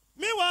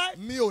 Meanwhile,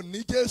 mi ò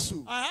ní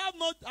Jésù. I have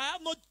no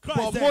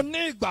Christ. But mo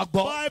ní ìgbàgbọ́.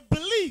 But I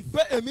believe. Pé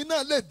èmi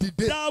náà lè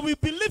dìde. That we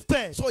be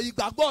lifted. So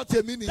ìgbàgbọ́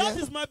tèmi nìyẹn. That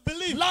is my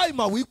belief. Láì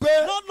mọ̀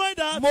wípé. Not knowing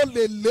that. Mo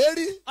lè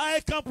lérí. I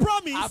can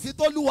promise. Àfi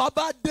t'Olúwa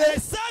bá dé.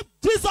 Except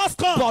Jesus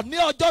come. But ní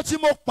ọjọ́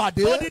tí mo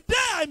pàdé. But the day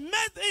I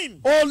met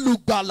him.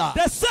 Olùgbàlà.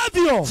 The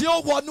Savior. Tí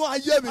ó wọnú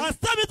ayé mi. And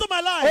step into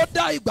my life. Ó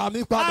dá ìgbà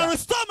mi padà. I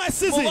restore my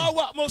season.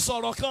 Mo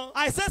sọ̀rọ̀ kan.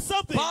 I said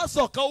something.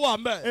 Pásọ̀ kan wà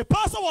mẹ́. A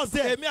pastor was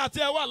there. Èmi àti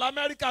ẹ wà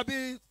l'Amẹ́ríkà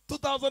bíi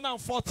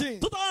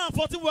 2014.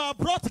 2014 we were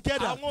brought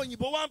together. Àwọn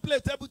òyìnbó wá ń play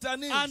table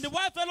tennis. And the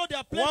white fellow they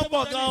are playing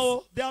table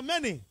tennis. There are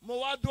many.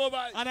 Mo wá dúró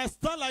báyìí. And I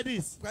stand like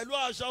this. Pẹ̀lú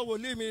aṣọ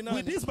wòlíì mi náà.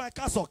 With this my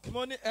cassock.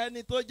 Mo ní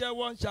ẹni tó jẹ́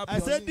one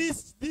champion. I said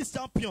this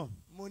champion.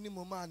 Mo ní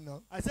mo máa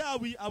nà. I said I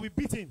will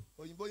beat him.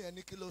 Òyìnbó yẹn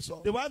ní kí ló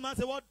sọ. The white man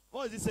said what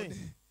is he saying?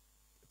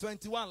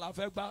 21 la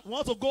fẹ́ gbá. We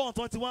want to go on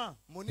 21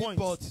 Mo ní points.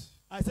 but.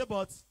 I said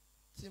but.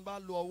 Tí n bá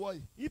lo ọwọ́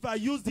yìí. If I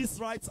use this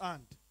right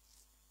hand.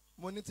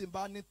 Mo ní tí n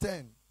bá ní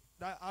 10.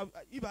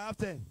 If I have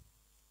 10.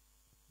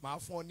 Màá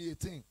fún ọ ní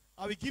 18.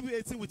 I will give you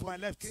 18 with my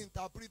left. Kí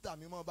interpreter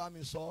mi mọ̀ bá mi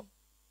sọ.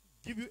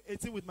 Give you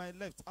 18 with my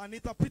left. And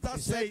interpreter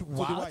said to the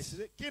right. He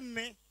said, kí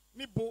ni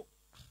níbo?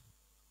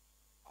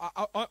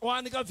 Wọ́n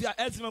á ní ká fi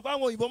ẹ̀sìn mọ̀ pé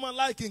àwọn òyìnbó máa ń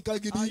láìkí nǹkan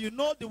gidi. And you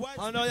know the white.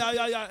 Ọ̀nà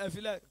ya ẹ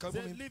filẹ̀ kan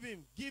fún Say mi. leave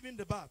him, give him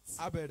the bat.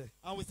 Abẹ̀rẹ̀.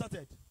 And we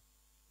started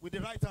with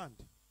the right hand.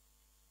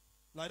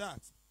 Like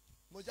that.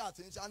 Mo ṣáà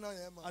ti ń ṣáná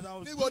yẹn mọ̀. And I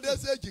was Níbo dé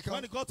stage kan.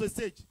 when he got to the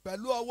stage.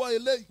 Pẹ̀lú ọwọ́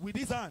eléyìí. With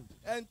his hand.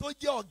 Ẹni tó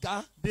jẹ́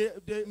ọ̀gá.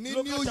 The ní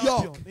local New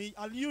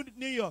champion in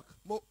New York.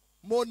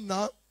 Mo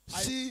nà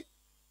sí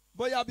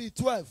bóyá bíi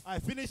 12. I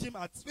finished him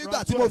at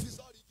Nígbà tí mo fi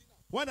sọ́ọ̀rì jìnnà.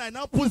 When I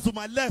now put it to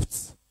my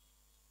left.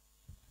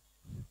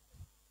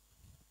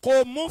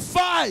 Kò mú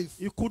 5.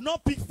 He could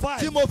not pick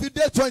 5. Tí mo fi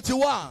dé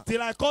 21.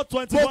 Till I caught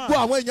 21. Gbogbo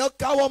àwọn èèyàn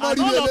káwọ́ mọ́ And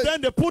rí all of lélẹ̀.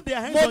 them they put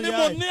their hands on your Mo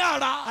head. ní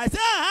ara. I said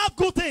I have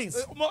good things.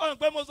 Mo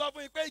sọ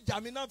fún yín pé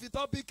ìjà mi náà fi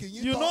tọ́pìkì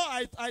yín tọ́. You know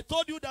I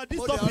told you that this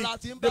Mo topic dẹ̀ ọ̀la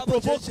tí ń they bá bó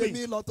ṣe provoked ṣe me.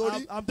 mí lọ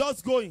torí. I'm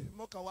just going.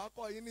 Mo kàn wá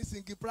kọ́ yín ní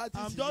singing practice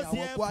I'm ní just àwọn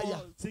here kwaya.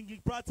 for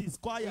singing practice,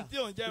 choir. Tí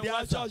òun jẹ́ The wá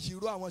answer. ṣọ́ọ̀ṣì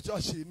irú àwọn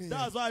ṣọ́ọ̀ṣì ni.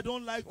 That's why I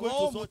don't like going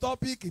Wọ́n to mú such.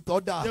 tọ́pìkì tó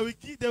dáa.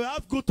 They will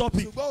have good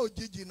topic. Ṣùgbọ́n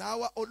òjijì náà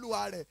wá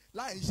olúwa rẹ̀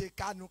láì ṣe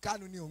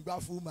kánú ni òun gbá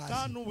fún màá.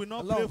 Kanu will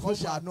not play Ọlọ́run kan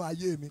football. ṣàánú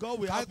ayé mi. God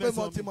will Ká have pé mercy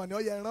mo on ti me. mọ̀ ní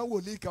ọyẹ ẹran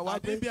wòlíì kan wá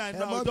pé Maybe ẹ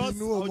má I'll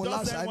bínú òun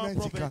just send one lásàmẹ́ǹtì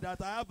prophet kan.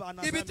 that I have an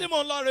Ibi tí assignment.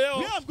 mo ń lọ rèé o.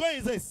 Where I'm going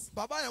is this.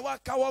 Bàbá yẹn wá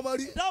káwọ́ mọ́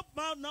rí. That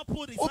man now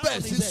put his Ó hand on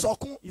bẹ̀rẹ̀ sí his head.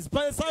 sọkún. His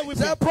parents started Ṣé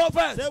weeping.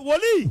 prophet? Say,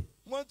 Woli.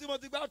 Mo ti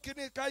gbá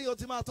kíní káyọ̀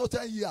tí máa tó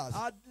 10 years.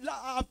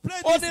 I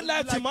played Ó this ní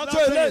left like mọ́tò last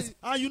eléyìí. tennis.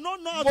 And you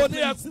don't know how Mo to ní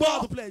play. ẹ You know how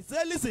gbọ́. to play.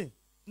 Say, listen.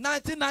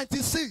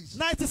 1996.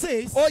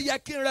 96. Ó yẹ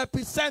kí n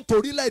represent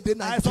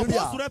orílẹ̀-èdè I supposed to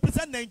Nàìjíríà.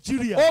 represent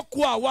Nigeria. Ó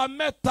kù àwa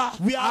mẹ́ta.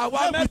 We are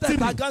Àwa every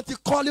mẹ́tẹ̀ẹ̀ta team. gan ti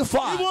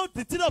qualify. Even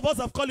the three of us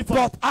have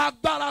qualified. But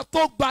agbára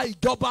tó gba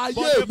ìjọba But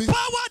ayé the mi.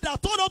 power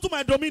that turned onto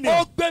my Ó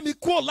dominion, gbé mi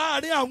kúrò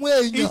láàrin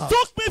àwọn it èèyàn.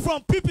 took me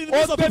from people in the Ó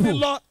midst of gbé mi people.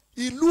 lọ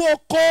ìlú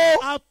oko.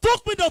 And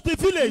took me to the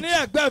village. Ní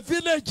ẹ̀gbẹ́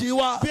village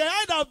wa.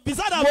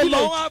 Beside our Mo lọ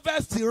village.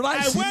 harvest I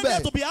rice went there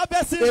bẹ̀. to be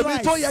harvesting Èmi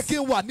rice. tó yẹ kí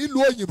n wà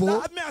nílùú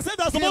òyìnbó. I said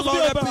that's Kí n supposed lọ to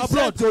be abroad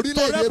represent to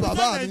orílẹ̀-èdè bàbá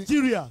represent mi.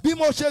 Nigeria. Bí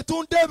mo ṣe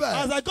tún débẹ̀.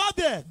 As I got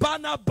there,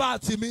 Banner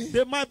bat mi.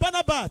 my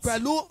banner bat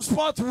Pẹ̀lú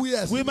sport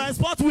wears. with my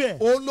sport wear,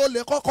 Òun ló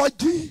lè kọ́kọ́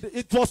jí.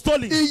 it was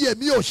stolen. Iye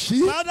mi ò ṣí.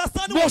 My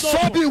understanding Mo was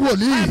sọ not bí I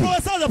wòlíì.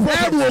 prophesied the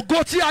prophet. Ẹrù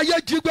ògo tí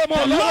ayé jí gbé mọ́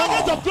The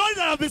luggage lọ́wọ́. of glory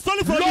that have been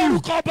stolen from you.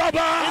 Lórúkọ bàbá.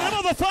 In the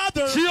name of the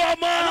Father, Tí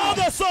ọmọ. and of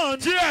the Son,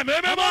 Tí ẹ̀mí and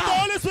of the mímọ́.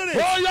 Holy Spirit.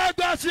 Ó yẹ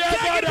gbà tí ẹ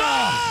Take it padà.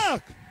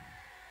 back!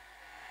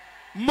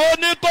 Mo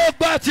ní kó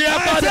gbà tí ẹ I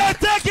padà. said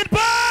take it Mo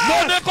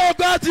back! ní kó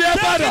gbà tí ẹ Take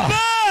it padà.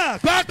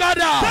 back! Gbà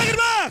padà. Take it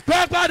back!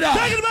 Gbà padà.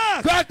 Take it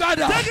back! Gbà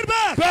padà. Take it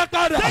back! Gbà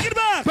padà. Take it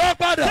back! Gbà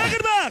padà. Take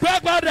it back! Gbà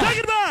padà. Take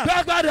it back!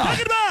 Gbà padà.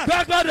 Take it back!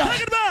 Gbà padà.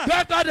 Take it back!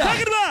 Gbà padà.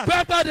 Take it back!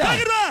 Gbà padà.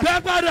 Take it back!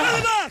 Gbà padà. Take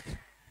it back!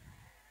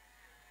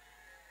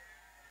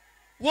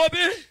 Wo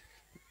bí?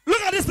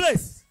 Look at this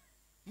place.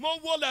 Mo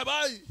wọlé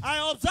báyìí. I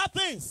observe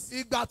things.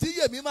 Ìgbà tí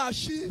yèmí máa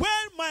ṣí.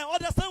 When my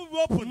understanding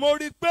will open, Mo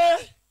rí i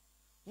pé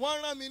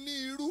wọ́n rán mi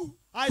ní irú.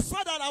 I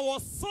saw that I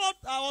was sent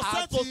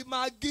Àti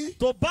magí.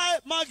 to buy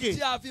Maggi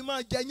Tí a fi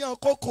máa jẹyàn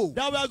kókò.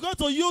 that we are going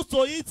to use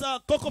to eat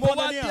cocoa Mo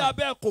wá dé banana.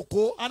 abẹ́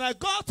kòkó. And I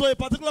got to a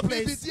particular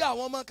Níbi place tí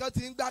àwọn ọmọ kan ti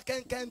ń gbá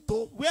kẹ́ńkẹ́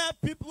tó.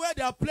 where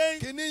they are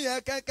playing Kíní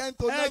yẹn kẹ́ńkẹ́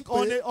tó náà egg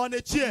pé on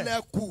a chair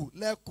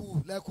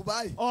lẹ́kù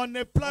báyìí. on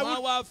a Wọ́n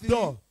á wá plywood fi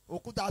door.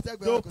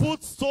 They'll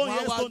put stone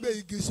here, stone,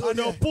 and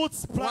they'll put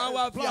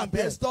plant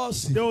there.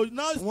 They will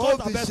now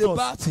cut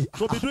asbestos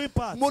to be doing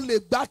parts.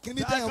 I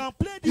can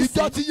play this.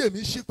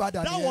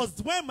 That was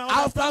when my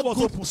understanding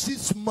was open.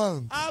 6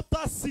 months.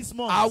 After 6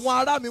 months,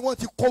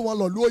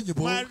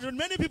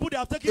 many people they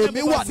have taken them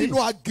overseas.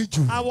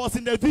 I was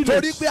in the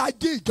village.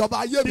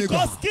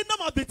 Because kingdom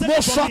has been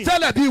taken from me.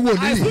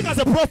 I speak as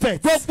a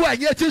prophet. As many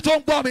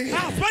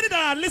that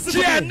are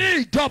listening to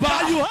me,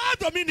 that you have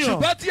dominion.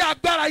 But the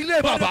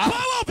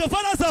power of the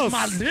Father's house.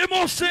 Take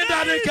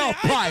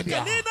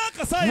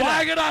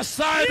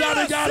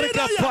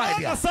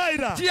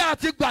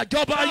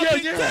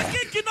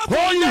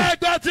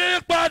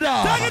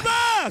it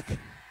back.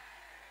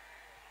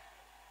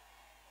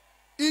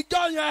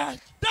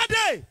 That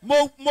day, I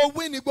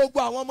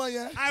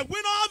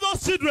win all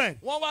those children.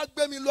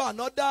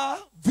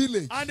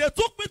 Village. And they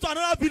took me to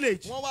another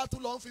village.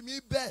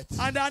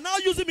 And they are now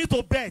using me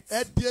to bet.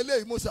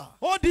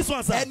 Oh, this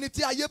one, sir.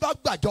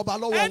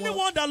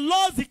 Anyone that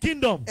loves the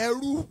kingdom, they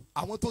will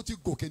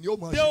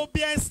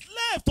be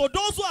enslaved to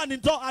those who are at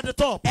the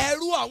top. Those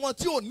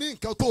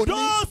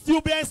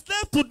you'll be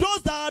enslaved to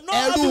those that are not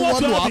having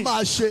what you have.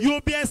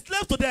 You'll be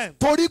enslaved to them.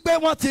 Because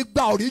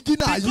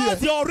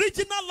the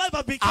original life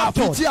has been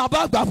captured.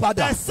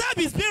 The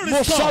same is being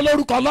restored. I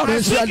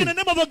speak in the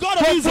name of the God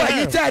of Israel.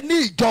 As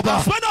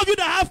many of you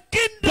that have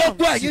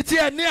kingdoms,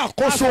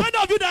 as many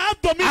of you that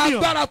have dominion, the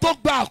power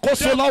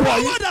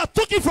that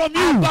took it from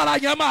you, the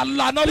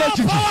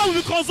power will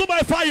be consumed by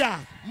fire.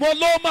 They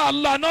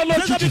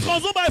shall be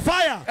consumed by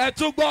fire.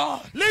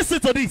 Listen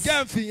to this.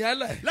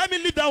 Let me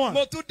leave that one.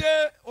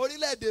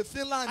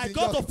 I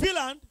go to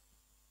Finland.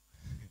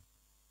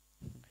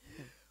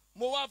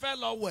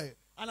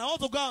 And I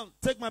want to go and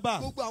take my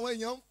bath.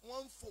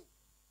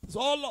 So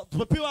all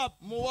the people are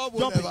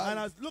jumping, and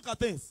I look at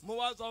things.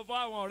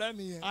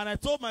 And I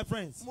told my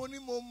friends, I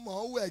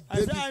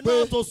said, I know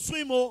how to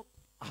swim. One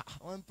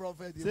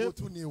prophet,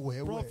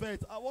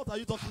 prophet, what are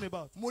you talking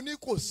about? I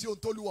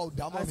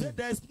said,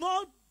 there's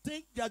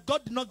nothing that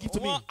God did not give to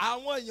me. They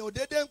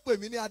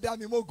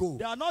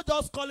are not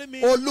just calling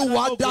me.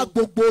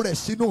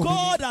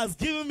 God has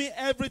given me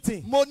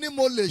everything. I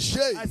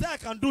said, I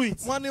can do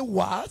it.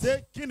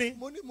 Say, Kini,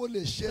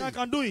 I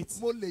can do it.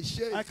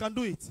 I can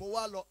do it.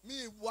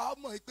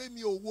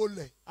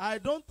 I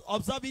don't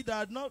observe it. I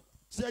had not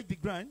check the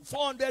ground.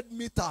 400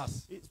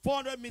 meters.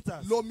 400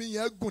 meters.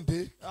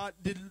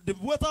 The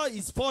water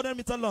is 400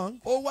 meters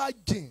long.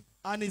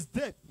 And it's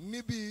deep.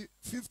 Maybe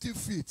 50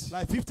 feet.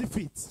 Like 50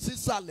 feet.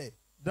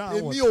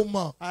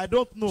 Downward. I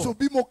don't know. So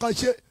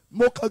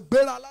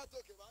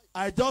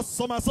I just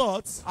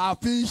somersault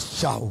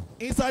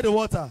inside the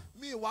water.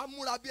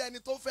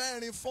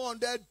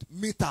 400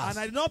 meters. And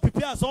I did not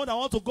prepare someone that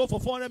want to go for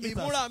 400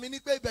 meters.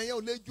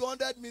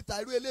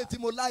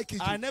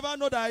 I never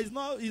know that it's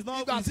not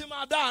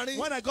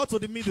when I got to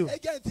the middle.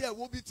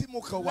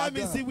 Let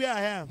me see where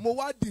I am.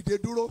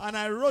 And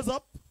I rose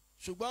up.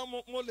 I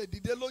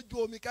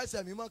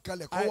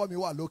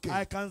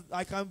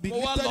can be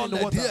lifted in the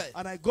water.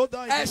 And I go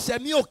down again.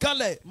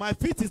 My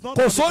feet is not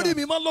on the ground.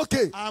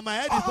 And my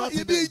head is not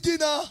in there.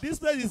 This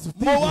place is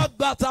deep.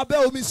 And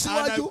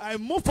I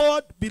move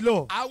forward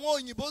below.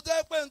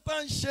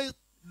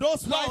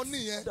 Those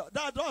whites,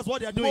 that's what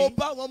they are doing.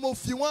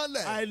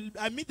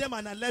 I meet them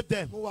and I left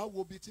them.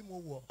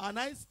 And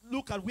I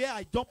look at where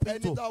I jump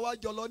into.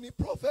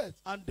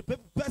 And the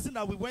person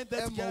that we went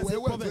there together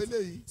said, prophet,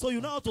 so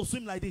you know how to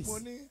swim like this? I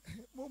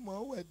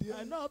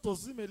know how to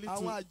swim a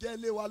little.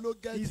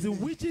 It's the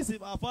witches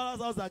in our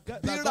father's house that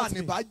got me. I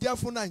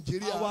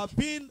have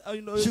been,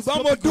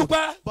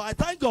 but I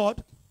thank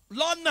God.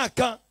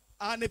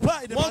 And they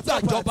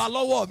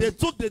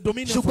took the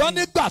dominion from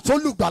me. But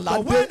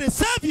when the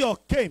Savior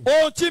came,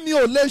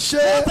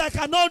 what I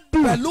cannot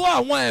do, with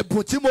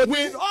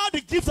all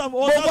the gifts I'm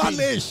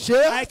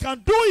I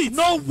can do it.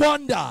 No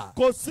wonder. I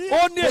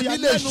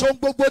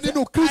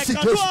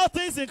can do all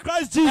things in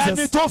Christ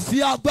Jesus,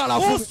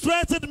 who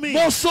strengthened me.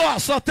 I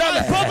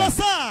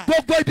prophesy,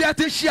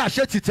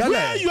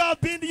 where you have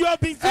been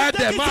taken care of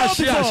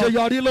before, you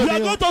are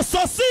going to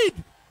succeed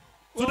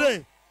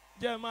today.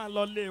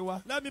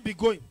 Let me be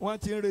going.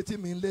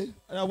 They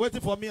are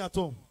waiting for me at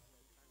home.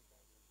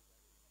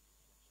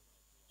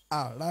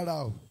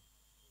 Rárá o.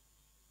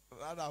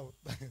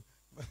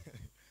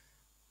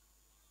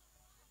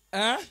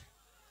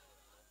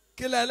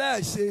 Kí lẹ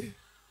lẹ ṣe?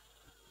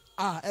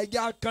 Ẹ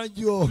jẹ́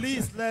akánjú o.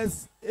 Please,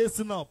 let's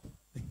hasten up.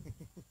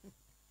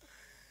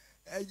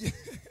 Ẹ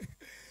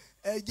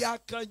jẹ́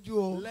akánjú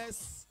o.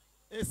 Let's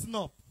hasten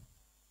up.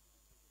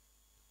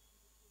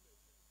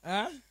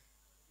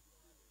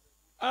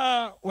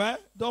 Well,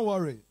 don't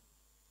worry.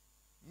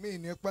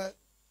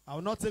 I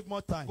will not take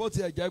more time. So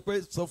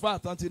far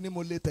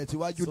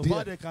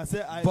they can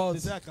say I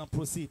can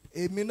proceed.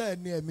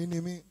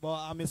 But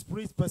I'm a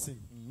spirit person.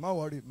 Don't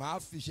worry. I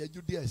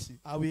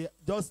will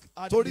just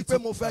add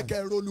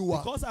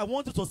because I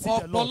want you to see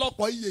the Lord.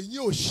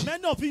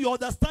 Many of you, your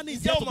understanding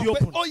is yet to be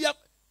open.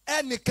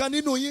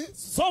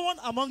 Someone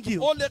among you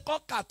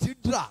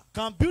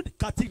can build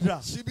cathedral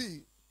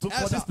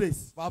for this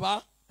place.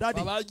 Baba,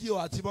 Daddy, Baba Gio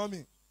àti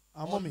Mommy.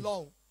 And Mommy.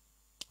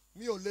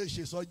 Mi ò lè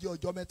ṣe ìsọjí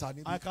ọjọ́ mẹ́ta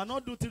níbí. I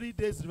cannot do 3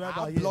 days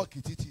revival here. I'll block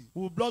títì.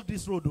 We will block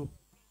this road though.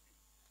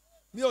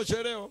 Mi ò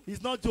ṣeré o.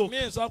 It's not joke. Mi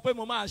sọ pé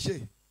mo máa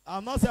ṣe.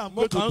 I'm not saying I'm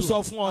going to do.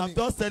 I'm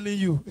just telling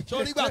you.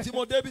 So nígbà tí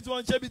mo débi tí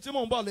wọ́n ń ṣe bí tí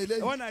mò ń bọ̀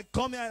lélẹ̀. When I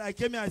come here, I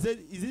came here, I said,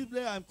 is this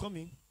place I'm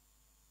coming?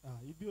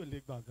 Ibi ò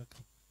lè gbà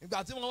kankan.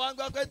 Ìgbà tí mo wá ń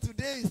gbọ́ pé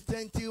today is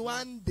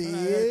 21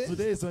 days.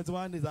 Today is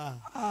 21 days.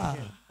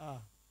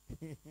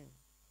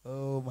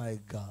 Oh my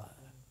God.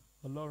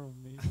 Ọlọ́run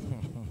mi.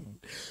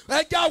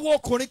 Ẹ já wo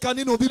ọkùnrin kan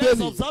nínú Let's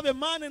Bíbélì. observe a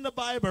man in the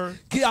Bible.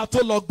 Kí a tó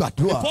lọ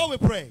gbàdúrà. Before we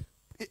pray.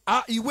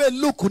 Ìwé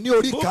Luke ní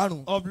orí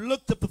karùn-ún. Of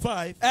Luke chapter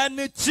 5.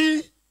 Ẹni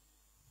tí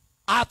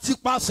àti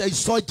pàṣẹ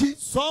ìsọjí.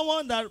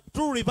 Someone that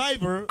through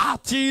revival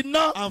àti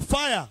iná and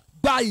fire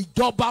gba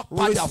ìjọba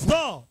padà fún.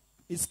 Restore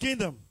his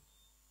kingdom.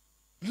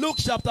 Luke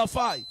chapter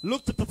 5.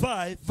 Luke chapter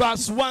 5.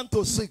 Verse 1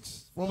 to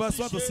 6. From verse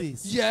 1 to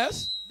 6.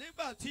 Yes.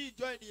 Nígbà tí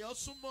ìjọ ènìyàn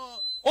súnmọ́.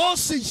 Ó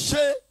sì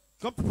ṣe.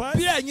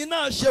 Bí ẹ̀yin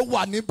náà ṣe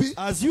wà níbí.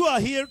 As you are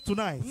here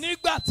tonight.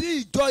 Nígbà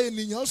tí ìjọ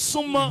ènìyàn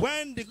súnmọ́.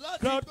 When the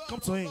crowd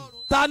comes to him.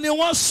 Ta ni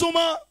wọ́n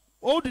súnmọ́?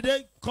 Who did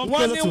they come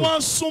closer to? Wọ́n ní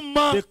wọ́n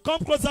súnmọ́. They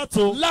come closer to.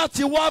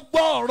 Láti wá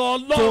gbọ́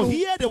ọ̀rọ̀ Ọlọ́run. To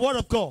hear the word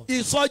of God.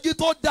 Ìsọjí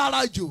tó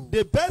dára jù.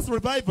 The best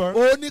revival.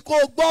 Ó ní kó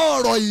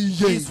gbọ́ ọ̀rọ̀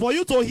ìyè. Is for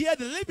you to hear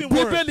the living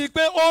word. Bíbélì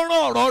pé ó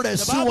rán ọ̀rọ̀ rẹ̀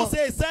sí wọn. The Bible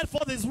says send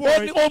forth his word.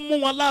 Ó ní ó mú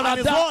wọn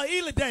lára dá.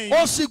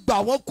 Ó sì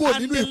gbà wọ́n kúrò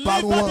nínú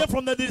ìparun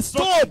wọn.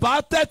 Tó o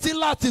bá tẹ́tí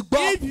láti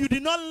gbọ́. If you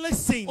did not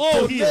listen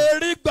to hear. Ó lè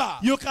rí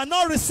gbà. You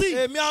cannot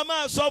receive. Èmi a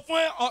máa sọ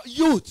fún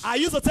youth. I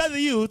used to tell the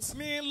youth.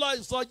 Mi lọ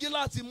ìsọjí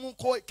láti mú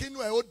kínú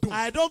ẹ̀ ó dùn.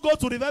 I don't go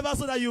to revival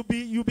so that you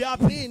be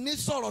happy. Mi ní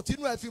sọ̀rọ̀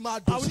tínú ẹ̀ fi máa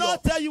dùn sí ọ. I will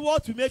not tell you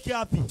what will make you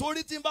happy.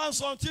 Torí tí n bá ń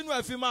sọ tínú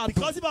ẹ̀ fi máa dùn.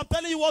 Because if I'm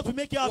telling you what will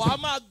make you happy. Wàá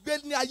máa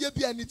gbé ní ayé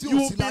bí ẹni tí ò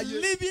you sí láyé.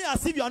 will be living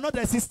as if you are not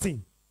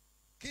existing.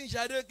 Kí n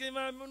ṣàdé kí n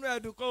máa múnú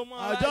ẹ̀dùn kó máa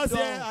I'll just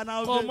say and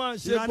I'll kó máa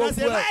ṣe gbogbo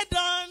ẹ̀. right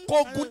done.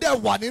 Kó gún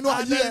dẹ̀ wà nínú ayé ẹ̀.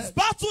 And there is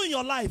battle in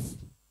your life.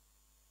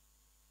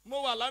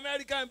 Mo wà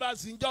l'American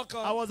Embassy ńjọ́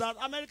kan. I was at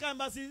American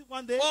Embassy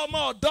one day.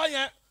 Ọmọ ọ̀dọ́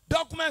yẹn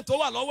document tó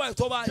wà lọ́wọ́ ẹ̀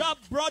tó báyìí. That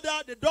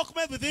brother, the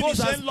document with him is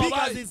as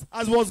big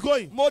as was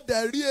going. Mo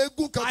dẹ̀ rí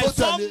eégún kan tó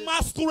tẹ̀lé. I saw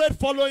masquerade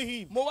following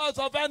him. Mo wá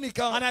sọ fẹ́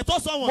nìkan. And I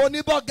told someone. Mo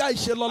ní bọ́gá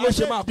ìṣe lọ ló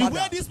ṣe máa padà. The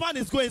way this man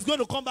is going, he's going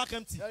to come back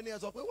empty. Ẹni ẹ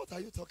sọ pé what are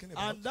you talking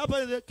about? And that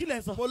person said, kí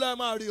lẹ sọ. Mo lẹ́ẹ̀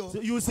máa rí o.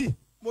 You see.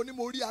 Mo ní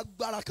mo rí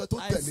agbára kan tó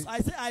tẹ̀lé.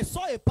 I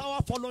saw a power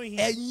following him.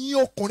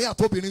 Ẹ̀yin ọkùnrin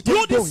àtobìnrin tó ń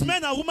You gbòòyìn. this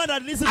men and women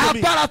that listen to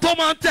me. Agbára tó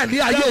máa ń tẹ̀lé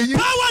ayé yín. The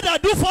power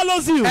that do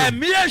follows you.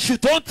 Ẹ̀mí èṣù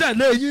tó ń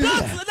tẹ̀lé yín.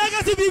 That's the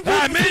negative people.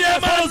 Ẹ̀mí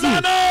yẹn máa ń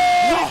lọ́nà.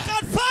 You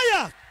got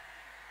fire.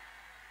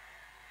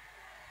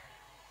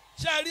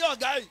 Ṣé ẹ rí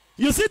ọ̀gá yìí?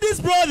 You see this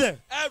brother?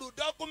 Ẹrù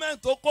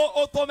document tó kó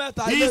ó tó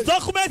mẹ́ta ilé. His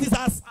document is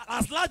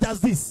as large as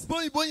this.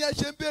 Bóyìnbó yẹn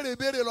ṣe ń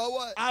béèrè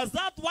lọ́wọ́ ẹ̀. As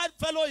that white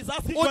fellow is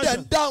asking questions. Ó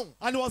dẹ̀ ń dáhùn.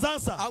 And he was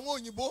answered.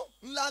 Àwọn òyìnbó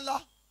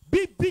ńláńlá.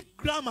 Big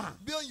grammar.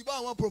 Bí òyìnbó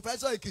àwọn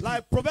professor Ekiti.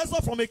 Like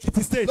professor from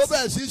Ekiti State. Ló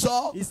bẹ̀rẹ̀ sí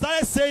sọ. He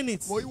started saying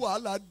it. Mo yí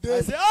wàhálà dé.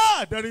 I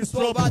say there is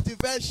trouble. Tó bá ti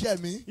fẹ́ ṣẹ̀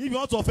mí. If you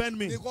want to offend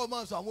me. Ní kó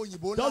máa sọ àwọn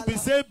òyìnbó ńláńlá. Just be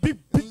saying big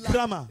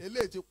grammar.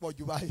 Eléyìí ti pọ̀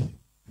jù báyìí.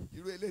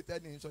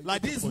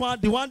 Like this one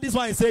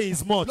is saying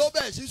is much. Ló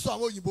bẹ̀rẹ̀ sí sọ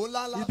àwọn òyìnbó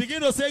ńláńlá. He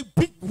began to say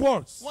big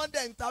words. Wọ́n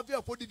dẹ̀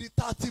interview for 30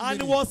 minutes.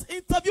 And he was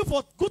interviewed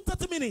for good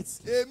 30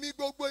 minutes. Èmi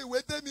gbogbo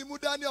ìwé tèmi mú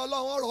dání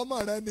Ọlọ́run ọ̀rọ̀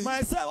ọmọ rẹ ni.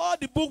 Myself, all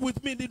the book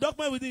with me, the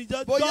document with me,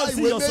 just see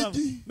ìwé yourself.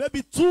 méjì.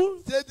 Maybe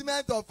 2.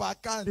 Statement of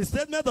account. The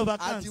statement of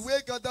account. Àti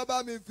ìwé kan tó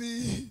bá mi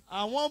fi.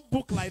 And one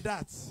book like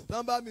that.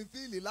 Tán bá mi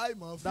fíìlì láì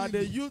mọ̀ fíìlì. That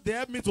they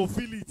help me to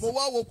feel it. Mo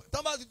wá wo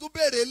tán bá ti tún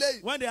béèrè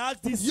eléyìí. When they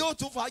ask this, yóò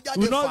tún fa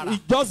jáde fara. We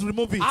just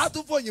remove it. A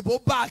tún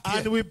fòyìnbó báàkì.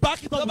 And we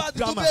back it up with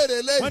grammar.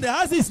 When they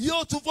ask this,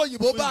 yóò tún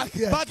fòyìnbó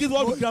báàkì. Back it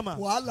up with grammar.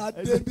 Wàhálà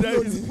dé bí lónìí.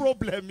 There is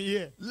problem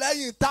here.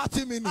 Lẹ́yìn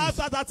 30 minutes.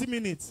 After 30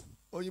 minutes.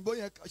 Òyìnbó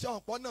yẹn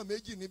ṣé ọ̀pọ̀ náà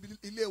méjì ní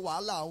ilé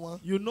wàhálà wọn.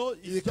 You know,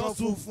 it's just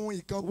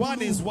funfun, ìkan blue.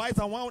 One is white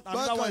and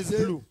another one is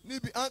blue.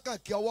 Níbi àǹkà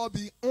kí ọwọ́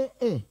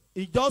bí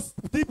He just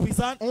dip his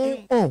hand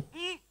in.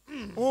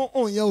 Yẹn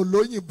ò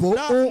lóyìnbó.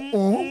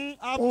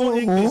 Have no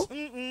English.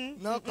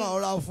 Náà kàn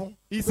ọ̀ra fún.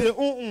 He say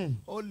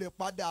O lè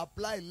padà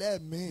apply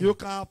lẹ́ẹ̀mí. You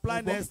can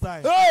apply next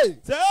time. Hey!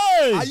 Say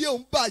hey! Ayé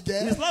òun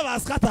bàjẹ́. His life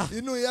has scattered.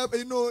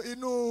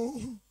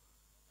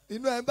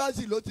 Inú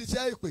embassy ló ti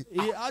ṣe ìpè.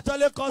 He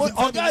actually calls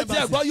himself Ọ̀gá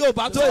ẹ̀jẹ̀ gbọ́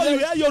Yorùbá tó lé. So you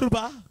hear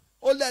Yorùbá?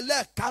 Ó lẹ̀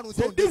lẹ́ẹ̀karùn-ún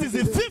tó ń dé. This is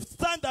the 5th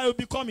time that he will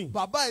be coming.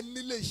 Bàbá ẹ̀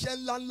nílé iṣẹ́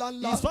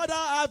ńláńlá. His father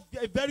had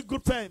a very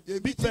good friend.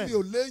 Èmi tí mi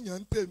ò léèyàn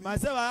ń tèmi.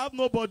 Myself, I have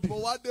nobody. Mo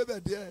wá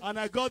débẹ̀ díẹ̀. And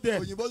I got there.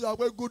 Òyìnbó sọ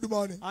pé good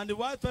morning. And the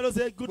white fellow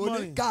said good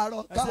morning. Mo ní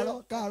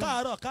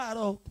káàárọ̀.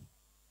 Káàárọ̀.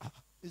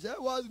 He said,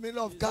 what's the meaning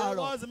of káàárọ̀?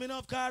 What's the meaning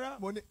of káàárọ̀?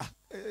 Mo ní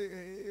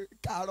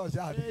káàárọ̀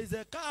ṣáà. He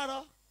said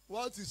káàárọ̀.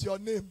 What is your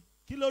name?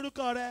 Kí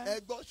lórúkọ rẹ?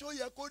 Ẹ̀gbọ́n ṣó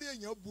yẹ kó rí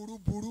èèyàn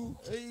burúburú.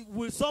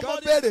 Will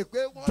somebody béèrè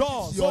pé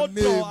what is your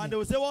name? And they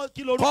will say what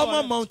kí lórúkọ rẹ?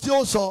 Kọ́mọ̀ mọ̀ tí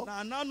ó sọ.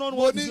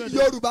 Mo ní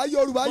Yorùbá.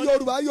 Yorùbá jẹ́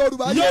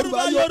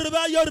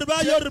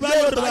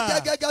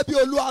gẹ́gẹ́ bí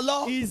Olú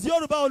Alọ́. Is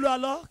Yorùbá Olu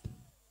Alo?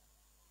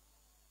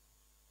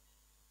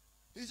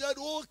 He said,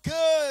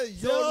 okay,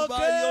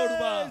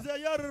 Yoruba. He said,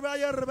 Yoruba.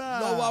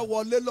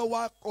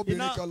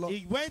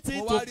 He went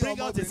in to bring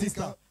out a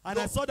sister. And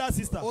I saw that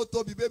sister.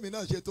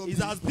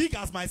 It's as big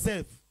as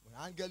myself.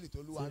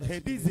 Hey,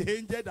 this is the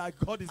angel that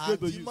God is going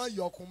to use.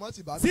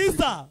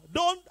 Sister,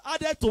 don't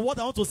add it to what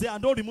I want to say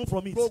and don't remove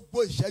from it.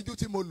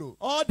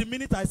 All the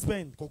minutes I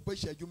spend,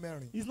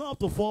 it's not up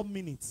to 4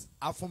 minutes.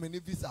 I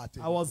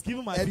was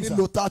given my visa.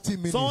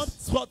 Someone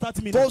spent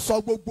 30 minutes.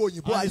 And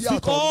I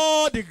speak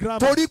all the grammar.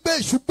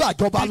 Because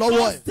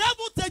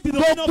devil take the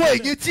dominion from them.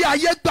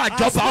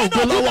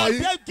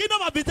 The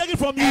kingdom has been taken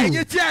from you. As many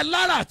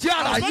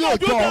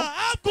of you that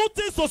have good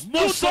things to speak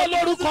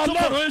the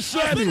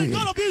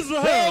God of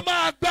Israel. We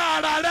are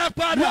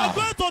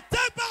going to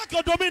take back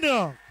your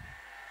dominion.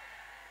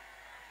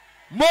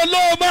 You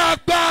will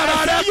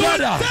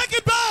take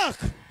it back.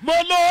 You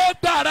will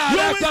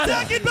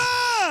take it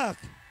back.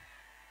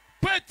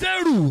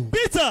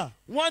 Peter.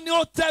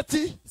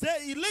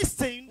 Say he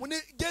listened.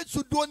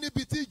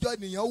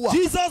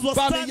 Jesus was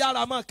standing.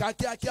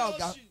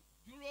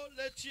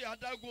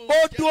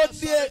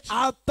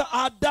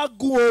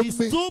 He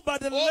stood by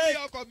the lake,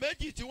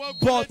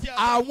 but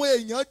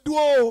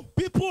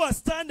people are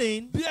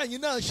standing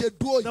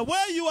the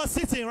way you are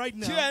sitting right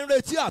now,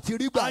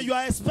 and you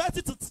are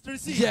expected to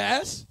receive.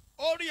 Yes.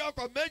 My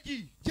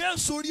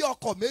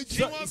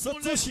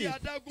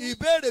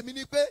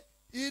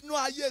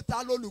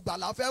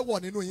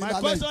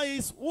question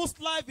is, whose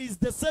life is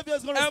the Savior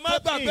is going to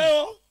step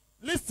in?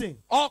 Listen,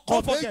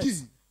 don't forget.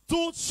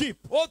 2 sheep.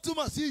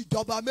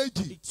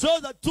 It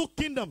shows that 2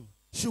 kingdoms.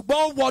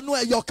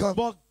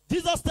 But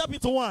Jesus stepped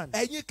into one.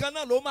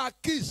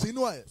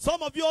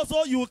 Some of you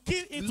also, you will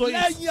key into it.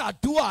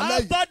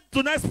 After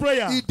tonight's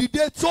prayer,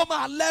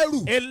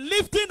 a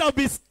lifting will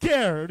be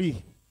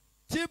scary.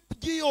 That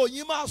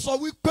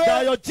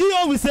your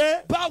GO will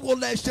say,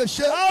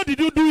 how did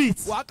you do it?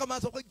 He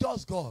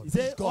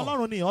said,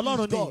 even you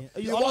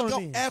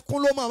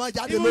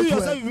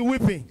yourself will be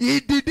weeping.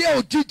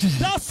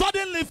 That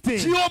sudden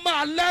lifting,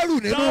 that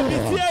will be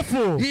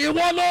fearful. You are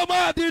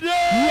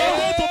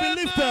going to be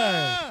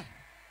lifted.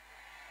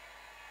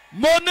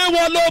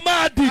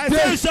 I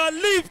say you shall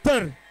lift.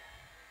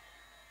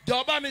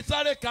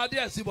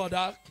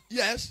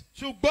 Yes.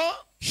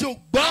 Ṣùgbọ́n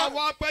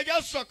àwọn apẹja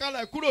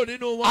sọ̀kalẹ̀ kúrò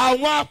nínú wọn.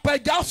 Àwọn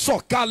apẹja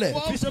sọ̀kalẹ̀.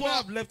 Wọ́n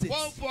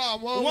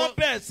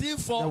bẹ̀rẹ̀ sí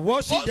fọ́.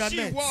 Wọ́n sì their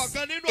net.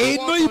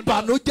 Inú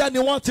ìbànújẹ́ ni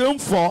wọ́n ti ń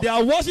fọ́. They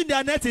are washing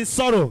their net in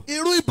sorrow.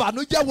 Irú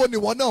ìbànújẹ́ wo ni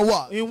wọ́n náà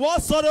wà? In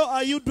what sorrow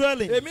are you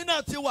dwelling? Èmi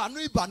náà ti wà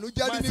ní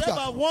ìbànújẹ́ rí nígbà. Myself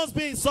have once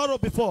been in sorrow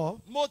before.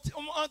 Wọ́n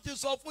ti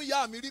sọ fún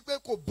ìyá mi rí pé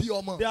kò bí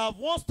ọmọ. They have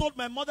once told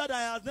my mother that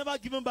I have never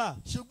given birth.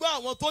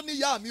 Ṣùgbọ́n àwọn tó ní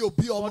ìyá mi ò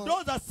bí ọmọ. For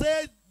those that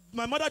say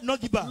my mother did not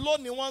give birth.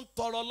 Lónìí wọ́n ń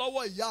tọrọ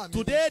lọ́wọ́ ìyá mi.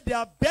 Today they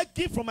are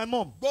begging from my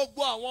mom. Gbogbo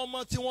àwọn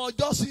ọmọ tí wọ́n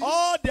jọ́ sí.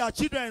 All their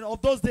children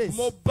of those days.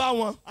 Mo bá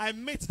wọn. I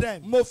met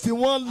them. Mo fi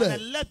wọ́n lẹ̀. And I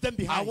left them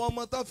behind. Àwọn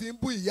ọmọ tán fi ń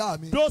bú ìyá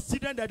mi. Those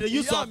children that they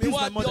used to abuse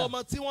my mother. Ìyá mi wá di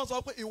ọmọ tí wọ́n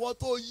sọ pé ìwọ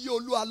tó yí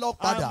Olú Alo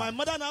padà. And my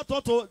mother now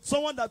taught to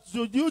someone that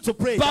you to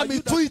pray. Bá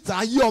mi tú ìtàn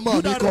ayé ọmọ mi kọ.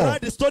 You that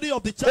write the story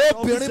of the child of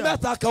Obìnrin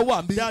mẹ́ta kan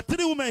wà níbí. There are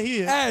 3 women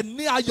here. Ẹ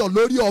ní ayọ̀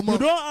lórí ọmọ. You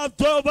don't have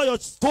joy over your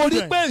children.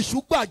 Torí pé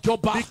èṣù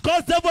gbàjọba.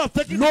 Because devil have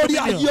taken lórí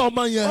ayé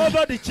ọmọ yẹn.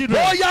 over the children.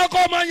 Ó yá kó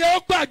ọmọ yẹn ó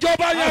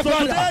gbàjọba yẹn padà. So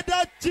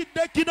today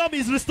that kingdom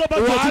is restored back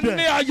to children.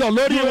 Wà á ní ayọ̀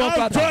lórí wọn padà.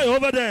 You have joy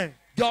over them.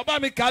 Jọba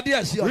mi ka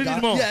díẹ̀ sí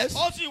ọ̀gá. Yes.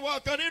 Ó sì wọ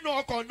ọ̀kan nínú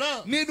ọkọ̀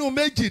náà. Nínú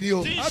méjì ni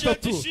o. Tí ń ṣe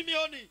ti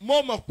Simeoni.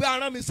 Mo mọ̀ pé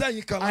arán mi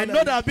sẹ́yìn kan. I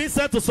know that I've been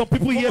sent to some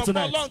people here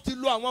tonight. Mo mọ̀ pé Ọlọ́run ti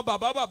lo àwọn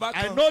bàbá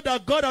kan. I know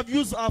that God have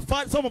used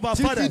some of our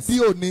fathers. Títí di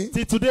òní.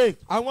 Till today.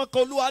 Àwọn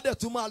kan Olúwa dẹ̀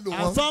tún máa lò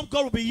wọ́n. And some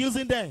God will be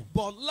using them.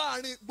 But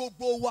láàrin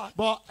gbogbo wa.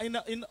 But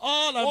in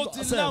all of us. Ó ti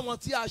láwọn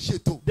tí a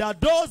ṣètò. There are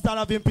those that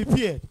have been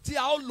prepared. Tí a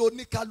ó lò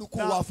ní kálukú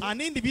wa fún.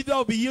 An individual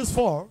will be used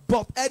for.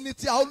 But ẹni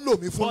tí a ó lò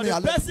mí fún ní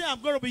alẹ́. But the person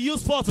I'm going to be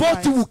used for tonight.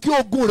 Bó ti wù kí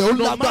ogun rẹ̀ ó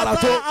lágbára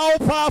tó. How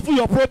powerful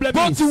your problem is.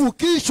 Bó ti wù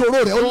kí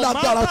ìṣòro rẹ̀ ó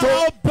lágbára tó.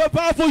 No matter how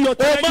powerful your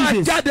challenge is. Ó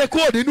máa jáde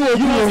kúrò nínú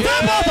ogun o. You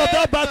step out of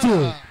that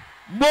battle.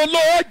 Mo ló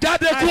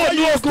jáde kúrò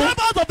nínú ogun. Step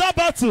out of that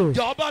battle.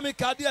 Jọba mi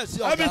ka díẹ̀ sí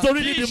ọ̀gá. Let me to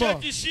read it more. Ó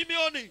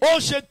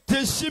ṣe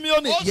ti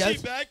Simeoni. Ó sì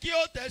bẹ̀ kí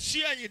ó tẹ̀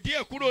sí ẹ̀yìn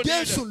díẹ̀ kúrò ní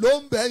ilẹ̀. Jésù ló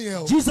ń bẹ̀ yẹn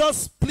o.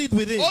 Jesus plead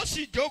with him. Ó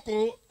sì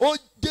jókòó.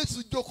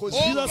 Jésù jókòó sí.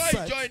 Ó bá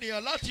ìjọ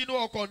ènìyàn láti inú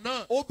ọkọ̀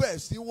náà. Ó bẹ̀rẹ̀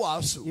sí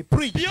wàásù. He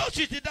preached. Bí ó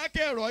sì ti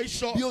dákẹ́ ọ̀rọ̀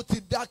ìsọ. Bí ó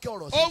ti dákẹ́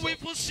ọ̀rọ̀ sísọ. Ó wí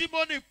fún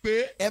Símónì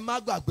pé. Ẹ má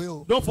gbàgbé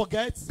o. Don't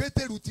forget.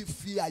 Pétérù ti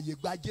fi àyè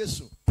gba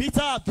Jésù.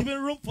 Peter had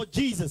given room for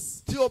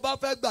Jesus. Tí o bá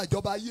fẹ́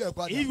gbàjọba yí ẹ̀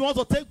padà. If you want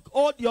to take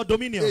all your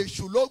dominion.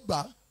 Èṣù ló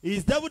gbà.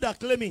 It's devil that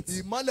claim it.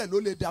 Ìmọ́lẹ̀ ló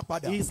lè dá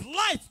padà. It's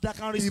light that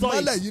can restore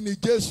it. Ìmọ́lẹ̀ yìí ni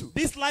Jésù.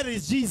 This light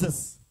is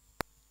Jesus.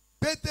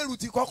 Pétérù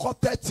ti kọ́kọ́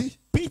tẹ́tí.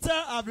 Peter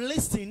have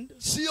listened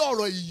sí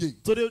ọ̀rọ̀ ìyè.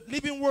 To the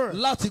living word.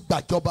 Láti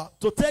gbàjọba.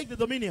 To take the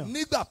dominion.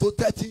 Nígbà tó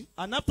tẹ́tí.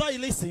 And after he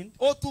listened.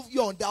 Ó tún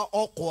yọ̀ǹda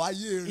ọkọ̀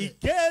ayé rẹ̀. He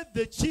gave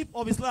the chip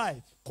of his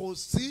life. Kò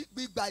sí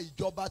gbígba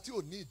ìjọba tí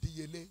ò ní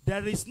ìdíyelé.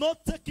 There is no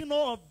taking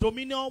of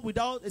dominion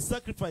without a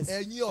sacrifice.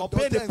 Ẹ̀yin or ọ̀dọ́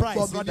paying the tẹ̀ ń price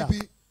gbọ́ mi rather.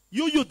 níbí.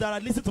 You that are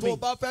listening to me.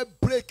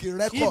 Break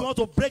record. If you want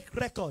to break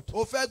record. You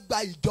want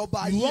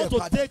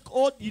to take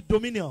all the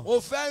dominion. You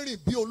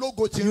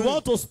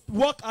want to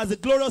walk as a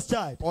glorious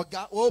child.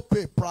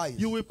 Pay price.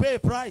 You will pay a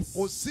price.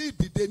 There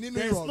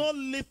is no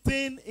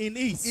lifting in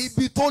ease.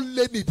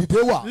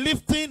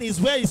 Lifting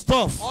is where it's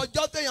tough. And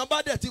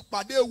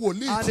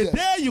the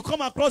day you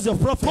come across your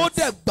prophet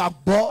and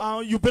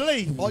you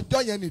believe,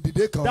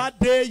 that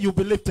day you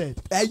be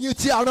lifted. You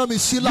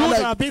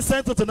that have been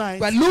sent to tonight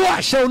with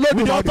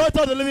the authority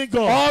of the living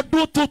God.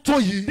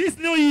 This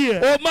new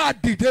year,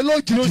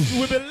 you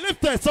will be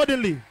lifted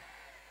suddenly.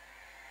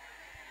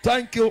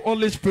 Thank you,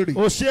 Holy Spirit.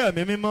 I see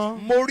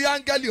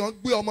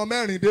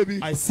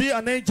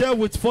an angel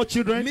with 4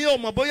 children. I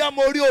don't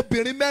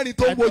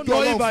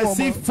know if I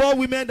see 4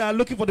 women that are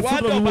looking for the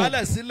fruit of the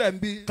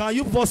womb. Can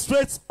you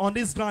prostrate on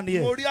this ground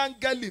here?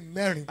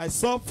 I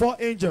saw 4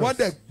 angels.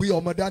 They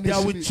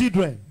are with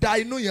children.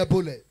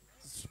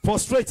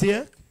 Prostrate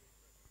here.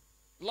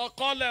 Go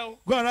and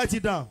write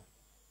it down.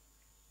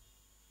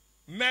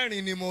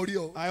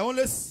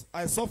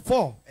 I saw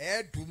 4.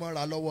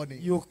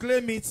 You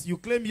claim it, you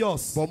claim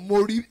yours. I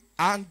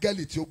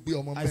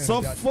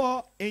saw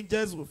 4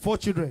 angels with 4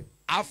 children.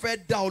 We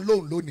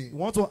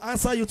want to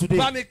answer you today.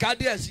 Now,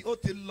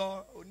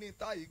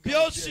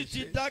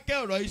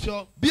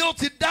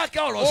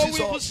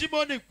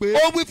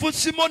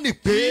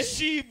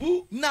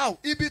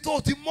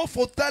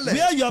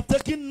 where you have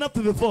taken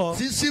nothing before,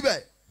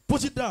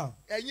 put it down.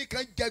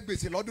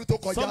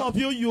 Some of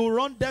you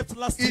run debt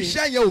last year.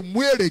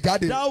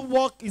 That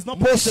work is not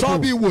possible.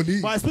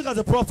 But I speak as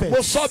a prophet.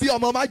 I speak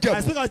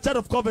as a child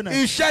of covenant.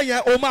 You're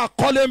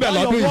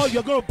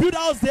going to build a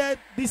house there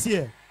this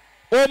year.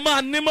 You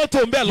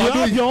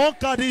have your own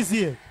car this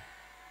year.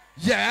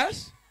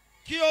 Yes.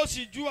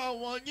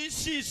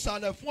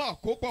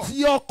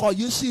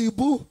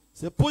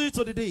 So put it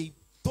to the day.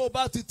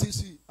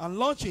 And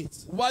launch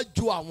it.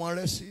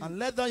 And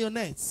let down your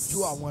nets.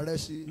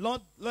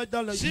 Let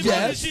down your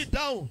yes. Hear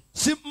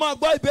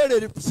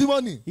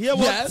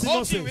what yes.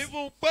 Simon says.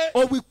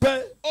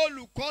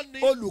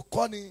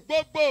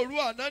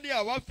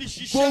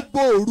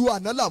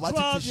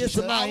 Throughout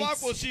yesterday,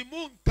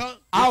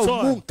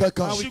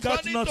 we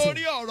got nothing.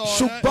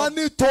 Because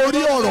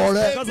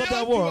of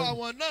that word, I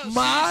will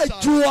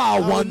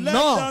let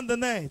down the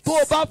nets.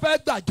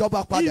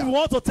 If you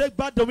want to take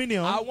back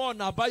dominion,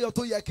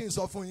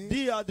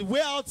 the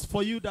way out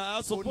for you that I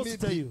was supposed to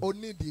tell you.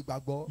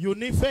 You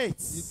need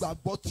faith.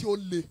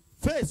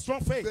 Faith, strong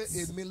faith.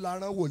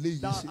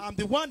 That I'm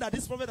the one that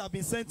this prophet has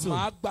been sent to.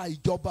 I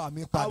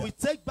will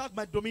take back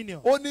my dominion.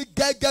 Say,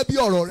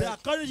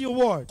 according to your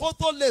word.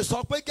 Before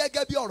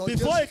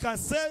he can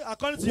say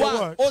according to your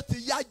word,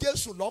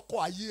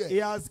 he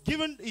has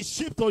given his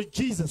sheep to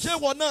Jesus.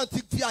 Have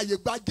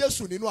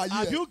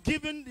you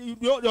given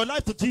your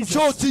life to Jesus?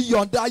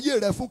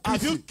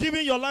 Have you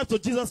given your life to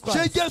Jesus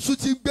Christ?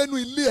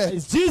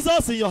 Is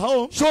Jesus in your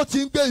home? Is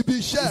he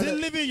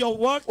living your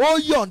work?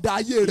 He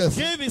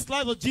gave his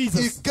life to Jesus.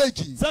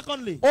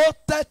 Secondly,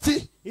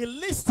 he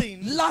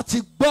listened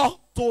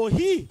to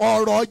hear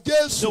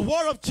the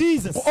word of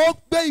Jesus.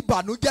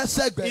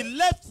 He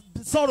left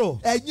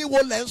sorrow. How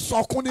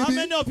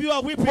many of you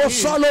are weeping here? I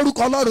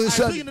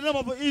speak in the name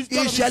of an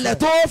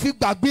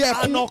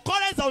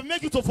occurrence that will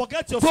make you to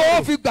forget your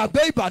sorrow. That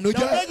will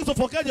make you to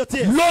forget your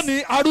tears.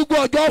 Today,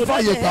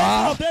 the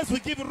end of this, we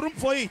give room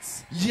for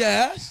it.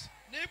 Yes.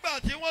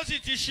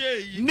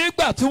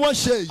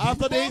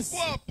 After this,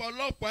 where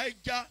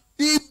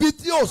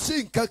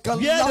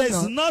there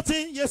is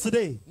nothing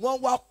yesterday,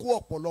 and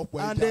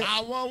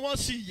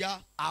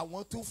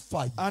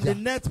the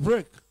net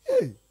break.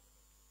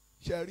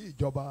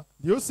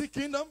 You see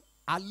kingdom?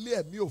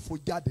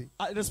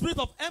 The spirit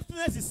of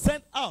emptiness is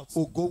sent out,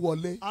 and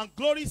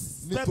glory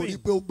step in,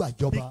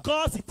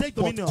 because he takes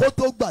dominion.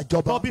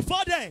 But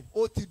before then,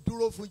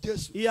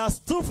 he has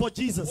stood for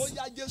Jesus. He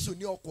gave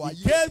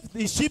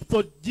the sheep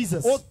to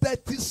Jesus,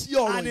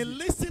 and he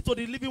listened to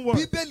the living word.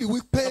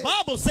 The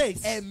Bible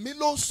says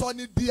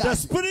the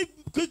spirit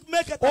could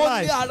make it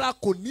alive.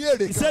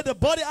 He said the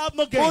body have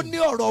no gain.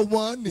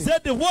 He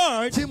said the word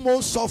I'm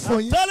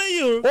telling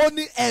you,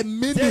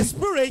 the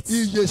spirit,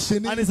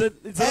 and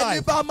it's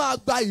alive. If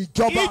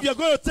you're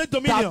going to take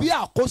dominion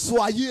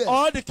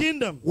or the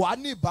kingdom,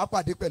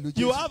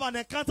 you have an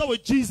encounter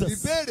with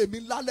Jesus.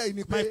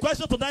 My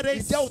question tonight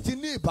is,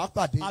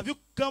 have you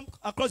come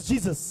across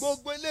Jesus?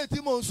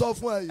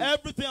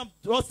 Everything I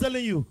was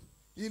telling you.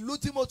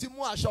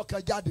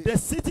 The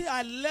city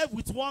I left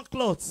with one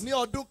cloth. Like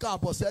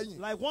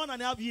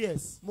 1.5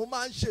 years.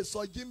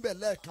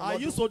 I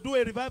used to do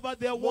a revival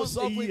there once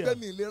a year.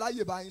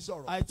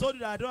 I told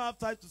you that I don't have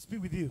time to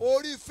speak with you.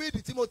 The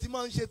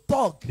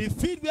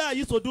field where I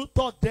used to do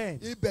talk then,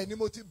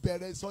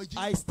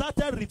 I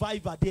started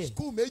revival there.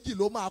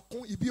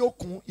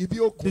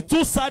 The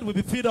 2 sides will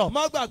be filled up.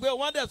 Don't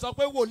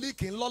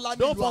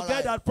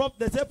forget that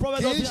they say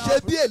prophet doesn't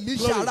have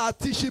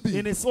glory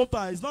in his own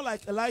time. It's not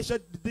like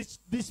Elisha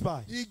this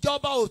by.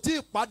 Ìjọba ò tí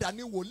ì padà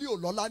ní wòlíì ò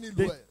lọ́lá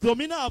nílùú ẹ̀. The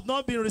dominion have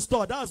not been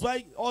restored. That's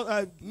why.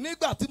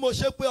 Nígbà tí mo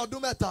ṣe pé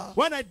ọdún mẹ́ta.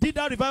 When I did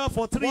that revival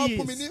for 3 years.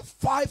 Wọ́n fún mi ní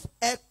 5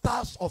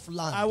 hectares of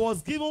land. I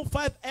was given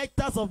 5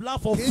 hectares of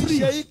land for free. Kì í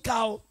ṣe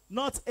ìka o.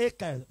 Not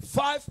acres.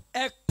 5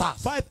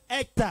 hectares. 5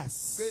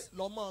 hectares. Pé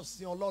lọ́mọ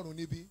sin Ọlọ́run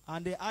níbí.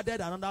 And they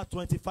added another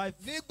 25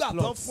 nígbà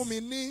tó fún mi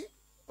ní.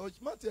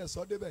 Má tiẹ̀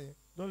sọ débẹ̀ yẹn.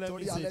 Don't let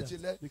me say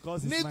that.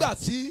 Because it's nígbà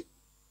tí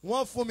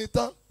wọ́n fún mi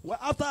tán. Well,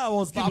 after I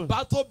was given.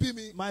 Bàbá tó bí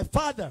mi. My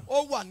father.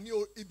 Ó wà ní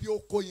ibi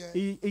oko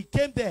yẹn. He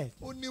came there.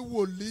 Ó ní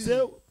wòlíì.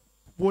 Say,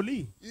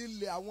 wòlíì.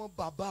 Ilẹ̀ àwọn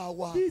bàbá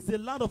wa. This is the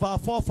land of our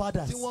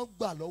forefathers. Tí wọ́n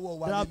gbà lọ́wọ́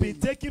wa. That have been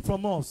taken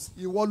from us.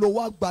 Ìwọ ló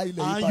wá gba ilẹ̀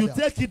yìí padà. And you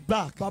take it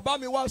back. Bàbá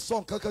mi wá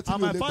sọ nǹkan kan tí mi ò lè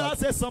gbà. And my father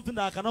said something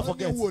that I cannot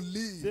forget. Ó ní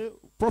wòlíì. Say,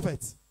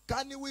 prophet.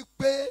 Ká ní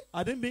wípé.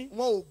 I didn't mean.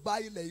 Wọn ò gba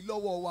ilẹ̀ yìí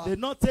lọ́wọ́ wa. They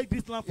not take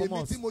this land from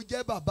us. Èmi tí mo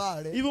jẹ́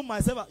bàbá rẹ̀. Even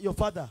myself, your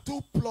father.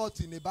 2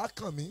 plots ní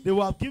ìbákan mi. They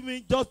will have given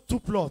me just 2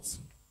 plots.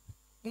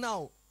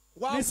 Now,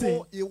 wá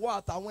wo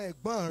ìwọ àtàwọn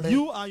ẹ̀gbọ́n rẹ.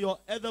 You and your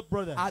elder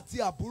brother. Àti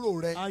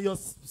àbúrò rẹ. And your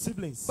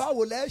siblings.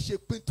 Báwo lẹ ṣe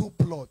pín 2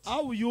 plots?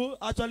 How will you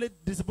actually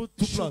distribute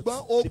 2 plots?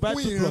 Ṣùgbọ́n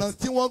ogún ìran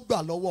tí wọ́n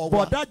gbà lọ́wọ́ wa.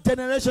 But that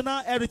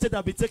generational heritage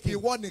that be taken.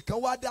 Ìwọ nìkan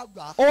wá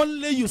dàgbà.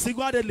 Only you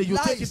single-handedly you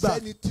take it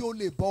back. Láìsẹ́ni tí ó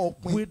lè bọ́ ọ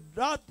pín.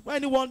 Without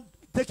anyone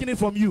taking it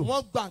from you.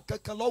 Wọ́n gbà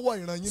nǹkankan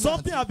lọ́wọ́ ìran yín náà.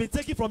 Something have been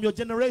taken from your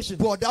generation.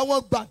 Bọ̀dá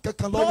wọ́n gbà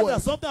nǹkankan lọ́wọ́ Brother,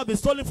 something have been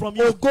stolen from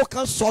you. Ògo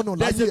kan sọnù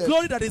láyé ẹ̀. There's a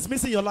glory that is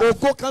missing in your life.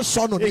 Ògo kan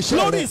sọnù ní iṣẹ́ rẹ.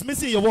 A glory is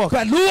missing in your work.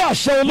 Pẹ̀lú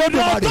àṣẹ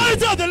Olódùmarè. The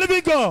authority of the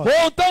living God.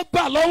 Ohun tó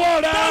gbà lọ́wọ́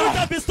rẹ. That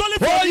have been stolen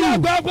from you. Ó yẹ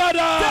gbà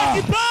padà.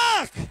 Take it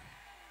back.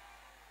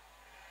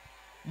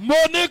 Mo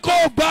ní kó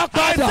gbà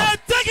padà. I said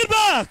take it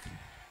back.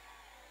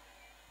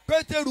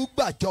 Pétérù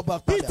gbàjọba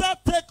padà. Peter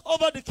take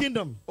over the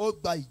kingdom. Ó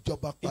gba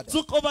ìjọba He padà.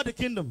 took over the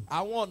kingdom.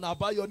 Àwọn ọ̀nà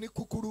àbáyọ ní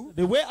kúkúrú.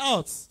 The way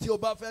out. Tí o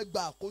bá fẹ́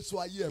gba àkóso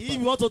ayé ẹ̀ If you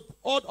want to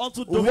hold on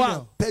to dominion.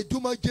 One,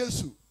 tẹjúmọ́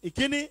Jésù.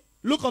 Ìkíní,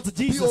 look unto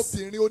Bí Jesus.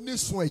 obìnrin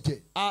onísun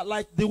ẹ̀jẹ̀.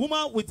 Like the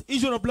woman with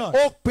issue of blood.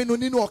 Ó pinnu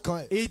nínú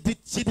ọkàn ẹ̀.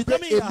 She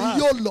determined in her Èmi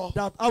yóò lọ.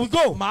 that I will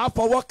go. Màá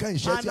fọwọ́ kan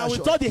ìṣẹ́ And tí I will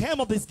aṣọ. touch the hem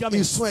of his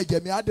garment. Ìsun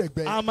ẹ̀jẹ̀ mi á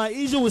dẹ̀gbẹ́. And my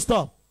issue will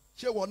stop.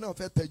 Ṣé ìwọ náà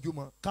fẹ́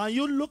tẹjúmọ́? Can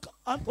you look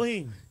unto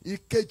him?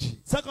 Ìkejì.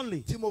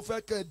 Secondly, Tí mo fẹ́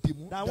kẹ́ ẹ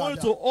dìmú. that I want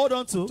you to hold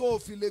on to. Tó o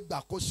fi lè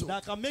gbàkóso.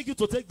 That can make you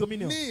to take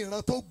dominion. Ní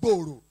ìran tó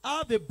gbòòrò.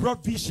 Have a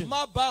broad vision.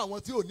 Má bá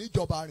àwọn tí ò ní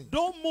ìjọba rìn.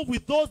 Don't move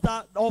with those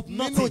that of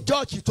nothing. Nínú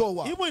chọ́ọ̀chì tó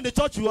wà. Even in the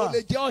church you O are.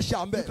 lè jẹ́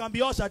ọ̀ṣà ń bẹ̀. You can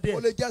be usher there.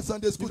 O lè jẹ́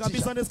Sunday You school can be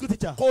teacher. Sunday school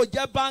teacher. Kó o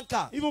jẹ́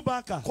banker. Even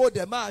banker. Kó o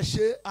dẹ̀ máa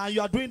ṣe. And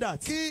you are doing that.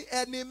 Kí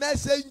ẹni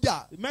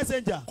messenger.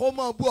 Messenger Kó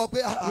mọ̀ bú ọ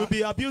pé. will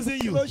be abusing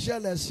Kí you. ló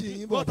ṣẹlẹ̀ sí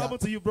yín What bọ̀dá?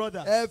 happened to you,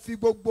 brother? Ẹ fi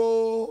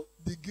gbogbo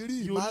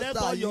dìgírì You master left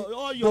all yín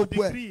your gbogbo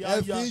ẹ̀ degree ẹ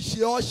and fi you ń ṣe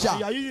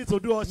ọ̀ṣà are using it to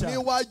do usher.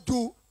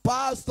 níwájú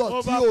pastor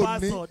Over tí ò ní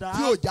pastor that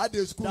tí ò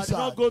jáde school That did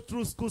not side go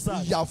through school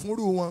side. ìyà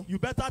fúnrú wọn. You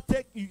better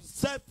take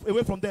yourself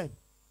away from them.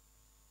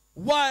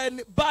 Bá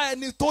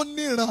ẹni tó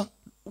níran.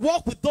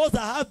 Walk with those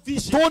that have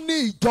vision. Tó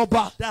ní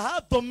ìjọba. That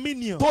have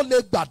dominion. Tó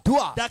lè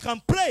gbàdúrà. That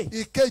can pray.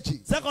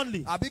 Ìkejì.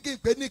 Secondly. Àbí kí n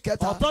pè ní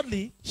ìkẹta. Or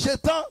thirdly.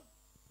 Ṣetán.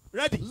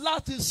 Ready.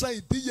 Láti san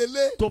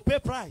ìdíyelé. To pay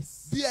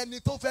price. Bí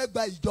ẹni tó fẹ́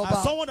gba ìjọba.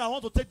 As someone that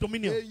want to take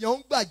dominion. Èèyàn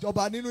ń gba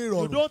ìjọba nínú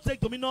ìrọ̀rùn. You don't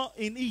take dominion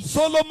in ease.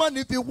 Solomon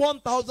fi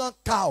 1,000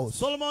 cows.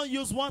 Solomon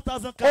used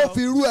 1,000 cows. Ó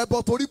fi irú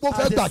ẹbọ torí pé ó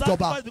fẹ́ gbàjọba. As a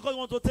sacrifice because you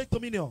want to take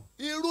dominion.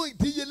 Irú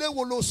ìdíyelé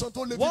wo ló san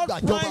tó lè fi What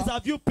gbàjọba? price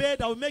have you paid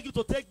that will make you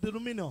to take the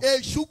dominion?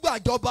 Èṣù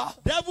gbàjọba.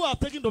 Devil have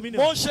taken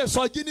dominion. Mo ń ṣe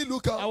ìsọjí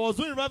nílùú kan. I was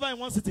doing revival in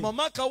one city.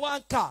 Màmá kan wá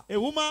ń kà. A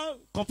woman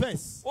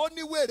confessed. Ó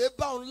ní wèrè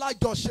bá òun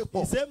lájọṣepọ̀.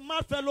 He said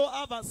mad fellow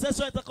have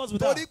sexual intercourse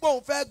with her. Torí pé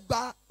òun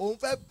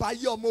fẹ́ gba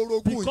ayé ọmọ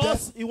orogún jẹ́.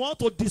 Because he want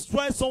to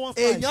destroy someone's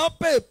life. Èèyàn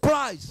pay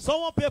price.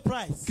 Someone pay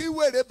price. Kí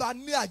wèrè bá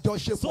ní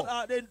àjọṣepọ̀. So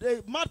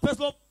the mad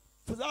person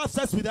have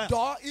sex with her.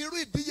 Jọ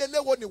irú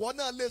ìdíyelé wo nìwọ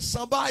náà lè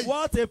san báyìí?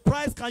 What a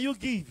price can you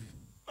give?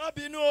 Má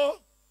bínú o.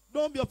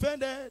 Don't be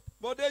offended.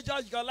 Bọ̀dé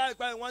church kan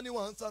láìpẹ́ wọ́n ní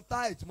wọ́n ń san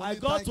tithe. I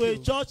got to a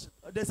church,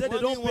 they said they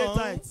don't pay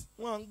tithe.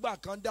 Wọ́n ń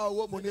gbà kan dá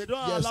owó mo ní. They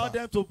don't allow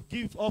them to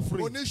give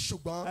offering. Mo ní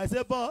ṣùgbọ́n. I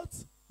said but.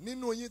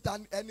 Nínú yín ta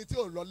ẹni tí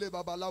ò lọlé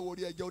babaláwo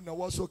rí ẹjọ́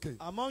náwó sókè.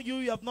 Among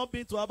you have not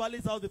been to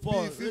Abali's house before.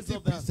 Bí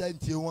 50%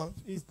 wọn.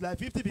 It's like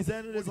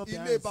 50% raise up their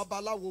Ilé hands.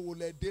 babaláwo wo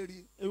lẹ dé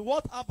rí?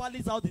 What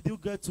Abali's house did you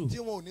get to? Tí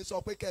wọn ò ní sọ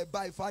pé kẹ́ ẹ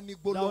bá Ifá ní They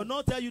will gbólóhùn.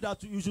 not tell you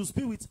that you should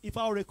speak with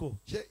Ifa Oracle.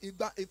 Ṣé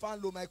Ifá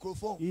ń lo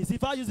microphone? Is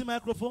Ifa using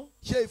microphone?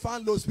 Ṣé Ifá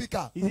ń lo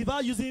speaker? Is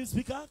Ifa using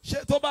speaker?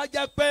 Ṣé tó bá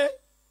jẹ́ pé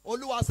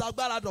Olúwa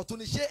ṣagbára dọ̀tun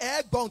ni ṣé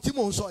ẹ gbọ́n tí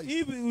mò ń sọ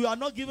yìí? If you are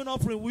not giving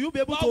offering, will you be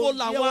able to Báwo hear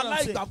làwọn what I'm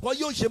saying? aláìgbàgbọ́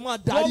yóò ṣe máa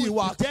What darí will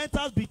wa? the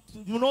Gentiles be,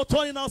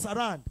 turning us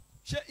around?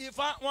 Ṣé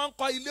Ifá wọ́n ń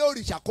kọ́ ilé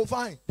òrìṣà kó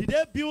fáyìn? Did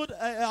they build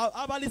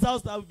Abali's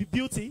house that will be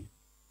beauty?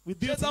 With Ṣé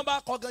beauty? tán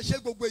bá kọ́ gan ṣé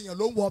gbogbo èèyàn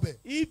ló ń wọ bẹ̀?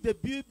 If they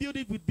build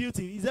it with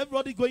beauty, is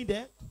everybody going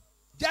there?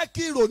 Jẹ́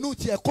kí ìrònú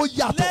tiẹ̀ kó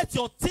yàtọ̀. Let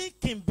your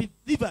thinking be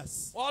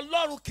believers.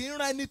 Ọlọ́run kì í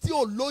ran ẹni tí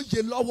ò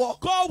lóye lọ́wọ́.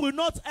 God will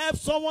not help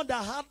someone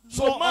that has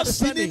so no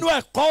understanding. má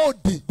sí nínú ẹ̀kọ́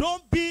òdì.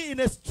 Don't be in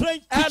a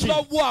strange teaching. ẹ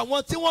lọ wo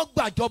àwọn tí wọ́n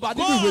gbàjọba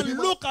nínú ìwé mímọ́. Go and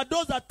look at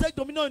those that take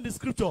dominion in the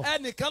scripture.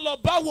 ẹnìkan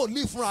lọ bá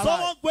wòlíì fúnra rẹ̀.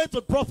 Someone going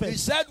to prophet. He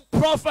said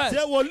prophet.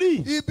 Say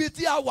wòlíì. Ibi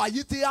tí a wà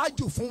yìí ti á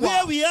jù fún wa.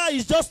 Where we are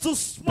is just too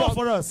small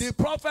for us. The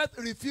prophet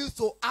refused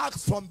to ask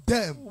from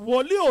them.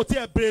 Wòlíì ò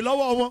tiẹ̀ béèrè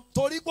lọ́wọ́ wọn.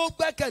 Torí pé ó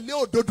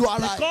gbẹ́kẹ̀lé òdodo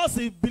ara ẹ̀. Because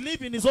he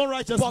believed in his own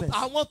righteousness. But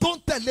àwọn tó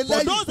ń tẹ̀lé For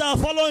lẹ́yìn. those that are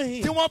following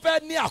him. Tí wọ́n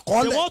fẹ́ ní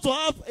àkọọ́lẹ̀. They want to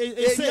have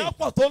a say. Èèyàn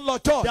pọ̀ tó ń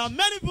lọ church. There are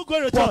many people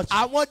going to church.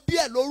 Àwọn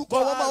díẹ̀ lórúkọ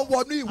wọn máa ń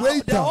wọnú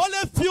ìwé ìtàn. There are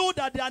only few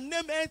that their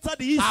name enter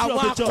the history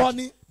of the church. Àwọn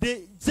akọni.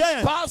 The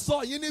giant.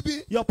 Pásọ̀ yín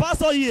níbí. Your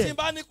pastor here. Tí n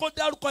bá ní kó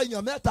dárúkọ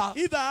èèyàn mẹ́ta.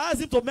 If I ask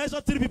him to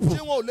mention 3 people. Tí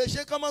wọn ò lè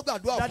ṣe kán mọ́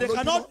gbàdúrà fún lójúmọ́. That they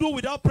cannot do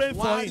without praying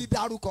for him. Wọ́n á rí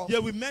dárúkọ. They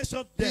will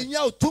mention them.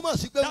 Ìyẹn ò túmọ̀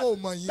sí pé wọn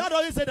ò mọ̀ yín. That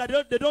doesn't say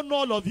that they don't know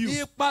all of you.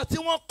 Ipa tí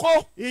wọ́n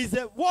kó. Is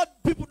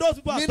what people those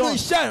people have nínú done.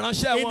 iṣẹ́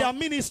ìránṣẹ́ wọn. In their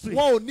ministry.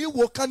 Wọn ò ní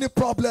wo kán ní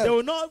problem. They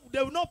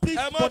will not preach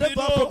for them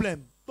to have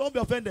problem. Don't be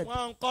offended.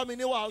 Wọ́n ń kọ́ mi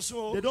ní wàásù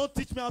o. They don't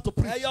teach me how to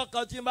preach. Ẹyọ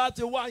kan tí n bá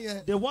ti wá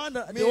yẹn. The only one.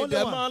 Mi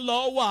ìdẹ̀ máa ń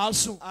lọ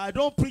wàásù. I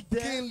don't preach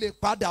there. Kí n lè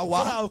padà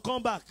wá. So I will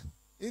come back.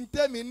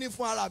 Ntẹ́mi ní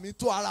fún ara mi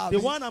tó ara mi.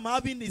 The one I'm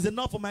having is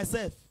enough for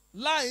myself.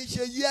 Láì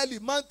ṣe yearly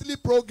monthly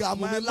program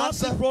mi lásán. My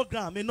monthly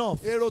program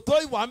enough. Èrò tó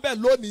ìwà ń bẹ̀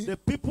lónìí. The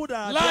people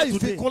that are there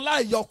today. Láì fikún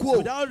láì yọkú o.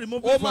 Without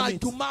removing ó from máa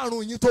it. ju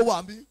márùn-ún yín tó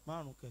wà mí.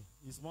 Márùn-ún okay.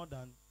 It's more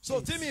than. So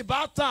tí mi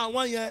bá tàn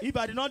àwọn yẹn. If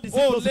I did not deceive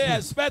those people. O lè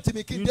expect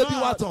mi kí n débi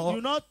wá tàn ọ́.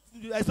 You not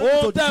expect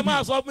me to deceive tẹ́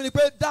máa sọ fún mi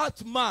pé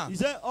that man. He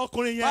said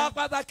ọkùnrin yẹn.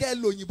 Pápátá kẹ́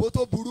ẹ lòyìnbó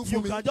tó burú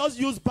fún mi. You can just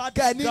use bad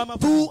Kẹ́ grammar.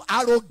 ní too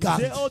arrogant.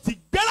 Say ó ti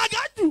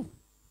gbéraga jù.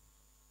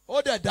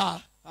 Ó dẹ̀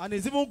da. And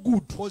it's even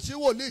good. Kò sí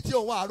wòlíì tí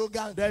òun wà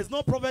arrogant. There is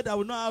no prophet that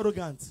will not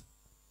arrogant.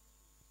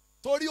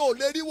 Torí o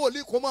lè rí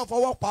wòlíì kó máa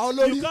fọwọ́ pa ọ́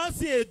lórí. You can't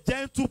see a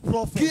gentle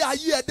prophet. Kí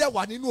ayé ẹ dẹ̀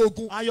wà nínú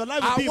ogun. And your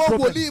life will be in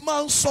problem. Àwọn wòlíì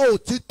máa ń sọ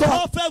òtítọ́.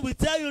 Prophet will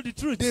tell you the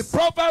truth. The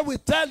prophet will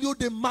tell you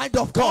the mind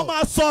of God. Wọ́n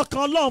máa sọ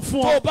ọkàn Ọlọ́run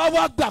fún ọ. Tó o bá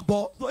wá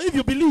gbàgbọ́. So if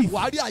you believe.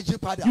 Wàá rí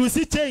àyípadà. You will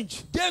see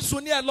change.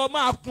 Jésù ní ẹ lọ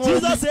máa pọn omi.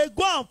 Jesus said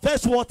go and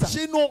fetch water.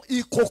 Sínú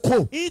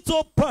ìkòkò.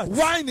 Into pot.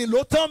 Wáìnì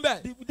ló tán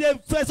bẹ̀. The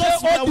first Ṣé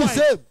ó the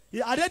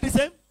same? Are they the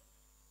same?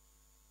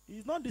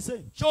 It's not the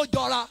same. Ṣé ó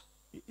jọra?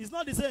 It's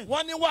not the same.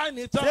 Wọ́n ní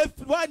wáìnì tán.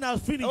 Say wine has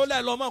finished. Ó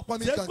lẹ̀ lọ máa pọn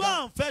mi Say kankan. go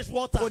and fetch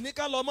water. Kò ní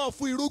ká lọ máa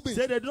fún irúgbìn.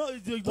 Say they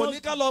don't. Kò ní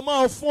ká lọ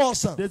máa fún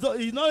ọsàn.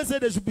 You know say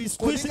they should be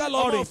squeezing orange. Kò ní ká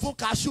lọ máa fún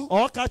kaṣú.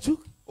 Or cashew.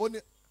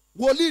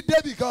 Wòlíì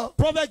débì kan.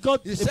 Prophet got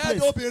a place. Ìṣẹ́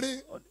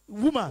obìnrin.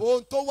 Woman.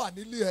 Ohun tó wà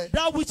nílé ẹ.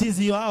 That which is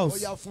in your house.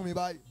 Ó yá fún mi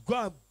báyìí. Go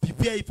and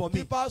prepare it for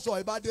me. Bí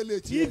pásọ̀ ìbá délé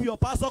tiẹ̀. If your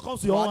pastor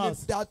comes to your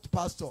house. That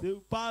pastor. The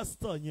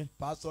pastor yẹn.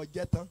 Pastor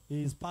jẹ́ tán.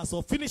 His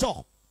pastor finish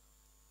up.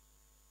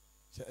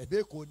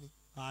 Ẹ̀bẹ́ Èkó ni.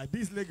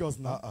 This Lagos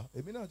now.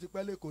 Èmi náà ti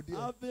pẹ́ lẹ́kọ̀ọ́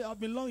díẹ̀. I've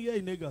been long here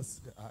in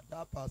Lagos.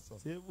 That pastor.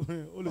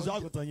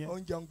 Olùṣọ́àgùtàn yẹn. Ó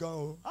ń jẹun gan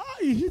o.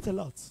 He eat a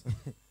lot.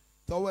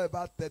 Tọwọ́ ẹ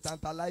bá tẹ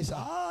tantalizer.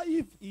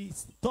 If he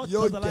touch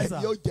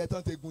tantalizer. Yóò jẹ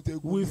tán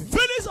tegun. We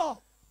finish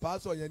up.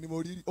 Pastor yẹn ni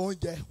mo rí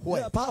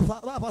oúnjẹ.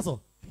 That pastor.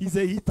 He's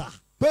a eater.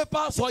 Pé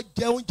pastor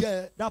jẹ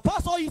oúnjẹ. That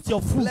pastor eat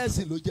your food.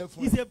 Blessing ló jẹ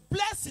fún. It's a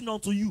blessing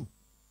unto you.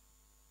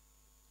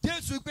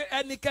 Jésù pé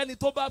ẹnikẹ́ni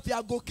tó bá fi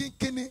ago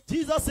kínkínní.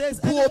 Jesus says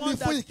anyone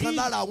that gives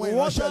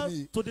water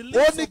to the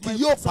lips of my servant. Ó ní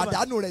kì yóò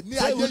pàdánù rẹ̀ ní ayé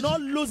yìí. They will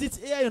not lose it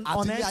here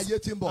on earth. Àti ní ayé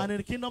tí ń bọ̀. And in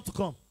the kingdom to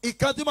come.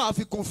 Ìkan tí màá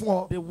fi kún fún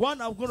ọ. The one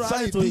I'm going to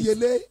add to it.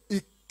 Ìdíyelé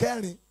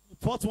ìkẹrin.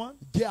 Fourth one.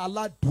 Jẹ́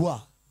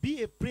aládùúà.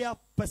 Be a prayer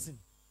person.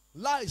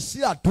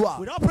 Láìsí àdúrà.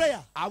 Without prayer.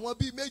 Àwọn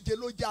bíi méje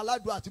ló jẹ́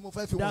aládùúà tí mo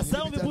fẹ́ fi wọ̀nyí níbi tẹ́lẹ̀.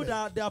 There are 7 people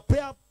that they are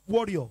prayer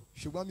warrior.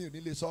 Ṣùgbọ́n mi ò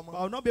ní lè sọ mọ́.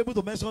 I will not be able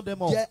to mention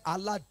them all. Jẹ́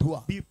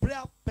aládùúà. Be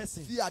prayer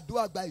person. Fi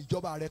àdúrà gba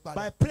ìjọba rẹ padà.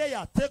 By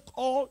prayer take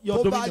all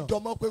your dominion. Tó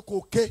bá jọmọ́ pé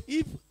kò ké.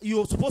 If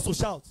you are supposed to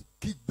shout.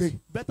 Kígbe.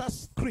 Better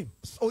scream.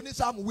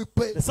 Onísáàmù wí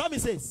pé. The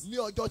psalmist says. Ní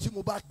ọjọ́ tí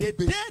mo bá kígbe.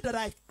 The day that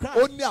I cry.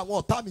 Ó ní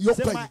àwọn ọ̀tá mi yóò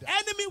pẹ̀yìn dà. Say my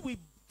enemy will.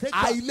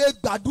 Àìlè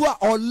gbàdúrà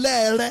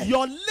ọ̀lẹ rẹ.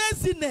 Your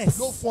laziness.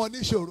 Ló fún ọ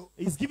níṣòro.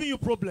 Is giving you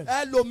problem.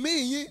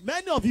 Ẹlòmíì yín.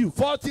 Many of you.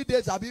 40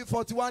 days àbí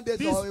 41 days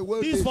or a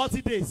whole day. These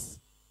 40 days.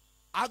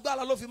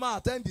 Agbára ló fi máa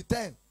attend the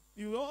 10.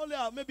 You only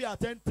maybe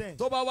attend 10.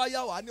 Tó bá wá yá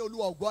wà ní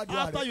Olúwa ògbó àdúrà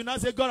rẹ. After you now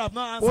say God have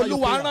not answered your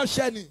prayer. prayer. Olúwa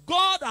ránṣẹ́ ni.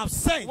 God have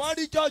sent. Wọ́n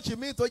rí church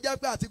mi tó jẹ́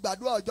pé àti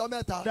gbàdúrà ọjọ́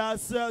mẹ́ta.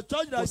 There's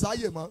church that kò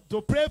sáyè mọ́.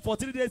 To pray for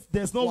 3 days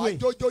there's no way.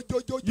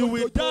 Wà You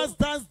will dance.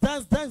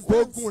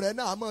 Ogun rẹ̀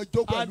náà máa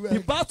jó pẹ̀lú ẹ. And the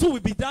battle will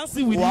be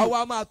dancing with you. Wàá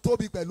wá máa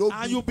tóbi pẹ̀lú ogun.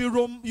 And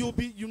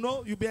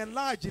you'll be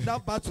enlarged in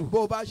that battle. Bó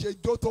o bá ṣe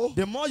jó tó.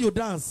 The more you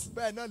dance.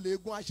 Bẹ́ẹ̀ náà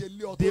lèegun á ṣe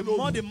lé ọ tó lóru. The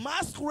more the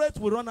masquerade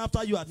will run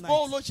after you at night.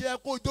 Bó o ló ṣe ẹ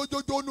kó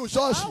jójójó nù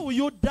ṣọ́ọ̀ṣì. How will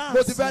you dance?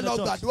 Mo ti fẹ́ lọ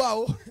gbàdúrà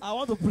o. I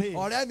want to pray.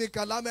 Ọ̀rẹ́ mi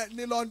kan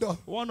ní London.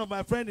 One of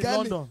my friends in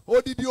London.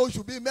 Odidi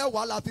oṣù bíi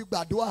mẹ́wàá la fi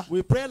gbàdúrà.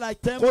 We pray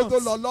like 10 months. Kó tó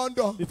lọ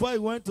London. Before he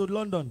went to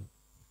London.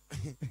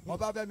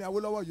 Ọbáfẹ́mi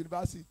Awólọ́wọ̀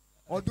University.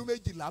 Ọdún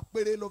 12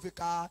 péré ló fi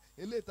ka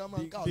eléyìí tán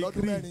máa ń kà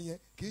lọ́dún mẹ́rin yẹn.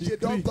 Kì í ṣe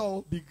dọ́kítọ̀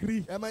o.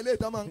 Degree. Ẹ mọ eléyìí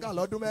tán máa ń kà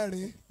lọ́dún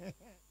mẹ́rin.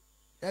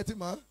 ẹ ti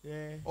mọ̀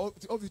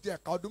ó fi ti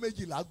ẹ̀ka ọdún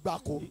méjìlá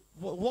gbáko.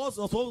 What's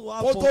also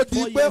ó tó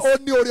di pé ó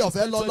ní orí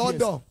ọ̀fẹ́ lọ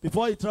London.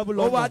 Before he travel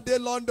London. London. Ó wá dé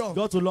London.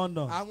 Go to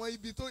London. Àwọn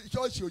ibi tó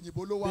ṣọ́ọ̀ṣì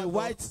òyìnbó ló wá lọ. The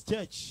white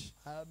church.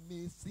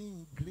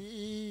 Amazing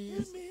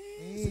grace.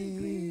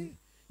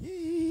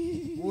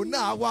 Òun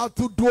náà wá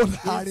tún dúró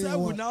láàrin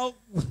wọn.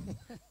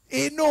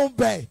 Inú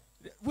bẹ̀.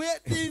 Where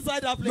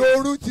inside that place?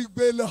 Lóru ti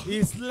gbé lọ.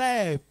 He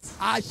slept.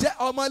 Àṣẹ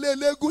ọmọlé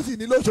eléégún sì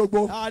ní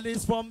l'Óṣogbo. And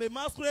it's from a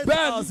masquerade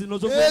house in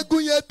Òṣogbo.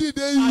 Eégún yẹn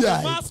dìde ìyà.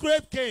 And the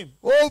masquerade came.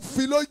 Ó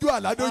fi lójú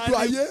àládójú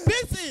ayé. And he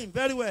beat him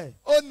very well.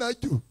 Ó nà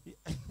jù.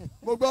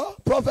 Mo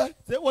gbọ́ prophet.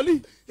 Ṣé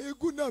wòlíì?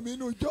 Eégún náà mi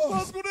inú church.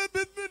 Masquerade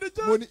beat me in the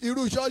church. Mo ní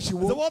irú ṣọ́ọ̀ṣì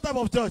wo? So what type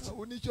of church?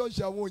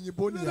 Oníṣọ́ọ̀ṣì àwọn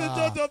òyìnbó ni The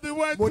church of the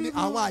white people. Mo ní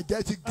àwọn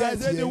àjẹ́ ti I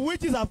said the gẹ̀ẹ́sì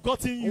witches have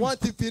gotten you. Wọ́n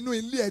ti fi inú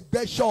ilé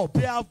ẹgbẹ́ shop.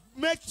 They have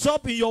made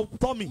shop in your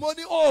tummy. Mo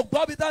ní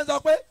gbọ́ bí táwọn sọ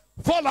pé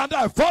fall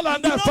under. Fall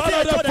under.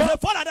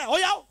 Oh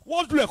yeah,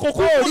 wọ́n lulẹ̀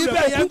kókó. Ó rí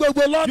bẹ́ẹ̀ yẹn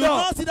gbogbo London. You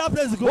don't see that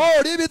place go.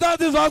 Ó rí bí táwọn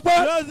ti sọ pé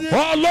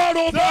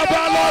Ọlọ́run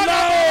bàbá lọ́lá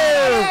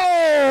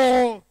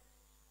o.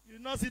 You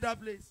don't see that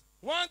place.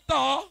 Wọ́n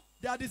tọ̀.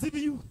 They are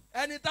deceiving you.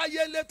 Ẹni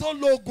táyé lé tó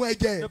lo oògùn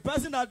ẹ̀jẹ̀. The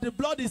person that the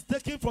blood is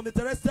taken from the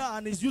terrestrial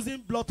and is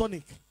using blood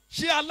tonic.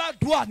 Ṣé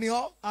aládùúà ni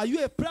ọ́? Are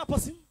you a prayer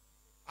person?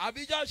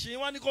 Àbíjá ṣì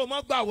wọ́n ní kó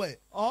má gbàwẹ̀.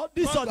 Or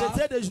this one they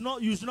say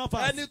you should not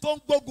fast. Ẹni tó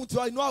ń gbógun tí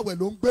inú àwẹ̀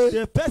ló ń gbé.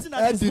 The person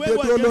that is way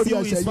more against you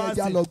is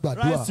fasting.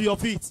 Rise to your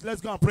feet. Let's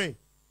go and pray.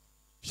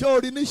 Ṣé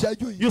o rí ní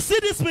ìṣẹ́jú yìí? You see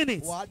this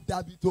minute? Wàá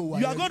dàbí tó wà.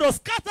 You are going to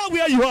scatter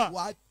where you are.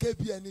 Wàá ké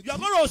bí ẹni tí. You are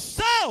going to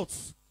shout.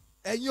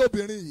 Ẹ̀yin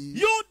obìnrin yìí.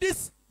 You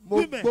this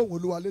women. Mo gbóhùn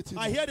Olúwa létí.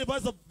 I hear the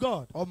voice of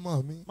God.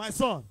 Ọmọ mi. My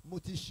son. Mo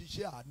ti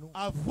ṣiṣẹ́ àánú.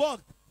 I've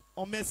worked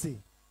on mercy.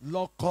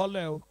 Lọ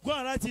kọ́lẹ̀ o. Go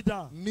and write it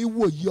down.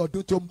 Níwòyí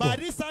ọdún tó ń bọ̀. By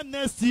this time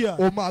next year.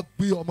 O máa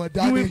gbé ọmọ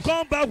dání. You will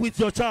come back with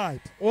your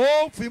child.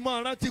 Ó fi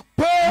máa rántí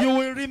pé. You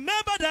will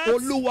remember that.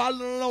 Olúwa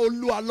rán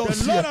Olúwa lọ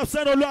sí ẹ. The Lord has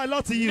sent Olu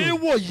Alo to you.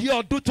 Níwòyí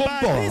ọdún tó ń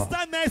bọ̀. By this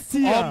time next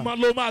year. Ọmọ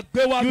ló máa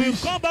gbé wá bí. You will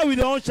come back with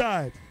your own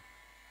child.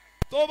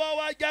 Tó bá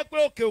wá jẹ́ pé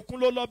òkè òkun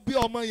ló lọ bí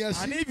ọmọ yẹn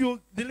sí. And if you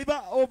deliver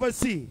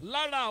overseas.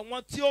 Lára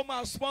àwọn tí ó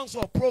máa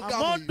sponsor program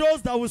yìí. Among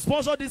those that will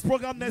sponsor this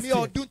program next year.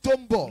 Ní ọdún tó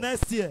ń bọ̀.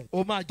 Next year.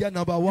 O máa jẹ́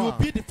number one. You will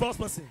be the first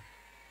person.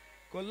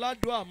 Kò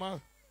ládùúgbò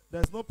àmọ́.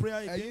 There's no prayer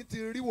again. Ẹ̀yin ti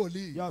rí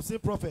wòlíì. You have seen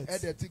prophets.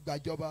 Ẹ̀dẹ̀ ti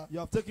gbàjọba. You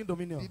have taken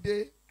dominion.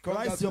 Dìde.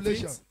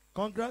 Congratulations.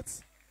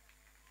 Congrats.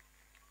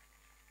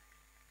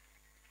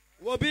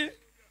 Wo bí.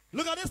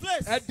 Look at this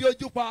place. Ẹ di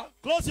ojú pa.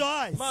 Close your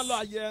eyes. Má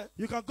lọ àyè.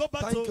 You can go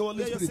back to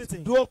where you're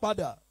sitting. Dúró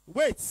padà.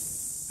 Wait.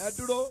 Ẹ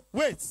dúró.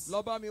 Wait.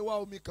 Lọ bá mi wá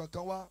omi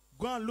kankan wá.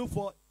 Go and look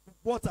for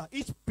water.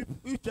 Each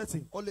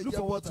person. Ó lè look jẹ́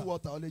for bottle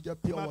water. Ó lè jẹ́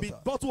pure water. It might be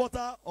bottle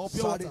water or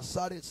pure water.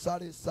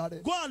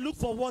 Sáré. Go and look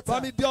for water.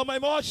 Bá mi bí ọmọ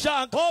ìmọ̀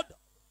ṣáà. Hold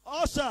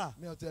usher.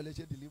 Mi ò tẹ́ lè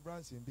ṣe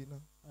deliverance ń bí náà.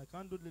 I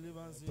can't do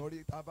deliverance.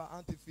 Torí taba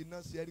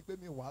anti-finance ẹ rí pé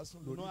mi wàásù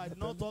lórí. No, I did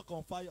not talk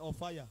on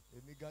fire.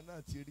 Èmi gan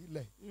náà ti rí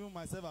lẹ̀. Even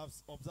myself have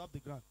observed the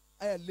ground.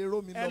 Ẹ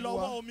lérò mi lọ́wọ́. Ẹ lọ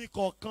wá omi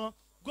kọ̀ọ̀kan.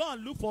 Go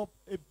and look for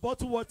a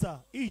bottle water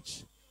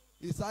each.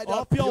 It's either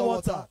or pure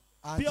water.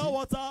 Pure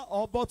water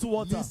or bottle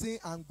water. Listen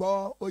and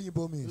gbọ́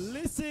òyìnbó mi.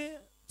 Listen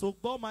to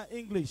gbọ́ my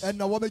English. Ẹ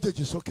nawọ́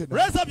méjèèjì sókè náà.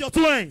 Raise up your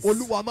two hands.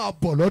 Olúwa máa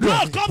bọ̀ lọ́dọ̀ mi.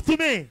 Lord, come to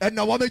me. Ẹ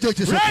nawọ́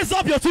méjèèjì sókè. Raise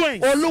up your two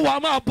hands. Olúwa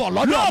máa bọ̀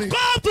lọ́dọ̀ mi. Lord,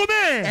 come to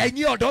me.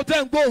 Ẹ̀yin ọ̀dọ́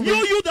tẹ́ ń gbọ́ mi.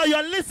 You that you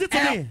are listening to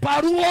me. Ẹ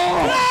pariwo.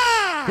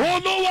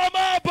 Olúwa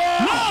máa bọ̀.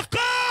 Lord,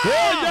 come. Ó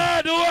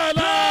yẹ àdúrà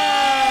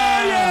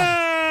náà.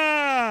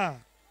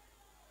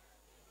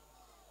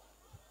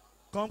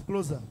 Come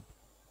closer.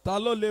 Ta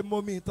ló lè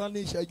mọ mi tán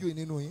ní ìṣẹ́jú yìí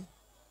nínú yín?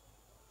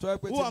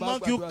 Who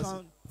among you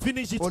can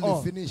finish it all?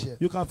 Only finish it.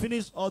 You can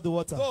finish all the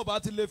water. Tó o bá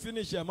ti lè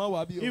finish ẹ̀ má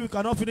wá bí o. If you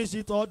cannot finish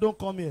it all, don't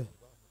come here.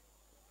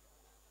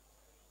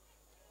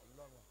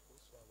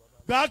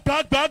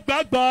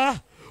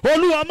 Gbàgbàgbàgbà.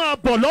 Olúwa máa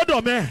bọ̀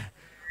lọ́dọ̀ mi.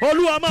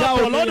 Olúwa máa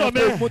bọ̀ lọ́dọ̀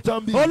mi.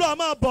 Olúwa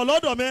máa bọ̀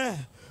lọ́dọ̀ mi.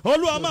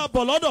 Olúwa máa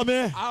bọ̀ lọ́dọ̀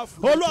mi.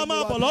 Olúwa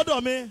máa bọ̀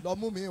lọ́dọ̀ mi. Lọ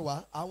mú mi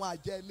wá, àwọn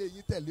àjẹ́ ilé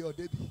yín tẹ̀lé ọ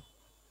débi.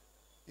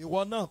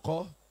 Ìwọ náà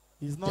kọ́.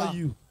 It's not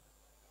you.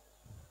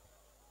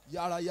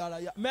 Yára.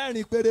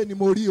 Mẹ́rin péré ni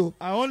mo rí o.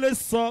 I only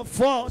saw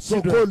 4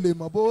 children. So kó lè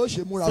mọ̀ bó o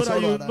ṣe múra sọ̀rọ̀ rẹ̀. So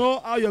that you know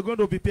how you're going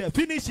to prepare.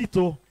 Finish it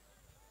o.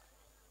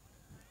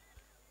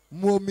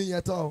 Mu omi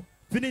yẹn tán o.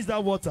 Finish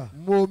that water.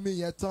 Mu omi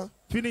yẹn tán.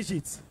 Finish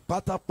it.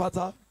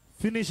 Pátápátá.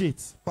 Finish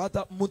it.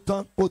 Pátá mu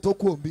tán kó tó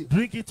kú òǹbí.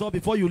 Drink it all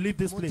before you leave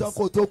this place. Mu tán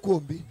kó tó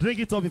kú òǹbí. Drink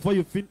it all before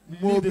you leave this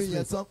place. Mu omi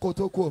yẹn tán kó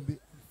tó kú òǹbí.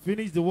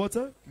 Finish the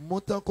water. Mu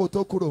tán kó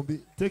tó kúrò òǹbí.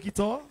 Take it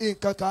all.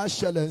 Nǹkan kan á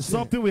ṣẹlẹ̀ ń sìn.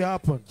 Something will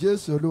happen.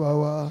 Jésù Olúwa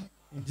wa.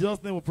 In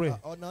Jesus' name we pray.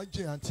 Ọ̀nà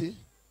jìn àǹtí.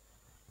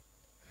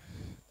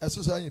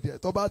 Ẹ̀sùn sẹ́yìn díẹ̀.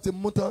 Tó bá ti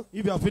mú tán.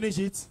 If you have finished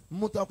it.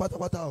 Mú tán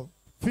pátápátá o.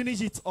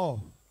 Finish it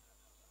all.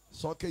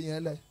 Sọ́kè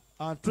yẹn lẹ̀.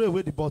 And throw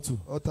away the bottle.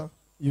 Ọ̀tán.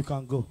 You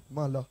can go.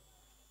 Má lọ.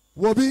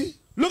 Wo bí.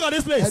 Look at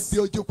this place. Ẹ di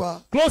ojú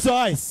pa. Close your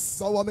eyes.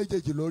 Sọ́wọ́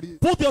méjèèjì lórí.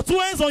 Put your 2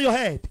 hands on your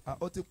head.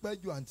 Ó ti pẹ́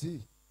jù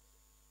àǹtí.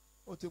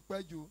 Ó ti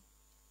pẹ́ jù.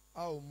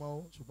 A ò mọ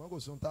o, ṣùgbọ́n kò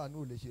sóhun tá a ní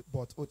ò lè ṣe,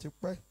 but ó ti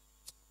pẹ́.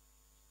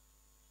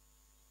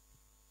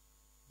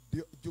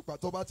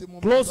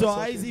 Close your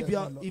eyes. If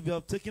you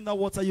have taken that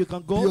water, you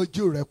can go. Bí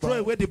ojú rẹ pa. Throw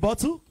away the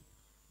bottle.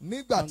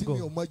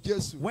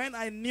 When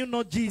I knew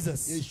not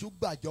Jesus,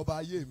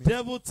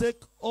 devil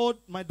take all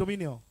my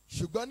dominion.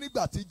 But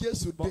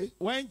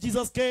when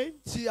Jesus came,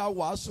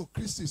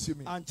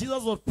 and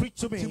Jesus was preached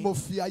to me,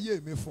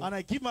 and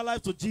I give my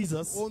life to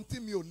Jesus,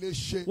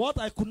 what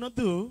I could not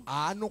do,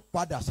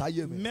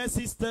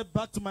 mercy stepped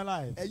back to my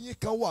life.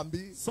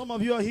 Some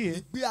of you are here.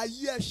 The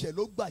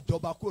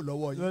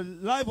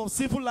life of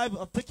sinful life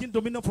are taking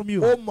dominion from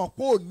you.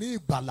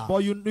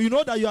 But you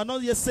know that you are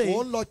not yet saved. You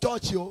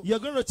are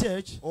going to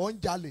church,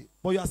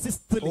 but you are still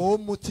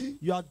stealing.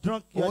 You are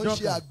drunk. You are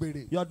drunk.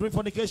 You are doing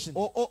fornication.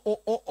 You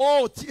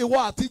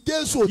and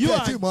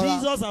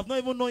Jesus have not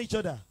even known each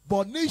other.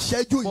 But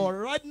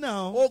right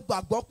now,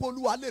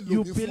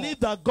 you believe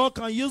that God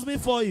can use me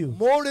for you.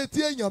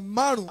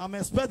 I'm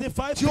expecting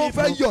 5 people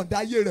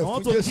who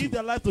want to give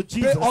their life to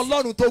Jesus. That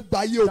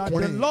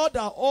the Lord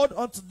that hold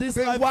on to this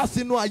life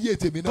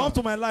come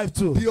to my life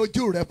too.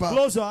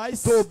 Close your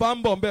eyes.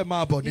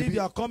 If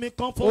you are coming,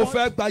 come forward.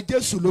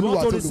 You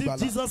want to receive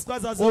Jesus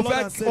Christ as your Lord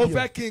and Savior.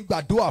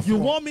 You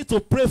want me to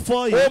pray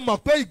for you. You know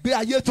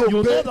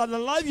that the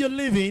life you're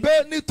living,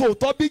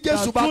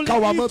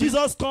 if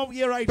Jesus come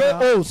here right now,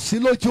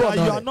 that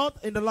you are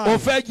not in the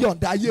life.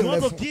 You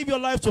want to give your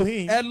life to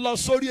Him. Go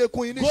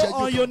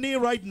on your knee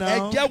right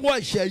now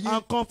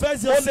and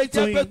confess your sin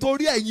to Him.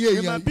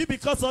 It might be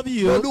because of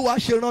you that the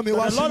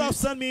Lord has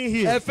sent me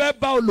here.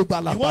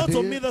 You want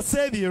to meet the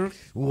Savior.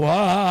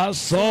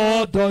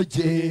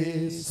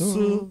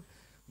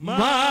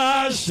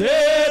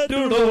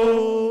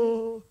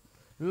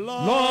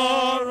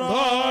 Lord,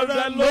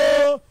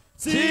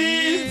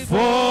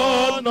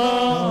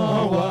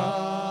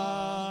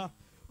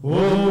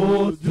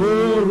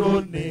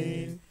 Dúró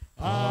ní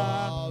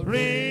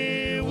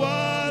àríwá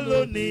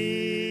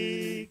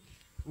lónìí,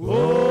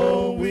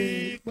 ó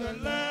wí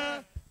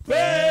pẹ̀lẹ́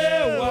pé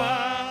wá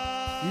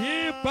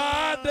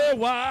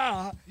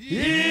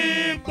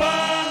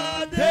ìpàdé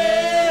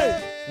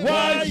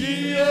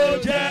yìí ó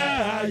jẹ́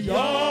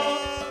ayọ̀,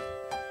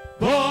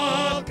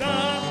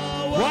 bọ́kàn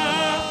wá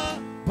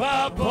bá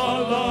bọ́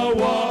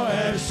lọ́wọ́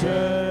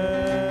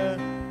ẹ̀ṣẹ̀,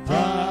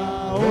 tá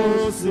ó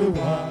sì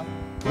wá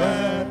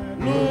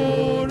pẹ̀lú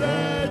rẹ̀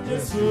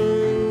Jésù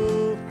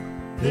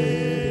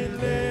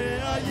délé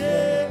ayé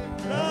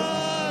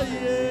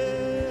láyé.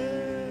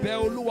 Bẹ̀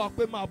Olúwa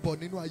pé máa bọ̀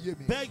nínú ayé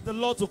mi. Beg the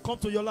Lord to come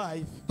to your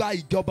life. Gba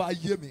ìjọba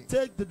ayé mi.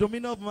 Take the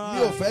dominion of my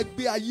life. Mi ò fẹ́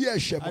gbé ayé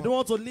ẹ̀ṣẹ̀ mọ́. I don't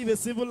want to live a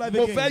sinful life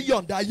again. Mo fẹ́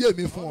yọ̀ǹda ayé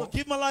mi fún ọ. I want to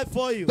give my life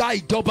for you. Gba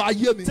ìjọba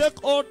ayé mi. Take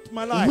hold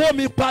my life. Wó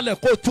mi palẹ̀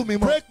kó tú mi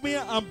mọ́. Break me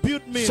and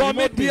build me. Sọ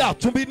mi di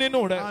àtúnbí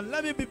nínú rẹ. And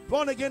let me be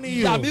born again in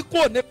you. Yà mí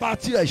kúrò nípa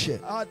ti ẹ̀ṣẹ̀.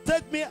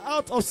 Take me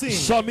out of sin.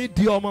 Sọ mi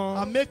di ọmọ.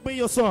 And make me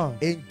your son.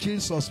 In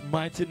Jesus'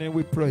 mighty name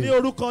we pray. Ní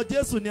orúkọ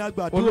Jésù ni a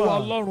gbàdúrà. Olúwa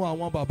Ọlọ́run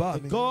àwọn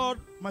bàbá mi. God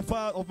my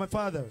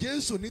father.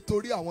 Jesus,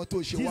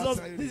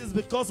 this is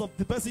because of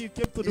the person you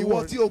came to the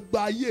world. You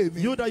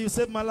that you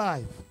saved my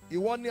life.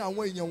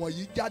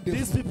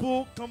 These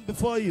people come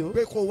before you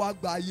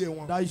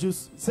that you should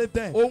save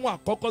them.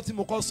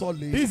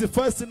 This is the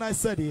first thing I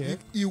said here.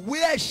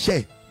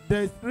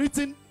 The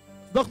written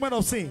document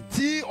of sin.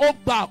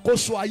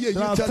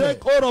 Now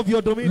take hold of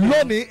your dominion.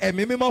 Today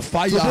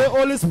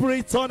Holy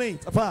Spirit turn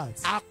it apart.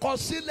 That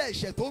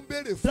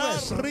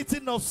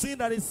written of sin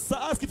that is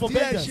asking for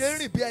vengeance.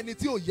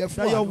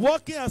 That you are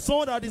walking as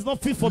someone that is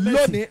not fit for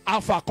mercy.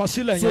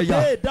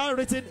 Today that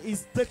written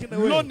is taken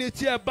away.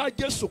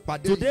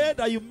 Today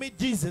that you meet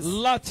Jesus,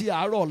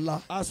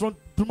 as from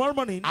tomorrow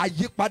morning, a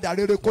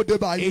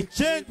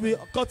change will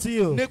occur to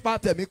you.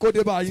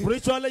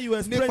 Spiritually you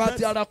experience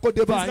that.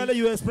 Physically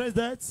you experience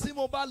that.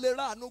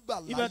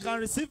 If I can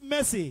receive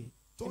mercy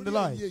in the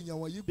life,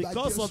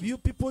 because of you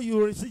people, you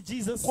will receive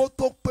Jesus. Before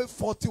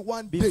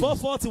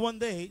 41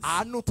 days,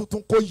 a new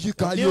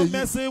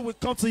mercy will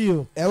come to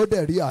you. You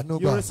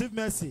will receive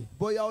mercy.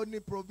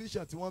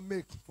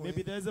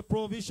 Maybe there is a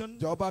provision.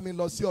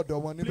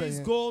 Please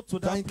go to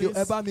that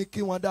place. Let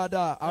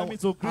me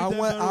to greet them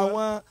very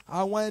well.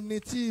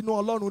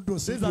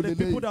 These are the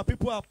people that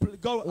people are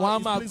God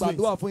is pleased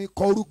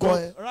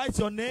with. Write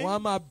your name.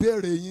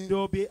 They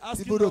will be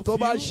asking of you.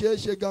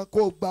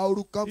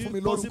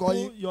 If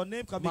possible, your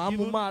name can be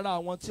given.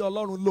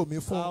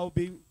 I'll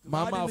be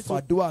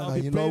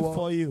praying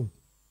for you.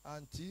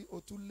 Auntie,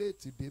 you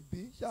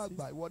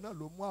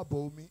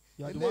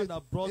are the one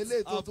that brought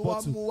out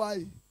bottle.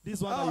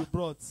 This one that you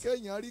brought.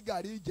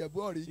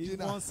 He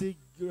wants to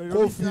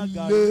original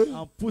gari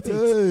and put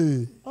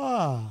it.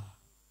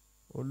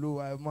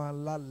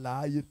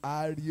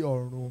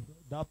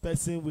 That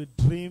person will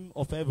dream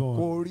of heaven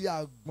and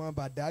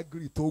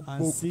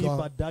see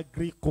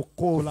Badagry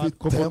coconut.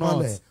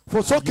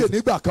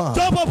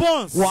 Jump up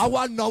once.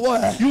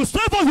 You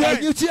step up here.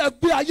 You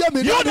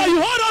that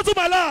you hold on to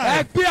my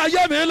life.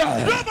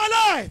 Drop my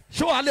life.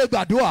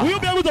 Will you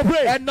be able to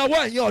pray?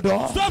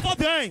 Step up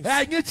your hands.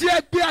 You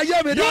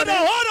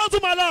that hold on to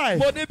my life.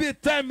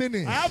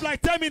 I have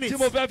like 10 minutes. I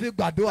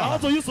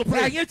want to use to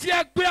pray. You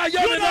that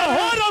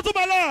hold on to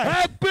my life.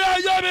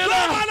 Drop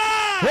my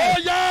life. Oh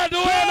yeah, do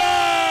it.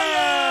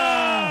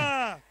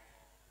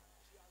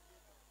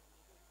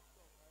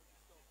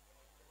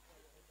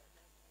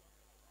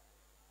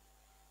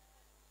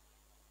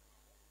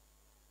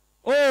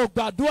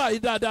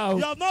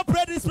 have not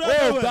prayed this prayer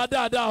very well.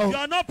 You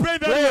are not praying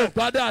very well.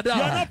 You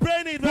are not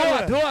praying it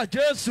very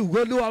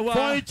well.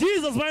 For in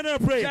Jesus' mighty name I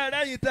pray.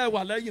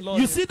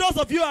 You see those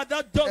of you at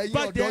that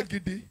back there,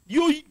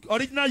 you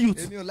original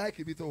youth.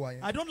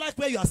 I don't like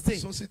where you are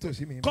staying.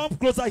 Come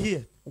closer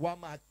here.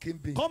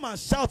 Come and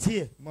shout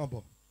here.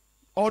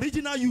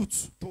 Original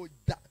youth.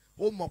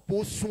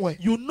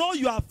 You know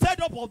you are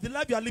fed up of the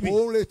life you are living.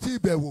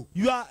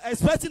 You are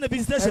expecting a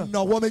visitation.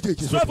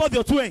 Stretch forth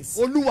your two hands.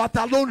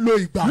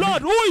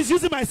 Lord, who is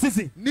using my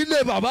season? In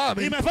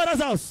my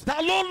father's house.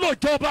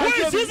 Who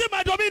is using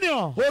my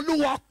dominion?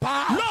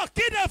 Lord,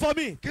 kill them for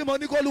me.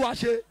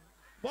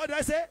 What did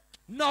I say?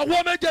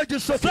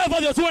 Stretch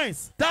forth your two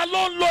hands.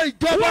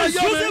 Who is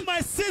using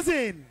my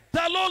season? Who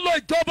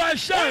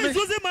is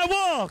using my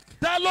work?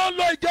 Who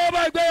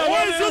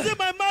is using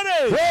my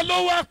marriage?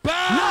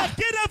 Lord,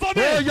 kill them for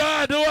me. Open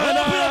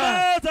your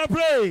mouth and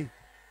pray.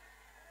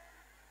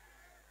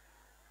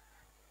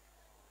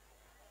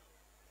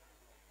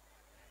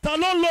 Ta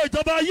ló ń lo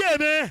ìjọba ayé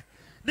mi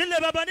nílé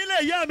bàbá nílé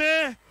ìyá mi?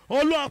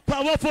 Olúwa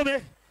pàwọ́ fún mi,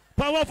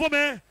 pàwọ́ fún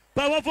mi,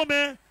 pàwọ́ fún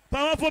mi,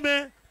 pàwọ́ fún mi,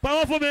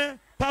 pàwọ́ fún mi,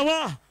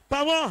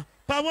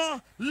 pàwọ́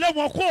lé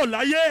wọn kúrò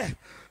láyé,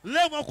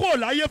 lé wọn kúrò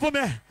láyé fún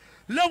mi.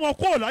 Let one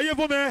call láyé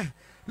fún mi.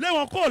 Let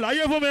one call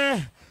láyé fún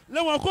mi.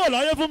 Let one call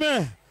láyé fún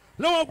mi.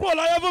 Let one call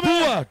láyé fún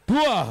mi.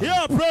 Dua.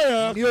 Hear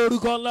prayer. Ní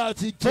orúkọ ńlá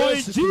ti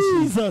Jésù. For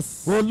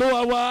Jesus.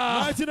 Olúwa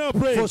wa. Mighty name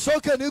pray. Fò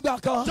sókè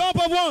nígbà kan. Jump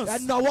up once.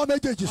 Ẹ̀nàwọ́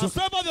méjèèjì sọ.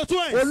 Step up your two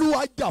hands.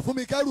 Olúwa jà fún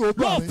mi kẹ́rù ó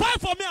bà mí. Lord, fight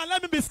for me and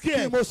let me be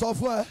scared. Kí mo sọ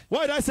fún ẹ.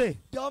 What did I say?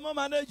 Don't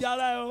manage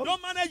ara ẹ o.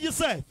 Don't manage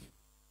yourself.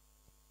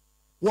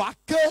 Wà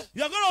ké.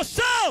 You are going to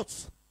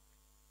shout.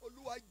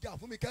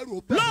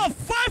 Lord,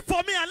 fight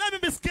for me and let me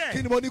be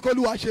scared. Lord,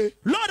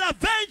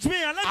 avenge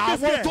me and let me be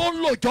scared.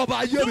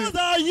 Those that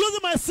are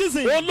using my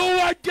season. Lord,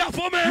 fight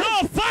for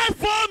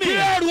me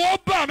and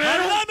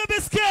let me be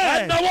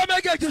scared.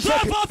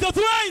 Stop off your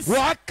twice.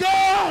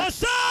 And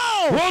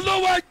shout.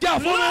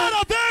 Lord,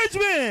 avenge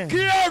me.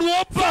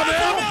 Fight for me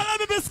and let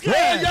me be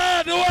scared.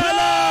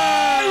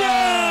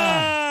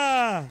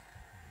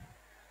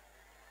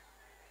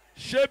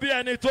 Is this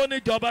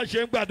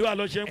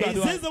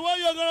the way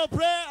you're going to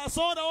pray as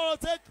someone that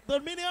want to take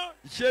dominion?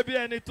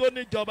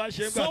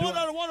 Someone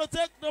that want to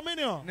take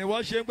dominion.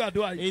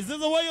 Is this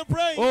the way you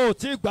pray? You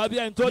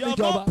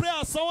don't pray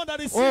as someone that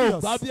is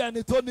serious.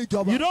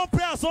 You don't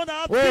pray as someone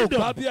that has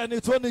kingdom.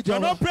 You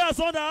don't pray as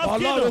someone that has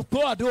kingdom.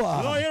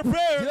 Lord, hear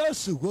prayer.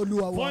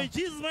 For in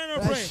Jesus' name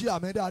I pray.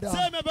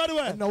 Say me very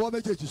well.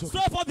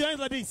 Stretch forth your hands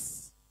like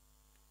this.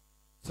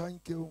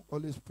 Thank you,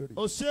 Holy Spirit.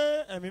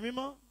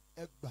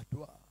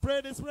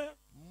 Pray this prayer.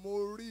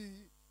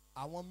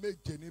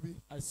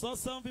 I saw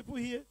some people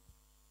here.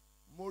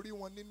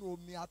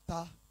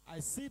 I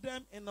see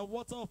them in the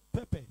water of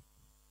pepper.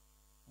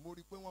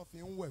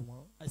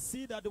 I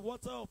see that the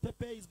water of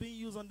pepper is being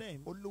used on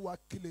them.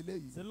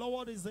 Say, Lord,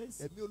 what is this?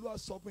 The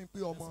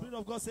Spirit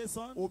of God says,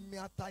 son,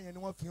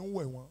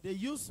 they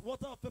use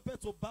water of pepper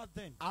to bath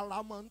them.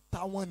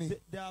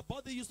 Their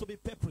body used to be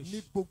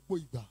pepperish.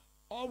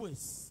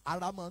 Always. They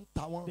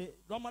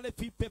normally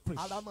feel pepperish.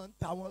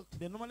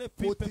 They normally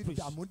feel pepperish.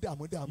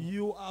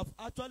 You have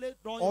actually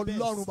drawn your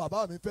best.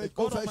 The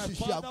God of my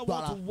Father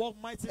wants to walk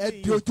mightily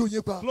in you.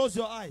 Close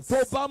your eyes.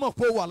 If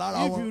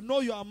you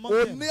know you are among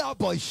them,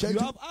 you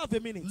have half a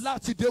minute.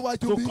 So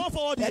come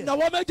forward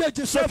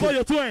here. Say for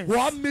your two hands. You're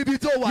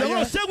going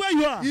to say where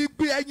you are. You're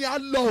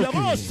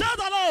going to shout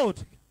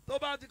aloud.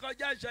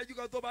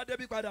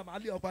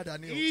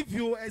 If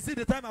you exceed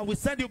the time, I will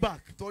send you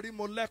back.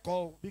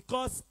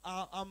 Because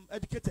I'm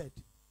educated.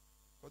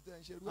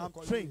 I'm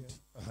trained.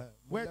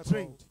 We're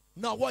trained.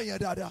 Now what you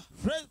dada?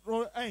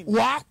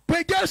 What?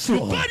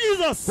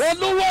 Jesus.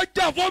 Lord,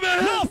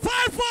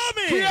 fight for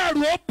me. I'm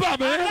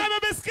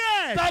not be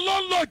scared.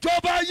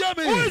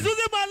 Who is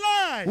using my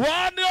life?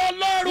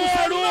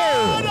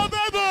 Lord of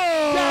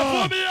heaven.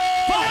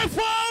 Fight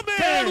for me.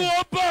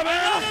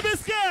 I'm not be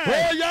scared.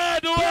 Oh yeah,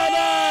 do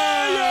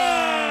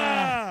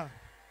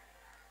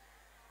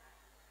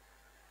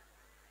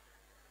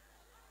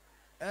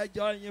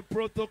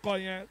protocol.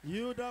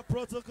 You the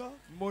protocol?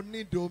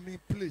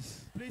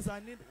 Please. Please, I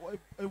need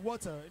a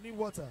water. I need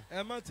water.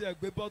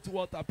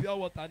 Pure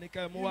water.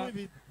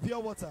 Pure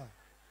water.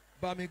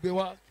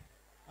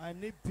 I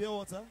need pure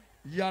water.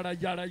 Yara.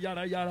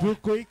 Do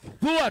quick.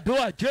 Do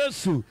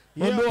Jesus.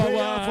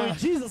 For in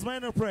Jesus'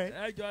 name I pray.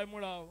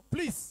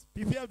 Please,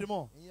 prepare them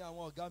all.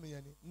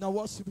 Now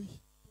what's it?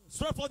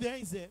 Stretch forth your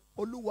hands there.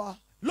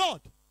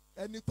 Lord.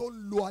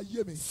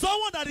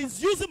 Someone that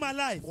is using my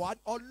life. God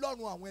of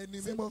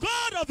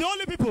the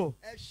holy people.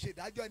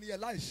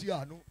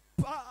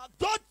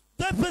 Judge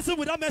that person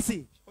without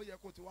mercy.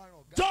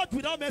 Judge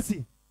without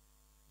mercy.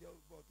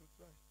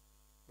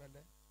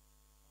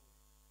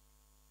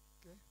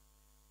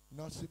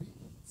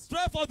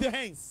 Stretch forth your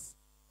hands.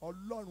 The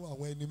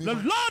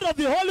Lord of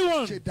the Holy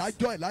One.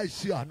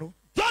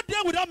 Judge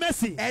them without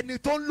mercy. He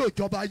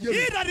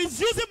that is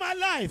using my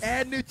life. He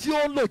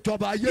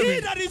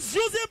that is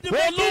using the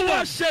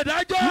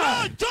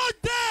Lord,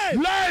 judge them.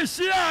 life.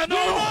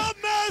 Without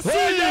mercy.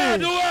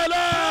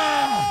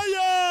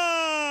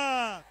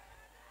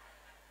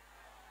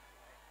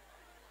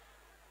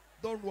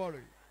 Don't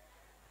worry.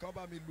 Come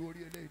by me, Lord.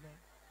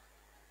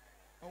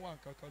 I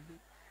want to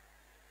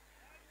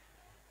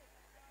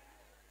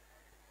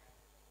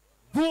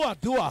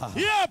Dua.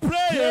 Hear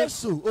prayer.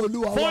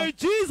 For in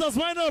Jesus,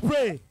 why not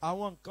pray?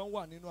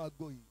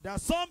 There are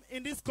some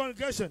in this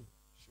congregation.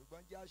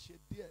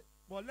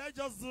 But let's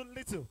just do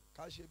little.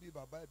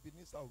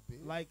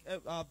 Like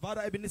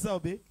Father Ebenezer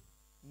Obey.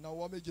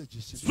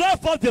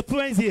 Stretch forth your two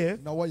hands here.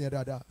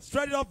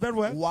 Straight it up very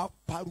well.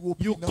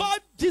 You call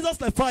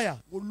Jesus like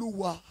fire.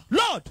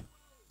 Lord,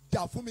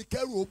 fight for me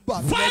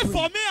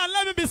and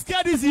let me be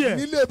scared this year.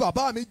 In my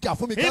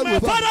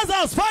father's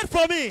house, fight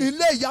for me. In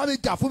my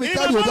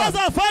mother's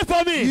house, fight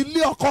for me. In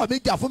my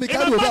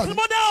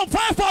matrimonial home,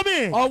 fight for me.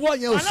 And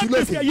let me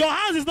be scared. Your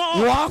hands is not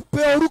up. You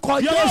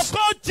have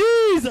called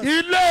Jesus.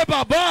 In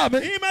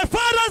my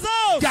father's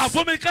house, fight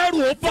for me.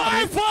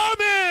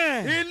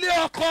 In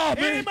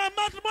my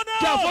matrimonial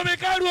home, fight for me and let me be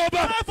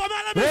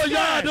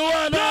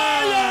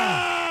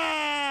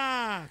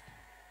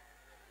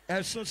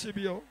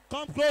scared.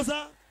 Come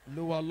closer.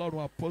 God of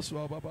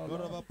Apostle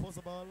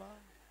Babala.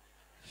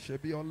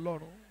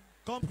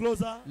 Come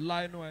closer.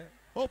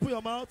 Open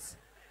your mouth.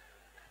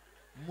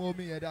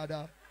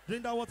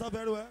 Drink that water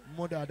very well.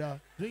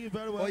 Drink it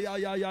very well.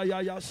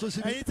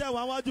 Anytime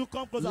I want you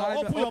come closer,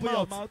 open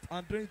your mouth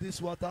and drink this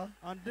water.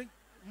 And drink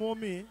more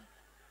me.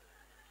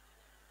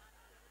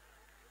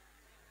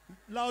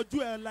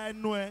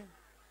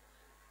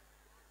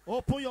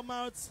 Open your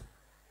mouth.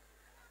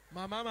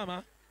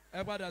 Mama.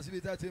 Everybody see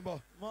the timber.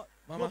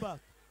 Go back.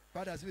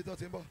 Father, see the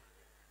timber.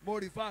 More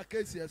refer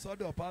case here, so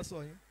the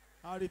pastor.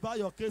 I'll refer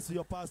your case to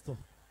your pastor.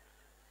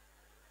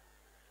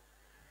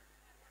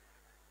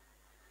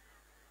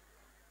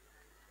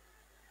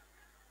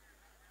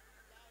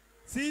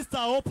 Sister,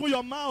 open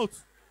your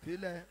mouth.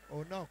 File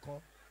or no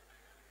call.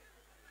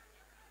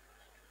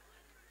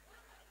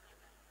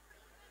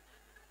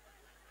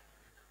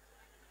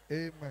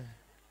 Amen.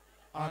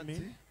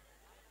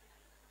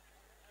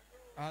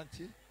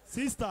 Auntie.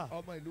 Sister.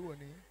 Oh my Lord.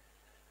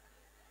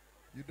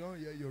 You don't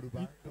hear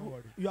Yoruba. Don't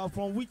worry. You are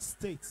from which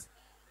state?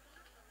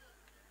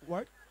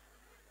 What?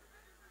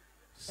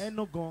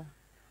 Enugu.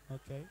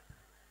 Okay.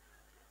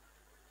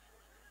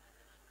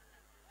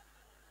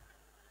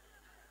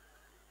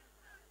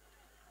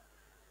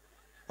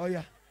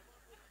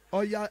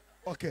 Oh yeah.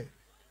 Okay.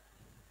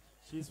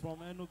 She's from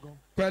Enugu.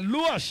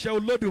 Pẹ̀lú àṣẹ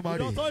Olódùmarè.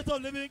 The authority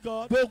of living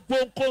God. Gbogbo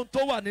nǹkan tó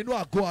wà nínú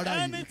àgọ́ ara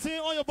yìí. Anything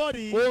on your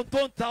body. Ohun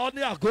tó ń ta ọ́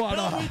ní àgọ́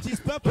ara. That which is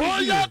purple. Ó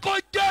yẹ kó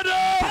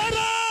jáde. Get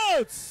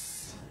out.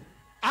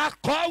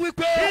 Akọ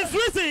wípé. It's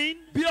written.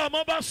 Bí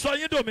ọmọ bá sọ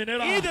yín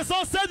dòmìnira. He the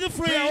son set you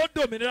free. Bí ó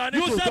dòmìnira ní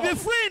tòótọ́. You shall be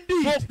free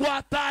indeed. Gbogbo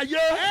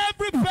àtàyè.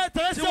 Every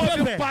terrestrial weapon.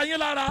 Tí wọ́n fi pa yín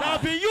lára. That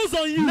have been used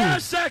on you.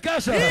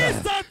 Lẹ́sẹ̀kẹsẹ̀.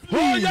 Instantly.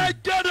 Ó yẹ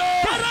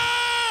jáde. Get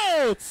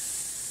out.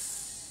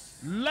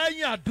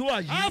 Lẹ́yìn àdúrà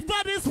yìí.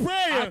 After this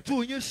prayer. A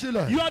tú yín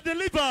sílẹ̀. You are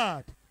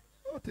delivered.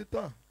 Ó ti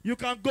tán. You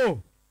can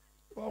go.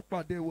 Wọ́n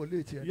pàdé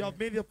wòlíì tiẹ̀. You have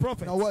made your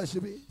prophet. Nàwọ́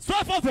ẹ̀ṣin bí.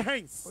 Stretch forth your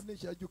hands. Ó ní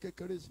ìṣẹ́jú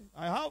kékeré sí.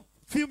 I have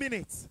few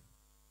minutes.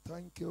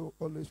 Thank you,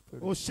 Holy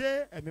Spirit. O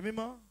ṣé ẹ̀mí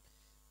mímọ́.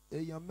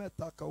 Èèyàn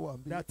mẹ́ta kan wà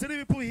níbí. There are 3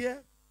 people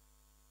here.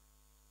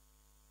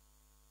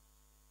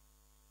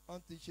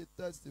 Wọ́n ti ṣe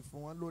test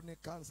fún wọn ló ní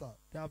cancer.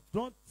 They have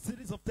done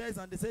series of tests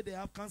and they say they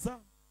have cancer.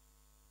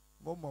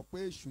 Mo mọ̀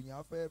pé èṣù yẹn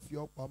á fẹ́ fi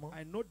ọ́ pamọ́.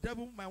 I know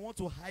devil might want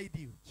to hide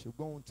you. Ṣùgbọ́n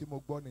ohun tí mo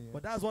gbọ́ nìyẹn.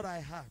 But that's what I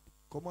heard.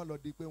 Kó má lọ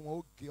di pé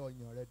wọn ó gé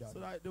ọyàn rẹ dànù. So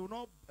that they will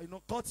not,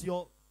 cut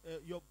your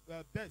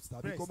breast.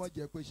 Tàbí kó má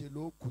jẹ́ pé ṣe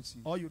ló kù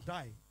sí. Or you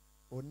die.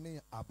 O ní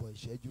àbọ̀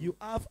ìṣẹ́jú. You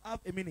have a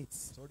minute.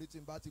 Sori tí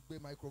n bá ti gbé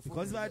microphone.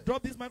 Because if I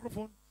drop this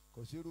microphone.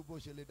 Kò sí irú bó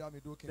ṣe lè dá mi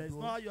dúró kí n dúró. There is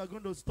no how you are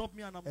going to stop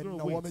me and I'm going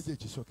to wait. Ẹ̀nàwọ́ wait.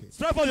 méjèèjì sókè.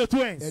 Stretch forth your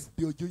 2 hands. Ẹ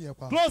di ojú yẹn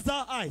pa. Close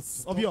the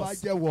eyes of yours. Tó bá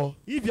jẹ́ wọ.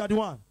 If you are the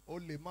one. O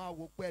lè máa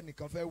wo pé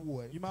ẹnìkan fẹ́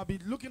wò ẹ́. You might be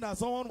looking at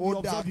someone who will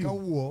observe you. Ó dà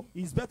kan wò ọ́.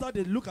 It's better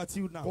they look at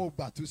you now. Kó o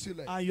gbà tú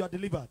sílẹ̀. And you are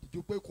delivered.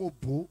 Ju pé kó o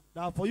bò.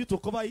 Now for you to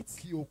cover it.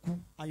 Kí o kú.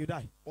 And you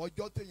die.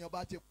 Ọjọ́ téèyàn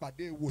bá ti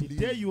pàdé wòlíì. The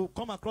day you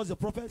come across the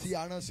prophet. Tí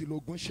aránsì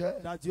lógún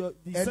ṣẹ́. That you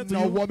said to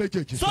you. Ẹ̀nàwọ́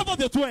méjèèjì sókè. Stretch forth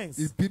your 2 hands.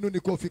 Ìbínú ni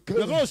kò fi ké.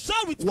 You're going to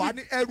shout with me. Wà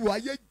ní ẹrù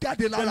ayé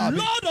jáde lára mi.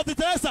 The Lord of the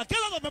Teresa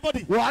came out of my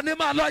body. Wà ní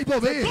máa lọ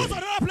ibò mi. Go to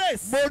another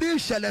place. Mo rí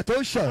ìṣẹ̀lẹ̀ tó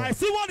ń ṣẹ̀. I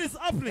see what is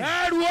happening.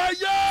 Ẹrù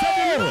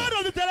ayé. The Lord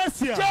of the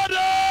Teresa. Jáde.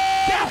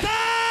 Jáde.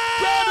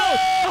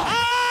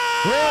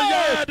 Ó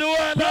yẹ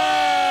ẹ̀dùn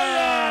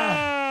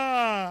náà.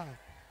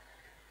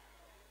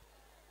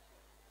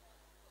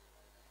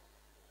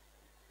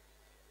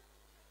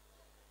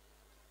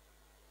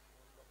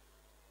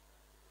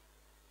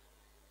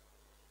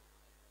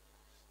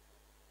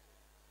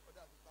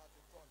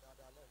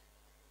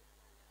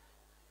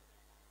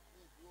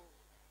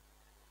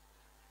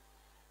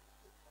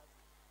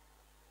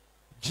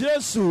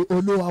 Jésù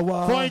Olúwa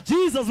wa. For in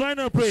Jesus' name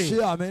I pray. Ṣé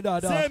àmín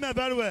dáadáa. Say amen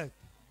very well.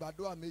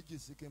 Gbàdúrà méjì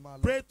sí kí n máa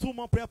lọ. Pray 2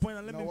 more prayer points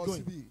and let me go.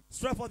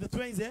 Stretch forth the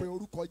 2 hands here. Pé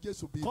orúkọ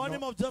Jésù bí iná. Call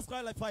him of just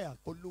cry like fire.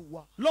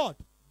 Olúwa. Lord.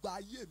 Gba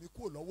ayé mi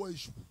kúrò lọ́wọ́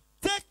èṣù.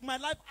 Take my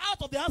life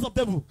out of the hands of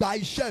devil.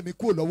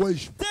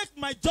 Take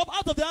my job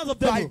out of the hands of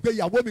devil.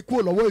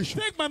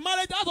 Take my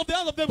marriage out of the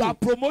hands of devil.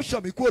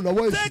 Promotion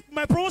Take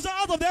my promotion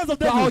out of the hands of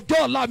devil.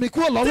 Take my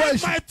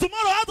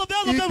tomorrow out of the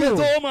hands of devil.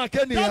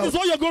 That is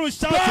what you're going to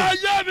shout.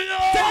 Take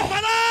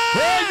my life.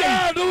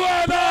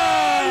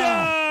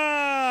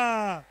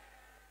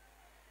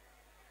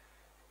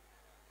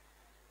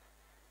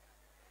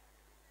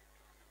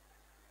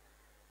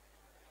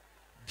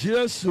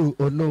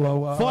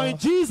 For in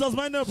Jesus'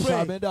 mighty name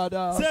pray.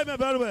 Say me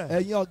very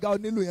well.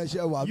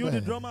 You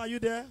the drummer, are you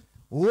there?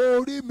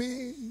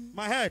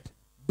 My head.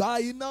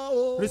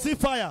 Receive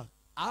fire.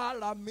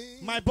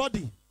 My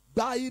body.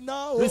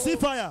 Receive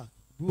fire.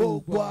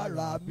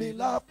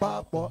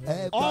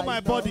 All my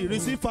body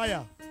receive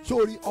fire.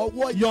 Your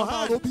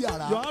hand will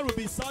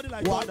be sounding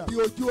like water.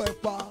 You're going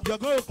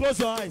to close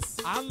your eyes.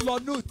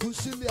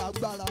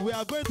 We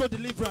are going to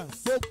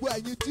deliverance. As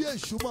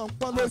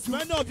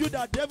many of you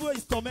that devil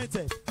is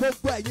tormented.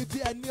 As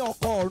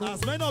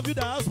many of you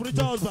that have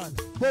spiritual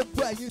husband. As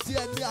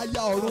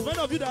many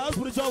of you that have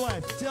spiritual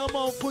wife. You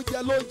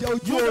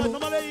that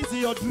normally eat in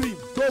your dream.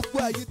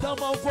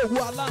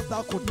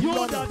 You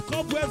that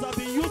cobwebs have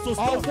been used to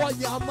stop.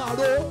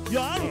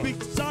 Your hand will be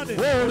sounding.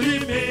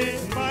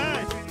 My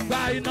hand.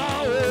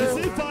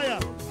 Receive fire.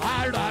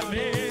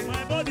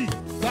 My body.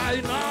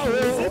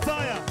 Receive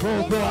fire.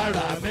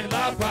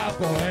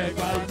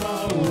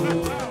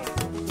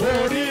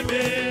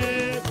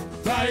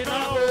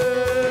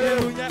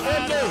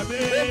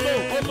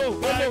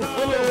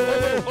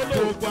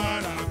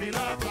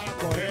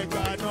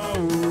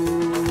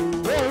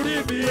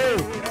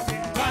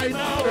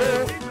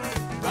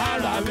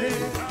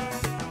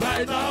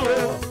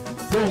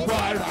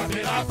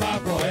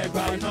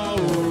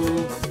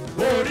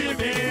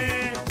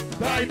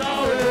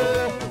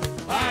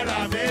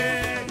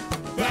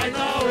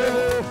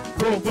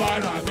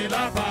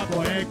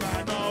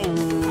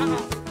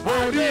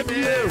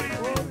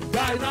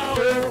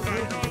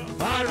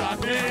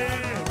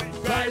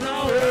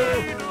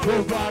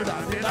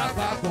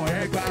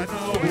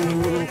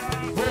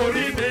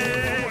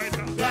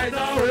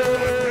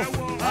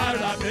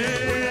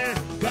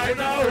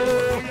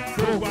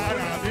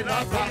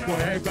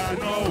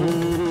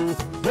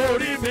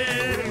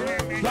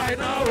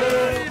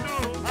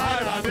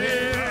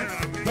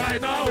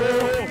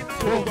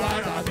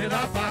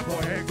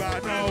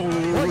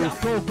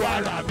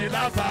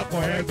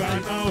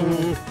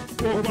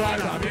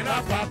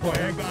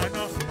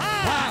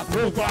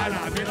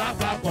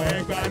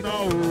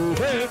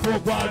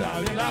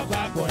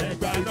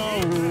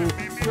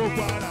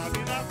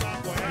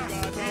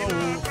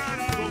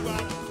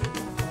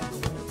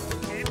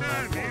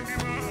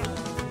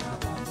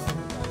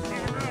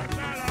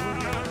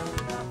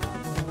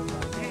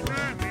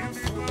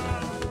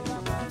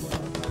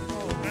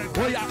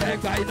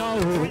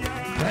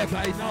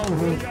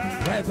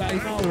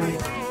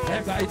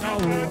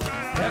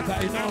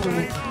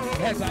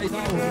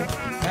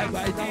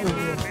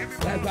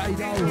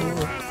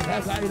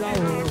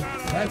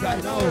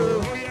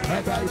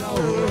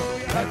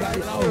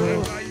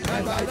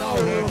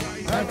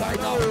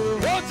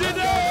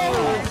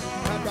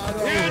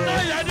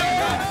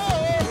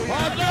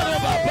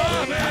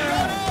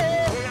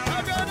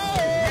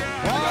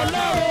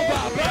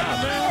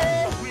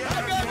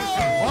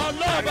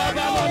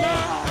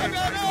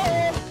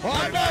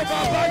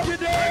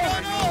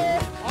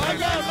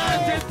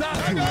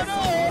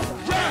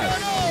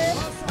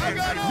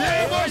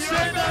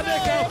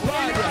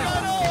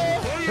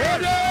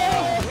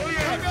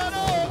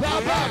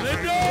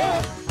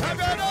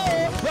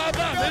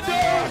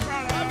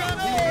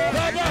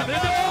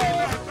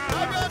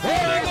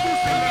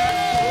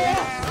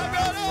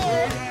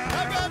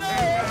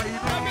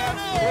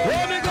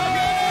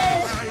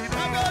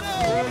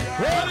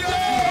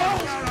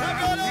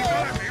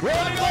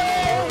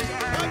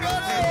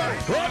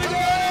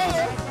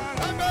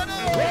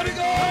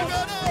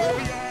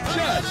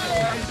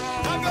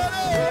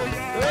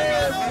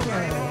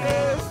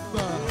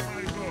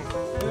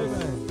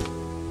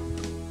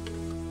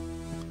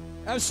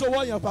 And so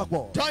what you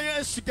join your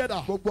hands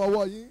together.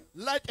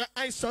 Let your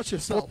eyes touch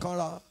yourself.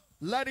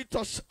 Let it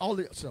touch all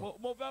yourself.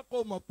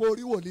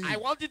 I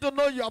want you to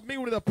know you are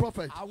meeting with a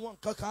prophet.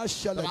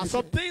 There are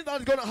some things that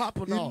are going to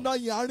happen now.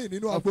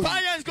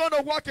 Fire is going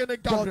to work in the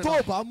gathering.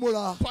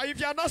 But if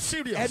you are not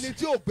serious,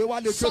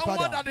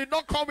 someone that did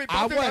not come with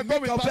battery can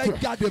come with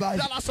battery.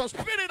 There are some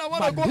spirit that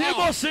want to go out.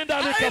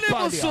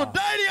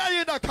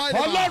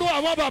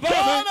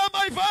 God of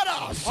my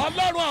fathers.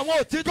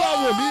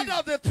 God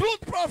of the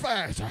truth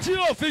prophet.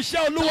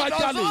 That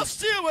does not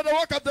steal with the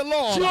work of the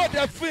Lord. That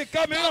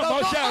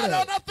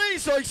does not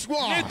so it's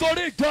war.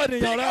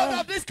 Because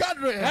of this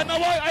country.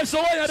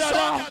 So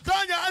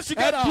turn your eyes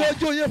together.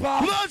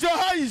 Close your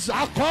eyes.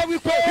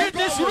 It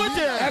is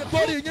written.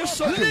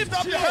 Lift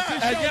up your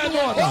hands.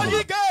 All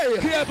ye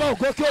gates. And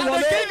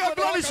the King of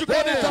glory should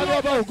come in. So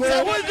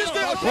who is this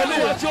King of glory?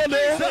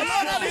 The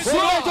Lord that is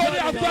strong. He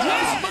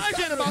is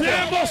mighty in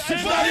battle.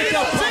 For he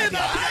has seen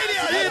the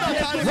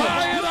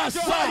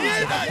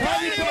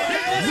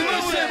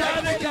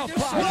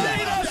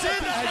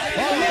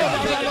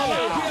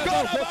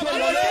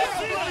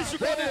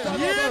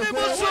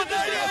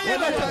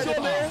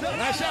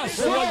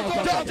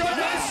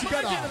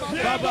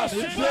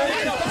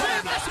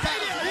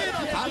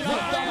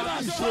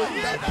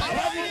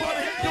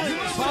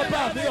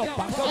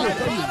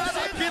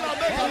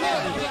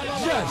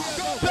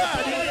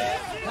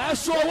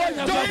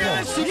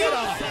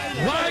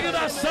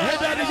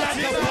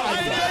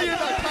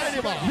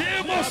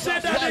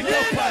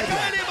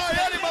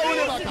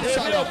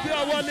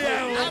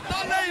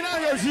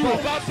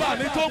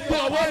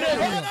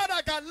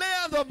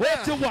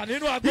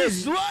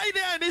He's right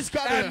there in this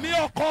garden.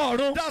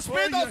 The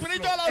spirit of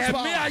spiritual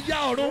husband.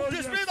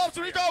 The spirit of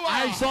spiritual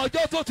wife. The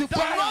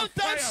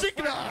long-term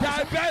sickness.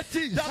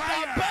 Diabetes.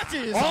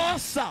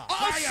 Ulcer.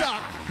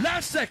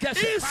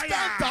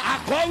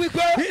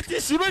 It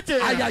is written.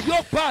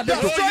 The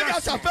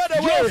strangers shall fade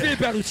away.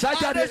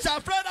 And they shall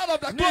fade out of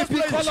the close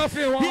places.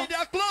 In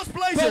their close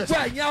places.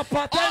 All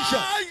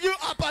you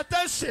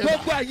hypertension.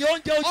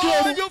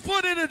 All you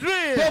food in the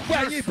dream.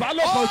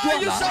 All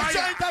you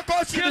sexual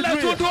intercourse in the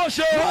dream.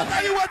 What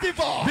are you waiting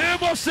for?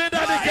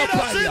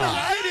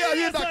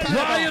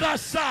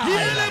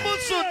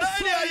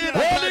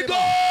 Holy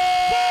Ghost!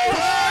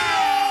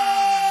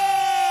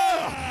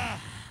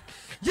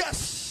 Yes!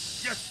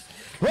 Yes!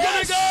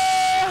 Holy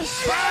Ghost!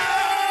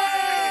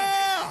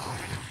 Fire!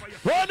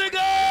 Holy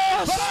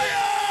Ghost!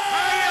 Fire!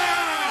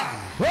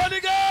 Holy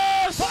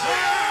Ghost!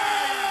 Fire!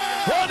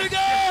 Holy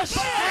Ghost!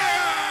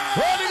 Fire!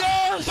 Holy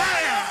Ghost!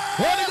 Fire!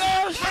 Holy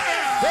Ghost!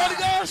 Fire! Holy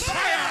Ghost!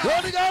 Fire!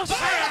 Holy Ghost!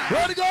 Fire!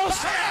 Holy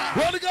Ghost! Fire!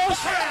 Holy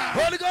Ghost! Fire!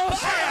 Holy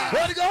Ghost! Fire!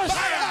 Holy Ghost!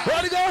 Fire!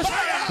 Holy Ghost!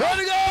 Fire!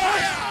 Holy Ghost!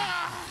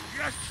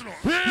 Yes, Lord.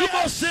 You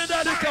must say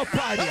that in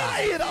Campania.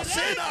 Why not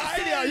say that?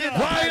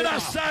 Why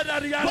not say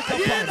that in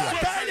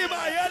Campania?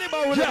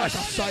 Yes.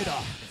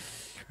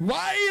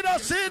 Why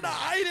not say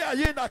that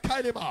in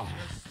Campania?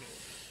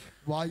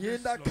 Why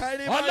in the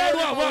Campania?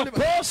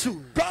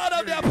 God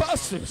of the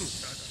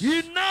apostles.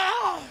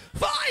 Enough.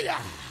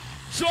 Fire.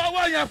 So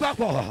when you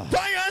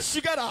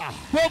together.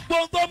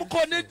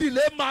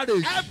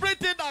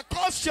 Everything that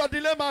causes your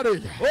delay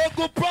marriage.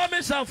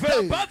 Promise and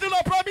fail. The battle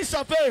of promise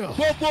and fail.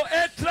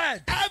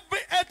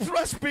 Every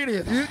hatred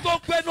spirit.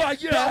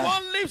 That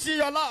one lives in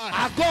your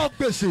life.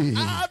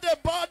 The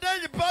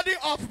body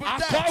of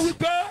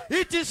death.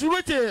 It is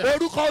written. The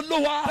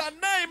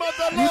name of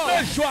the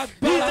Lord is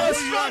a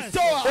strong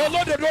tower.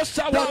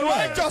 The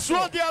righteous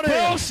run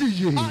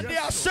therein. And they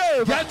are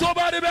saved.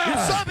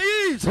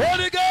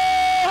 Holy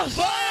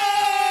Ghost.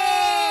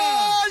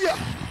 Fire!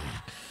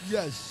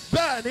 Yes.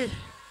 Benny.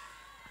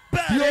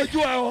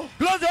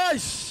 Close the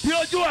eyes.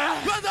 Close the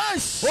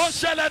eyes.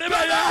 Close the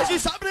eyes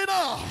is happening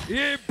now.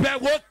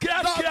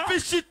 The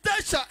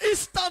visitation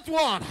is that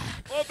one.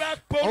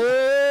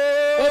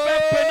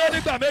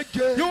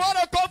 You want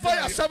to come for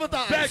your 7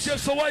 times. As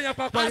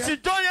you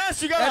join us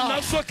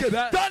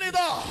together. Turn it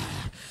off.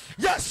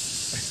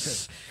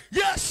 Yes.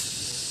 Yes.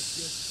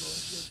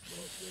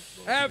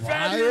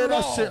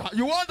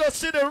 You want to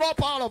see the raw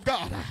power of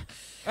God.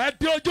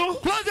 Close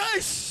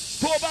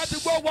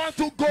want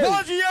to go.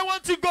 What do you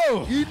want to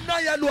go? You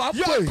are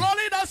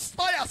calling us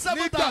fire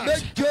 7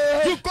 times.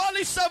 You call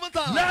it 7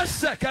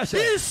 times.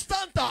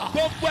 Instant. Are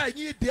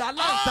you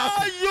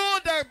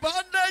the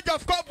bondage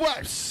of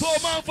cobwebs?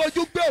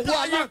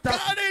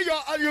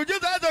 You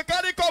just have to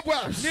carry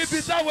cobwebs.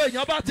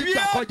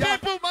 Where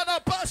people might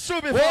have passed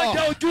through before.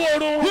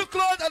 You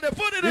close and they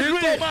put it in the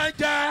grave.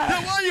 The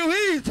one you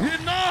eat.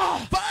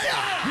 Fire!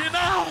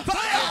 Fire!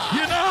 Fire!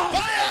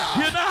 Fire!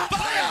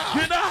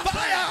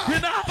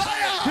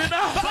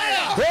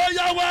 Fire! Oh,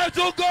 you want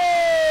to go?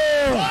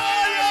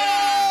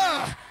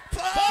 Fire!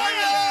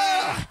 Fire!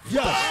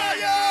 Yes.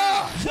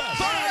 Fire!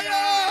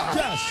 Fire!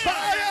 Yes.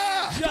 Fire!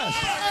 Yes.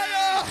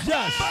 Fire!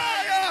 Yes.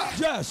 Fire!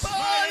 Yes.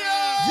 Fire!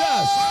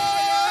 Yes.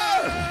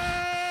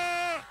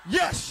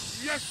 Yes.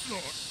 Yes,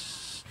 Lord.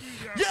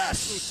 Yes.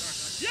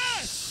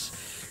 Yes.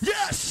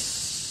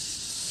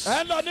 Yes.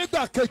 And on the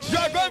back, you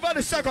are going for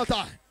the second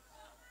time.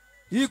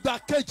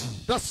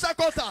 The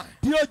second time.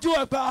 Close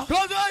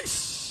the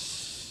eyes.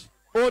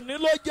 Today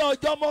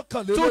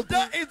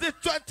is the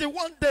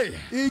 21th day.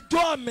 And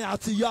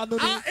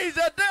it's a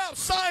day of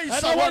signs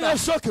and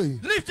wonders.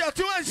 Lift your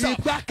 2 hands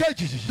up.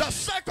 The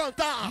second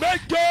time. 7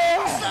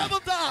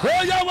 times.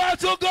 Oh, you want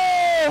to go?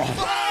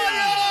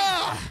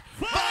 Fire!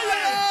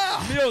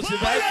 Fire! Fire!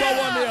 Fire!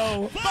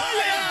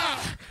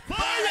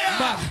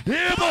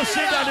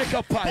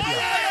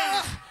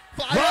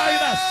 Fire!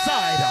 Right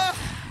aside.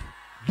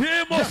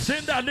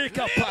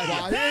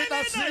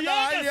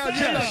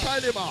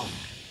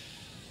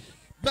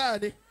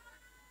 Benny.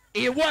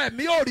 You are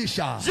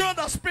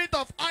the spirit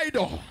of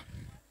idol.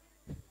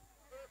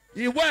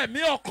 You are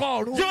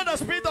the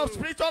spirit of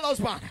spiritual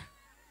husband.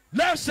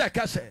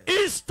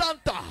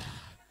 Instanta.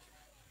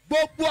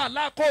 All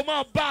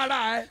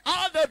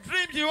the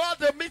dreams you want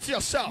to meet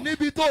yourself.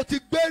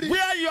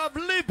 Where you have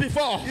lived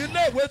before.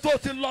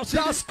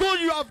 The school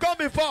you have gone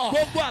before.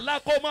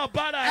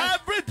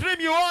 Every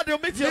dream you want to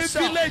meet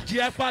yourself.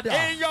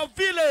 In your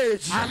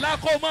village.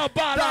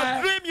 The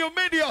dream you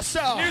meet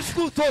yourself. In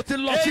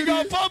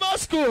your former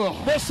school.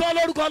 I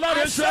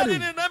said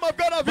in the name of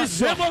God of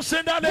Israel.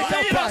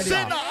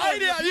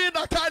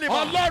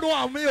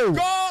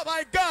 God,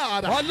 my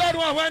God.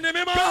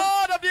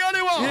 God of the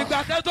only one. These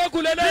are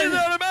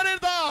the remaining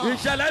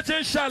things.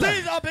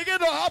 Things are beginning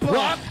to happen.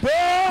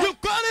 You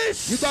got it.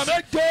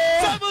 7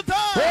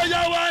 times.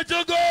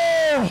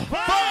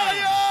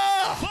 Fire!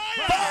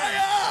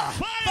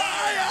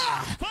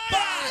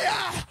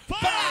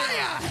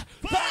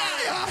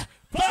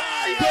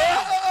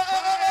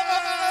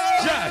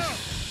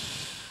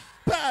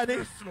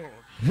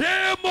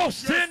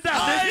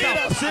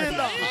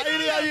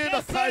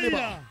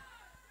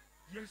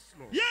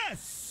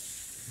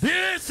 Yes.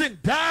 This in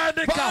God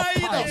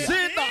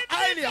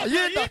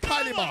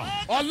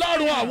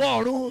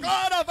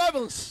of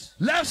heavens.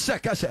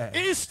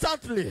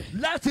 Instantly.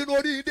 From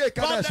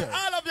the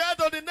hand of the head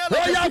of the nail.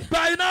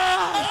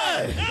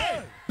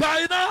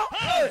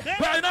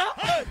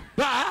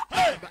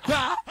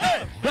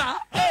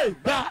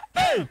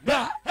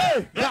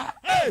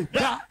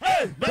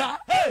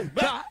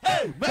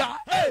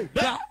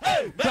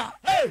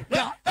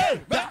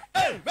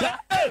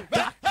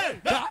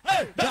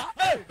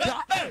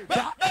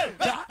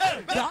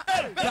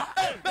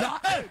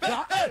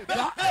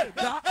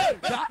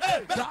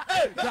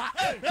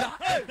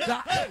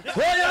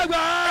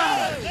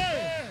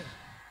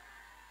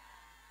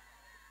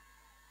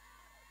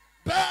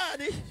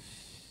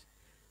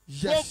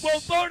 Yes.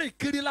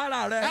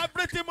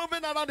 Everything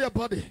moving around your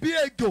body.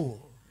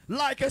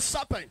 Like a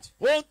serpent.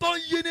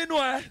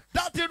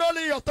 That is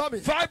only your tummy.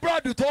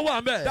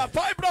 The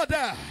fibroid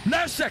there.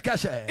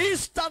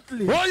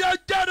 Instantly.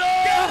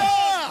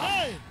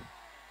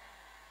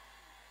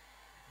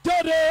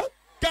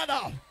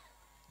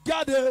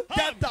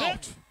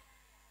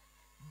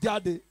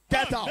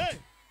 Get out.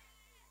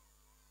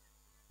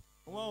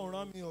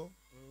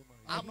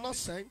 I'm not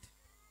sent,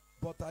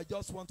 but I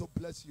just want to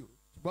bless you.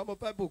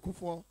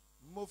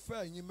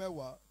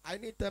 I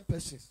need 10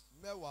 persons.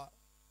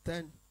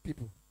 10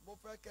 people.